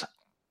progress.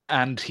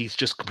 and he's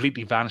just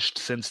completely vanished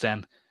since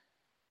then.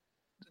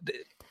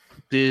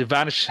 The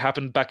vanish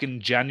happened back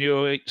in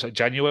January.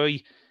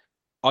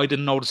 I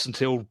didn't notice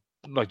until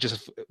like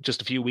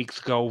just a few weeks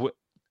ago,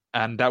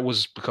 and that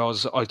was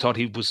because I thought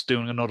he was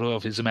doing another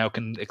of his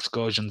American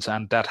excursions,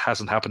 and that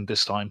hasn't happened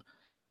this time.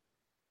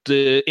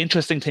 The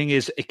interesting thing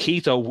is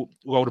Akito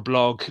wrote a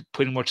blog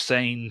pretty much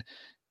saying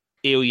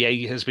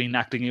Irie has been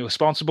acting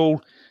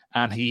irresponsible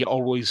and he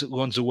always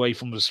runs away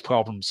from his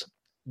problems.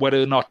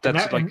 Whether or not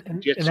that's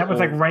and that was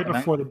like right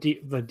before the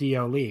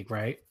DO League,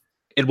 right?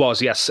 It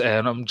was, yes.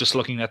 And I'm just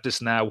looking at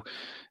this now.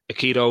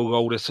 Akito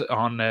wrote it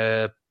on...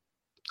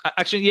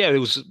 actually, yeah, it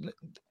was...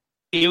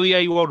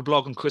 Irie wrote a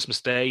blog on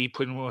Christmas Day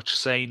pretty much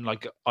saying,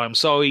 like, I'm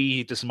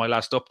sorry, this is my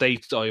last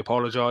update. I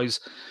apologize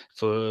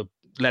for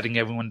letting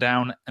everyone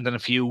down. And then a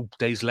few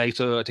days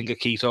later, I think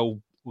Akito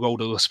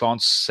wrote a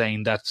response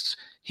saying that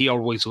he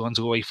always runs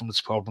away from his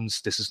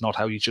problems. This is not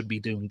how you should be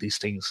doing these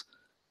things.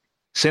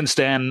 Since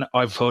then,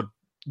 I've heard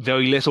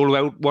very little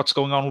about what's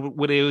going on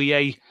with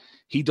Irie.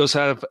 He does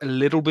have a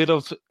little bit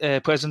of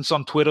presence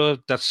on Twitter.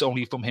 That's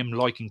only from him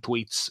liking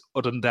tweets.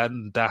 Other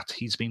than that,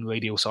 he's been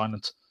radio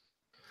silent.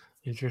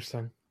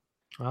 Interesting.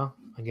 Well,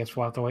 I guess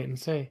we'll have to wait and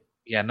see.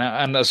 Yeah,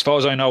 and as far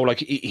as I know, like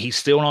he's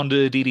still on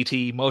the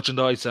DDT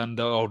merchandise and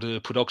all the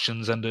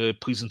productions and the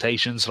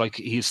presentations. Like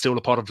he's still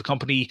a part of the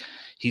company.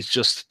 He's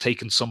just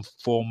taken some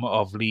form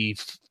of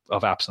leave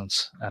of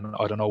absence, and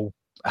I don't know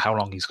how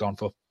long he's gone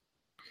for.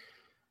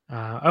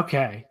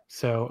 Okay,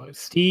 so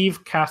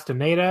Steve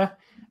Castaneda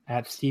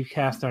at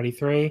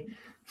SteveCast93.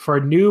 For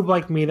a noob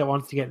like me that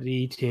wants to get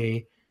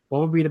DDT,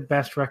 what would be the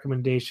best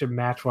recommendation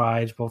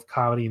match-wise, both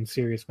comedy and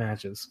serious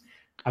matches?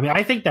 I mean,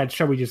 I think that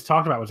show we just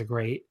talked about was a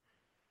great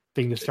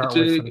thing to start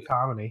with for the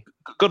comedy.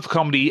 Good for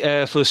comedy.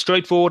 For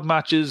straightforward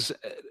matches,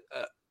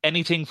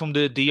 anything from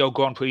the DO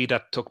Grand Prix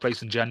that took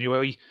place in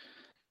January.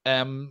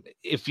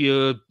 If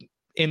you're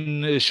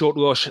in a short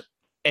rush,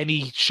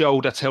 any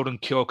show that's held in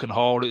Kyokan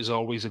Hall is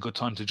always a good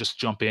time to just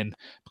jump in,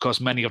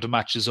 because many of the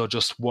matches are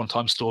just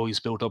one-time stories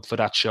built up for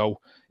that show.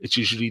 It's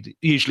usually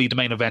the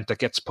main event that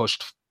gets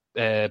pushed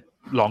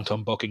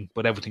long-term booking,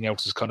 but everything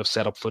else is kind of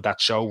set up for that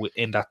show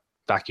in that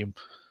vacuum.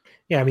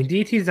 Yeah, I mean,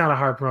 DT is not a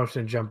hard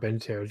promotion to jump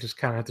into. You just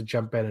kind of have to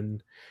jump in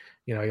and,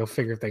 you'll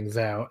figure things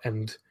out.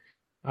 And,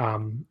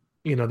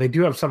 they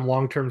do have some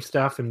long-term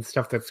stuff and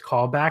stuff that's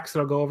callbacks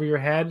that'll go over your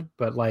head.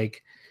 But,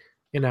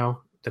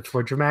 that's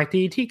where Dramatic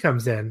DDT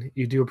comes in.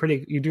 You do a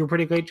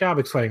pretty great job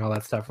explaining all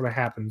that stuff when it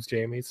happens,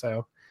 Jamie.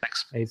 So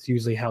thanks. It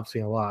usually helps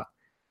me a lot.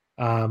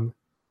 All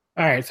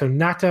right, so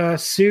Nata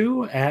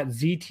Sue at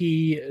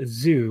ZT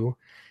Zoo.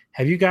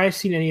 Have you guys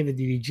seen any of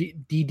the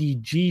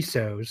DDG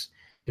shows?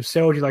 If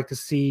so, would you like to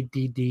see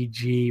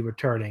DDG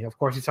returning? Of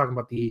course, he's talking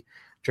about the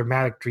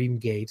Dramatic Dream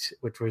Gate,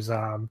 which was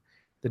the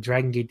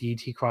Dragon Gate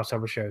DDT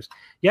crossover shows.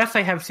 Yes,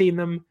 I have seen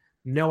them.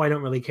 No, I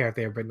don't really care if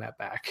they ever bring that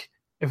back.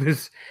 It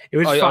was.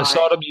 I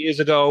saw them years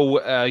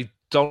ago. I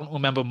don't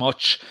remember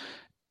much.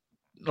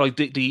 Like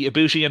the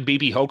Ibushi and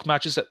BB Hulk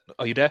matches.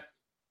 Are you there?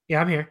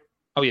 Yeah, I'm here.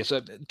 Oh yes,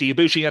 the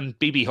Ibushi and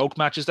BB Hulk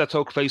matches that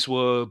took place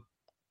were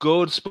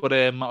good, but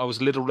I was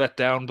a little let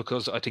down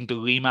because I think the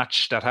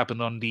rematch that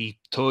happened on the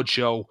third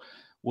show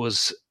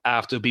was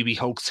after BB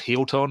Hulk's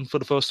heel turn for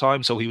the first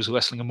time, so he was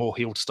wrestling a more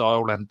heel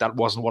style, and that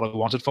wasn't what I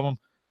wanted from him.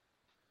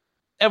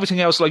 Everything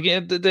else,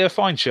 they're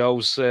fine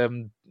shows.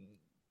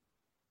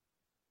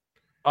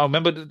 I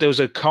remember there was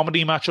a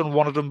comedy match on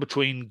one of them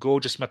between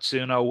Gorgeous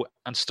Matsuno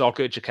and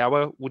Stalker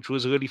Ichikawa, which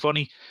was really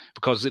funny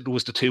because it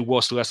was the two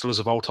worst wrestlers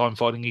of all time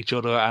fighting each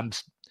other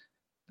and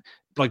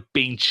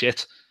being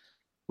shit,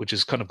 which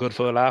is kind of good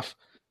for a laugh.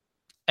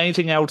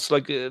 Anything else? I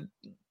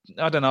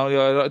don't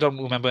know. I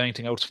don't remember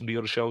anything else from the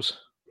other shows.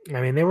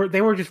 I mean, they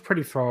were just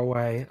pretty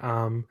throwaway.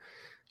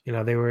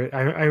 They were.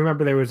 I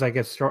remember there was there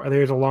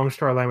was a long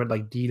storyline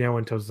with Dino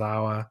and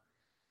Tozawa.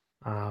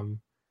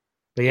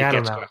 But yeah, I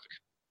don't know. Graphic.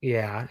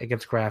 Yeah, it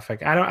gets graphic.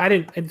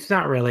 It's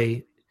not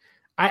really.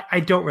 I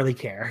don't really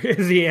care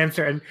is the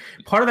answer, and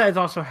part of that is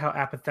also how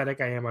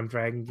apathetic I am on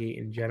Dragon Gate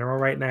in general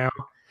right now.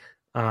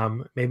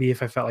 Maybe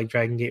if I felt like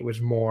Dragon Gate was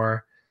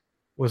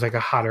like a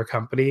hotter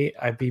company,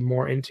 I'd be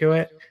more into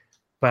it.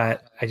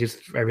 But I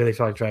really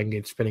feel like Dragon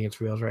Gate's spinning its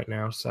wheels right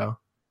now. So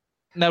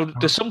now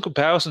there's some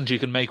comparisons you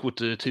can make with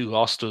the two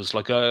rosters.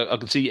 I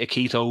can see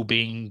Akito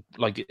being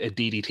like a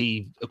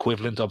DDT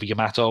equivalent of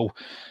Yamato.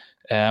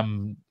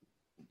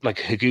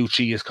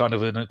 Higuchi is kind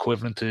of an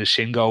equivalent to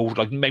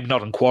Shingo. Maybe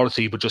not in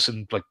quality, but just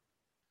in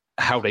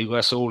how they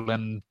wrestle.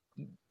 And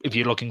if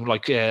you're looking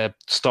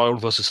style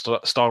versus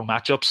style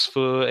matchups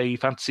for a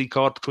fantasy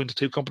card between the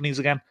two companies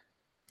again.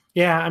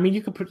 Yeah, I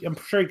mean, I'm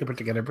sure you could put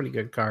together a pretty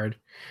good card,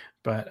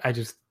 but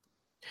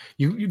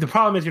the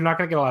problem is you're not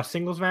going to get a lot of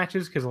singles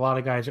matches because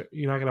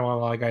you're not going to want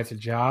a lot of guys a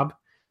job.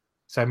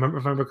 So if I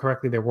remember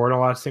correctly, there weren't a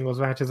lot of singles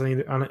matches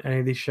on any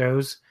of these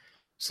shows.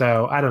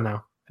 So I don't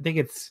know. I think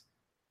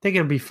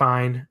it'll be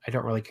fine. I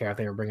don't really care if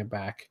they ever bring it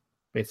back.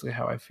 Basically,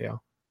 how I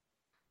feel.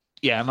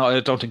 Yeah, no, I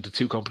don't think the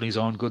two companies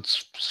are on good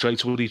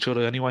straits with each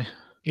other anyway.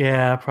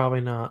 Yeah,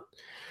 probably not.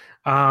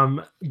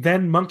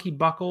 Then Monkey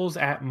Buckles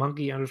at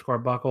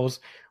Monkey_Buckles.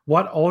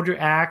 What older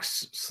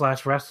acts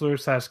 /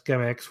 wrestlers /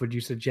 gimmicks would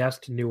you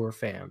suggest to newer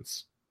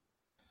fans?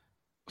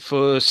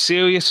 For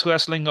serious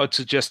wrestling, I'd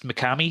suggest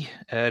Mikami.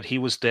 He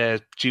was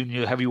the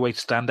junior heavyweight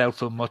standout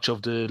for much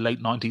of the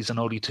late 90s and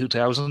early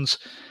 2000s.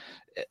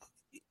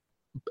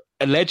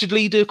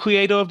 Allegedly the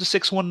creator of the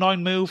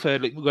 619 move,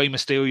 like Rey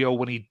Mysterio,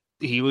 when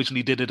he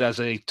originally did it as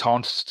a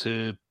taunt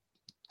to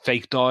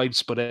fake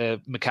dives, but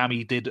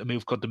Mikami did a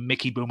move called the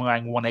Mickey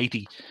Boomerang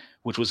 180,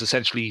 which was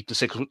essentially the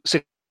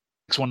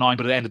 619,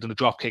 but it ended in a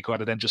drop kick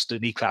rather than just a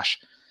knee clash.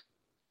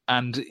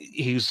 And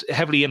he was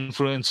heavily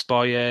influenced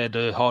by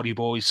the Hardy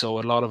Boys, so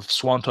a lot of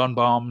swanton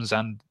bombs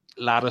and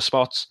ladder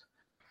spots.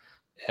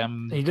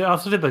 He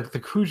also did the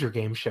Cruiser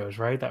game shows,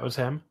 right? That was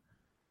him.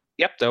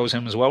 Yep, that was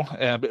him as well.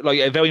 But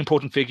like a very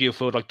important figure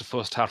for like the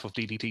first half of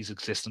DDT's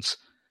existence.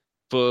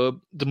 For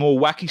the more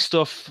wacky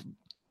stuff,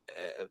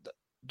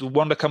 the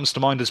one that comes to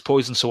mind is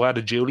Poison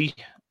Suada Julie.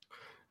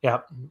 Yeah.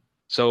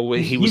 So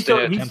he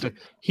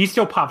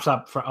still pops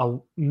up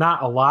for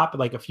not a lot, but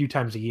like a few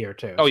times a year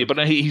too. Oh yeah,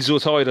 but he's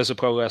retired as a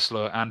pro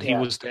wrestler, and he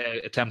was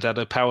the attempt at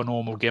a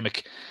paranormal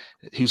gimmick.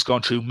 Who's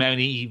gone through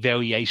many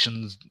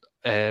variations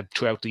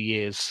throughout the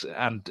years,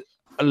 and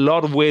a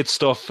lot of weird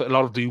stuff. A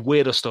lot of the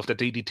weirder stuff that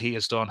DDT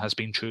has done has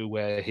been through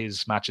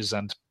his matches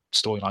and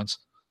storylines.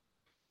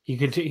 He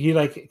could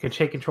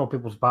take control of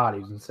people's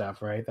bodies and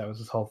stuff, right? That was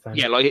his whole thing.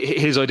 Yeah, like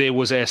his idea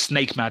was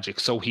snake magic.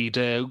 So he'd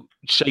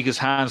shake his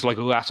hands like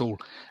a rattle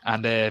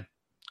and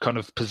kind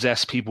of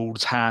possess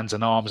people's hands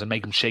and arms and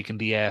make them shake in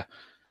the air.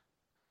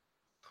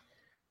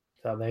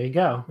 So there you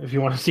go. If you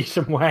want to see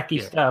some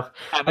wacky stuff,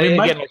 and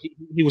again,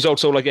 he was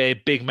also like a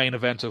big main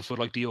eventer for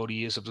like the early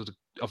years of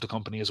the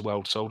company as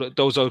well. So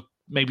those are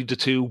maybe the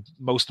two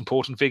most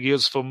important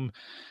figures from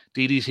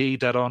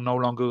DDT that are no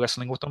longer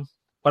wrestling with them.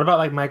 What about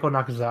like Michael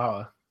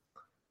Nakazawa?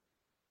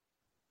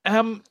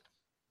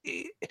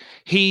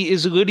 He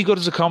is really good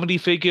as a comedy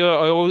figure.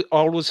 I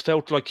always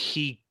felt like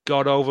he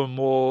got over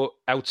more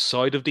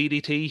outside of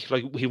DDT.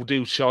 Like he would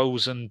do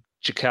shows in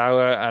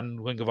Chikara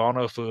and Ring of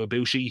Honor for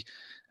Ibushi,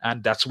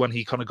 and that's when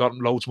he kind of got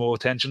loads more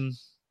attention.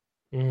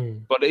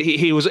 But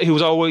he was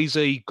always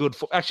a good.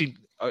 Actually,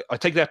 I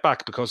take that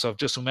back because I've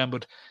just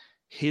remembered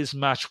his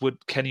match with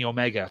Kenny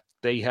Omega.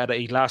 They had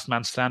a last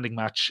man standing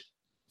match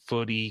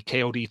for the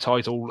KOD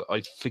title.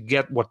 I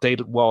forget what date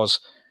it was,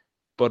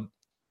 but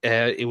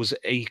it was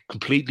a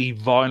completely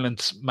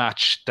violent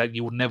match that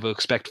you would never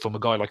expect from a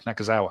guy like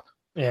Nakazawa.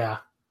 Yeah.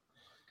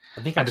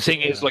 And the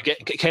thing is, like,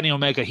 Kenny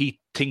Omega,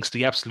 he thinks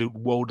the absolute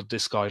world of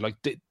this guy. Like,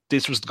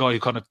 this was the guy who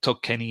kind of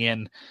took Kenny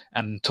in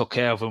and took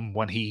care of him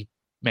when he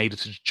made it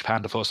to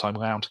Japan the first time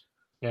around.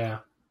 Yeah.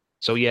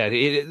 So, yeah,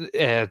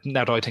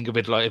 now that I think of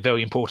it, like a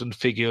very important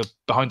figure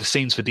behind the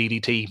scenes for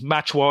DDT.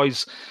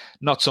 Match-wise,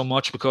 not so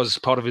much, because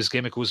part of his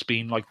gimmick was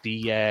being, like,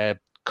 the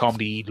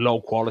comedy,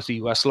 low-quality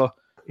wrestler.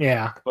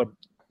 Yeah. But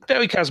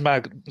very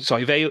charismatic.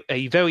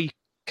 A very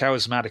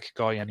charismatic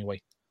guy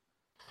anyway.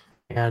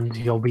 And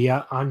he'll be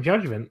on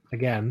Judgment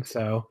again,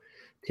 so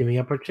teaming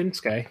up with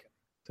Shinsuke.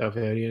 So if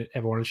you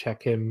ever want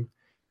to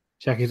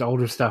check his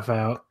older stuff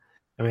out.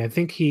 I mean, I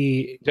think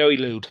he... Very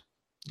lewd.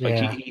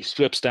 Like he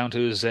strips down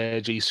to his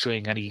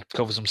G-string and he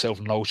covers himself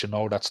in lotion and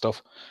all that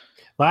stuff.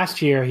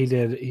 Last year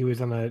he was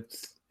in a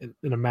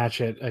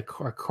match at a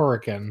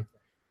Korakuen.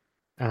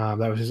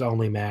 That was his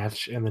only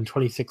match. And then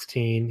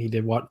 2016, he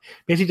did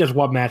basically does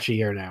one match a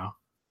year now.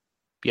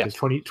 Yeah.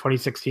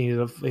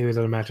 2016, he was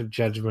in a match at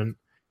Judgment.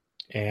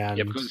 And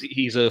yeah, because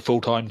he's a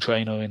full-time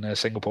trainer in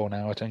Singapore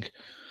now, I think.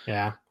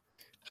 Yeah,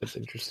 that's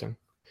interesting.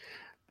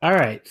 All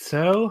right,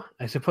 so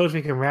I suppose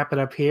we can wrap it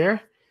up here.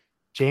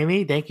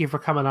 Jamie, thank you for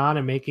coming on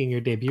and making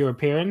your debut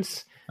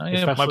appearance.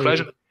 Yeah, my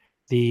pleasure.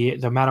 The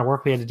amount of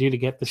work we had to do to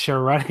get the show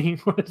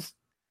running was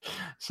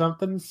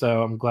something,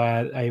 so I'm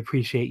glad. I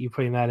appreciate you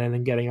putting that in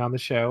and getting on the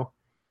show.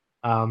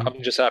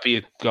 I'm just happy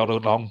you got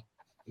along.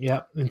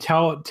 Yeah, and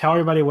tell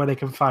everybody where they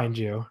can find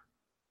you.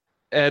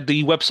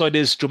 The website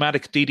is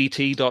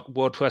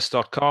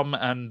dramaticddt.wordpress.com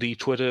and the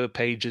Twitter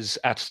page is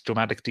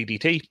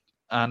 @dramaticddt.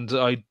 And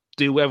I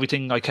do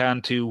everything I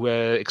can to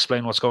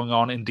explain what's going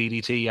on in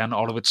DDT and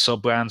all of its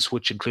sub-brands,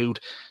 which include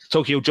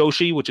Tokyo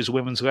Joshi, which is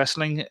women's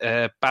wrestling,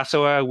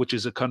 Basara, which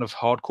is a kind of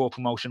hardcore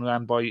promotion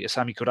ran by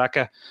Isami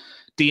Kuraka,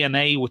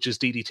 DNA, which is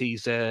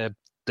DDT's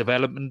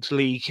development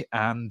league,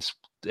 and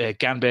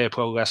Ganbei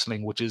Pro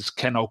Wrestling, which is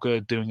Ken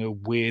Oka doing a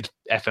weird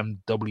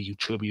FMW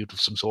tribute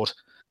of some sort.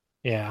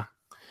 Yeah.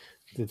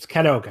 It's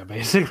Ken Oka,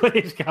 basically.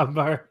 It's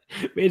Ganbei.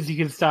 You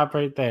can stop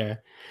right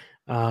there.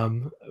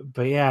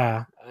 But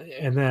yeah,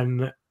 and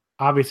then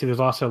obviously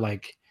there's also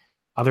like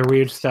other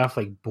weird stuff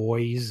like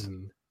Boys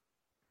and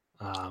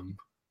I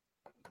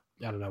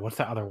don't know, what's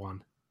the other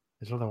one?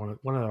 There's another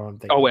one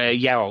thing. Oh,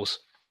 Yarrows.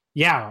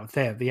 Yeah,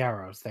 the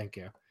Yarrows. Thank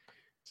you.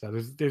 So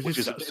there's Which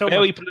just is so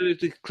very much...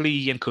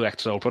 politically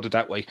incorrect, so I'll put it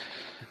that way.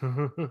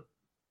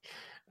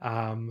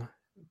 But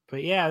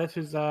yeah, this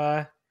was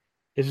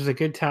a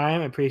good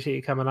time. I appreciate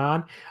you coming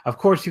on. Of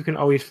course, you can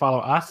always follow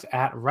us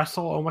at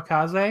Wrestle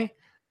Omikaze,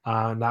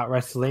 not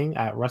wrestling,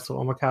 at Wrestle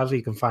Omikaze.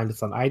 You can find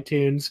us on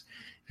iTunes.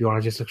 If you want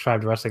to just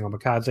subscribe to Wrestling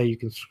Omikaze, you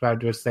can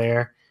subscribe to us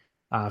there.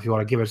 If you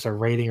want to give us a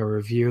rating or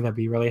review, that'd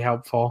be really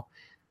helpful.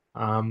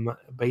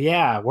 But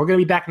yeah, we're going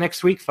to be back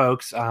next week,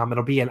 folks.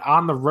 It'll be an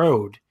on the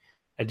road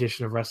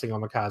edition of Wrestling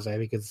Omakase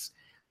because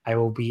I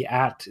will be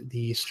at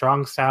the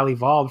Strong Style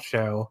Evolved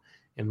show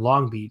in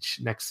Long Beach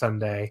next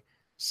Sunday.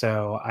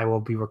 So I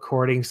will be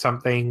recording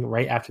something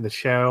right after the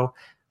show.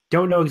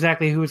 Don't know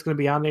exactly who's going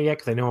to be on there yet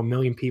because I know a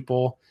million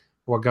people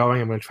who are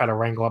going. I'm going to try to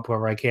wrangle up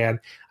whoever I can.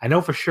 I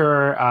know for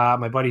sure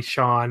my buddy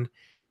Sean,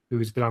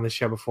 who's been on the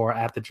show before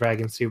at the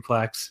Dragon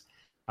Suplex,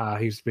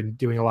 he's been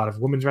doing a lot of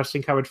women's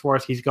wrestling coverage for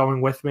us. He's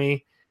going with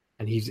me,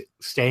 and he's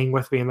staying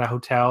with me in the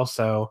hotel.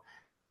 So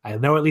I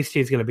know at least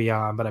he's going to be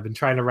on, but I've been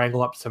trying to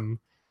wrangle up some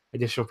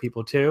additional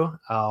people too.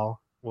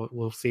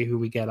 We'll see who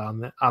we get on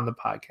the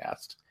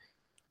podcast.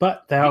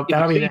 But that'll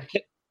be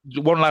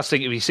one last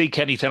thing. If you see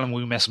Kenny, tell him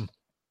we miss him.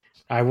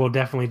 I will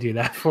definitely do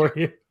that for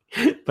you.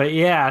 But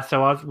yeah,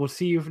 so we'll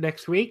see you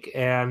next week,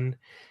 and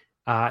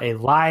a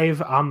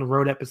live on the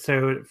road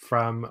episode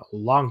from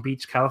Long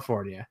Beach,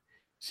 California.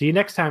 See you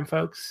next time,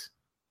 folks.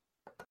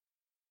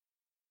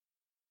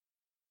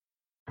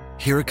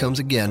 Here it comes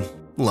again.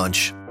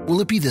 Lunch.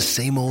 Will it be the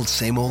same old,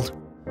 same old?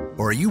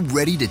 Or are you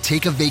ready to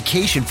take a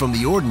vacation from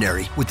the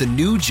ordinary with the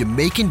new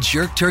Jamaican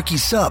Jerk Turkey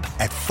Sub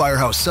at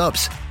Firehouse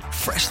Subs?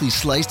 Freshly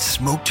sliced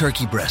smoked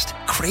turkey breast,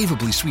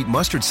 craveably sweet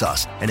mustard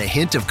sauce, and a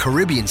hint of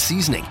Caribbean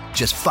seasoning.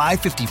 Just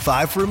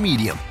 $5.55 for a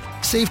medium.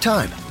 Save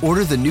time.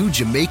 Order the new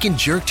Jamaican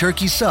Jerk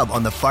Turkey Sub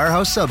on the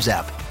Firehouse Subs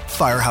app.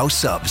 Firehouse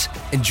Subs.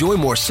 Enjoy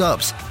more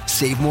subs.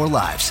 Save more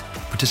lives.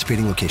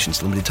 Participating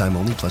locations. Limited time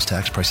only, plus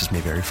tax. Prices may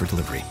vary for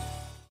delivery.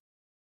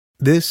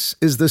 This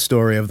is the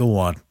story of the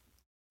one.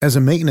 As a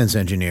maintenance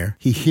engineer,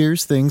 he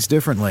hears things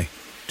differently.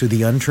 To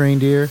the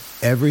untrained ear,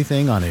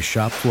 everything on his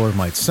shop floor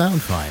might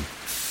sound fine,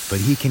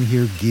 but he can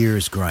hear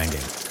gears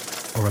grinding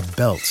or a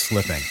belt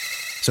slipping.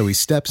 So he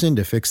steps in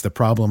to fix the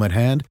problem at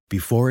hand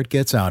before it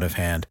gets out of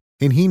hand.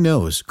 And he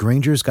knows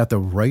Grainger's got the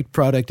right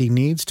product he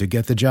needs to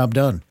get the job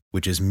done,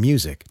 which is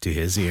music to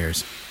his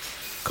ears.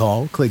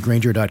 Call, click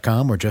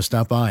Grainger.com, or just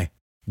stop by.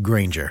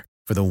 Grainger,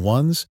 for the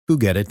ones who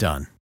get it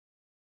done.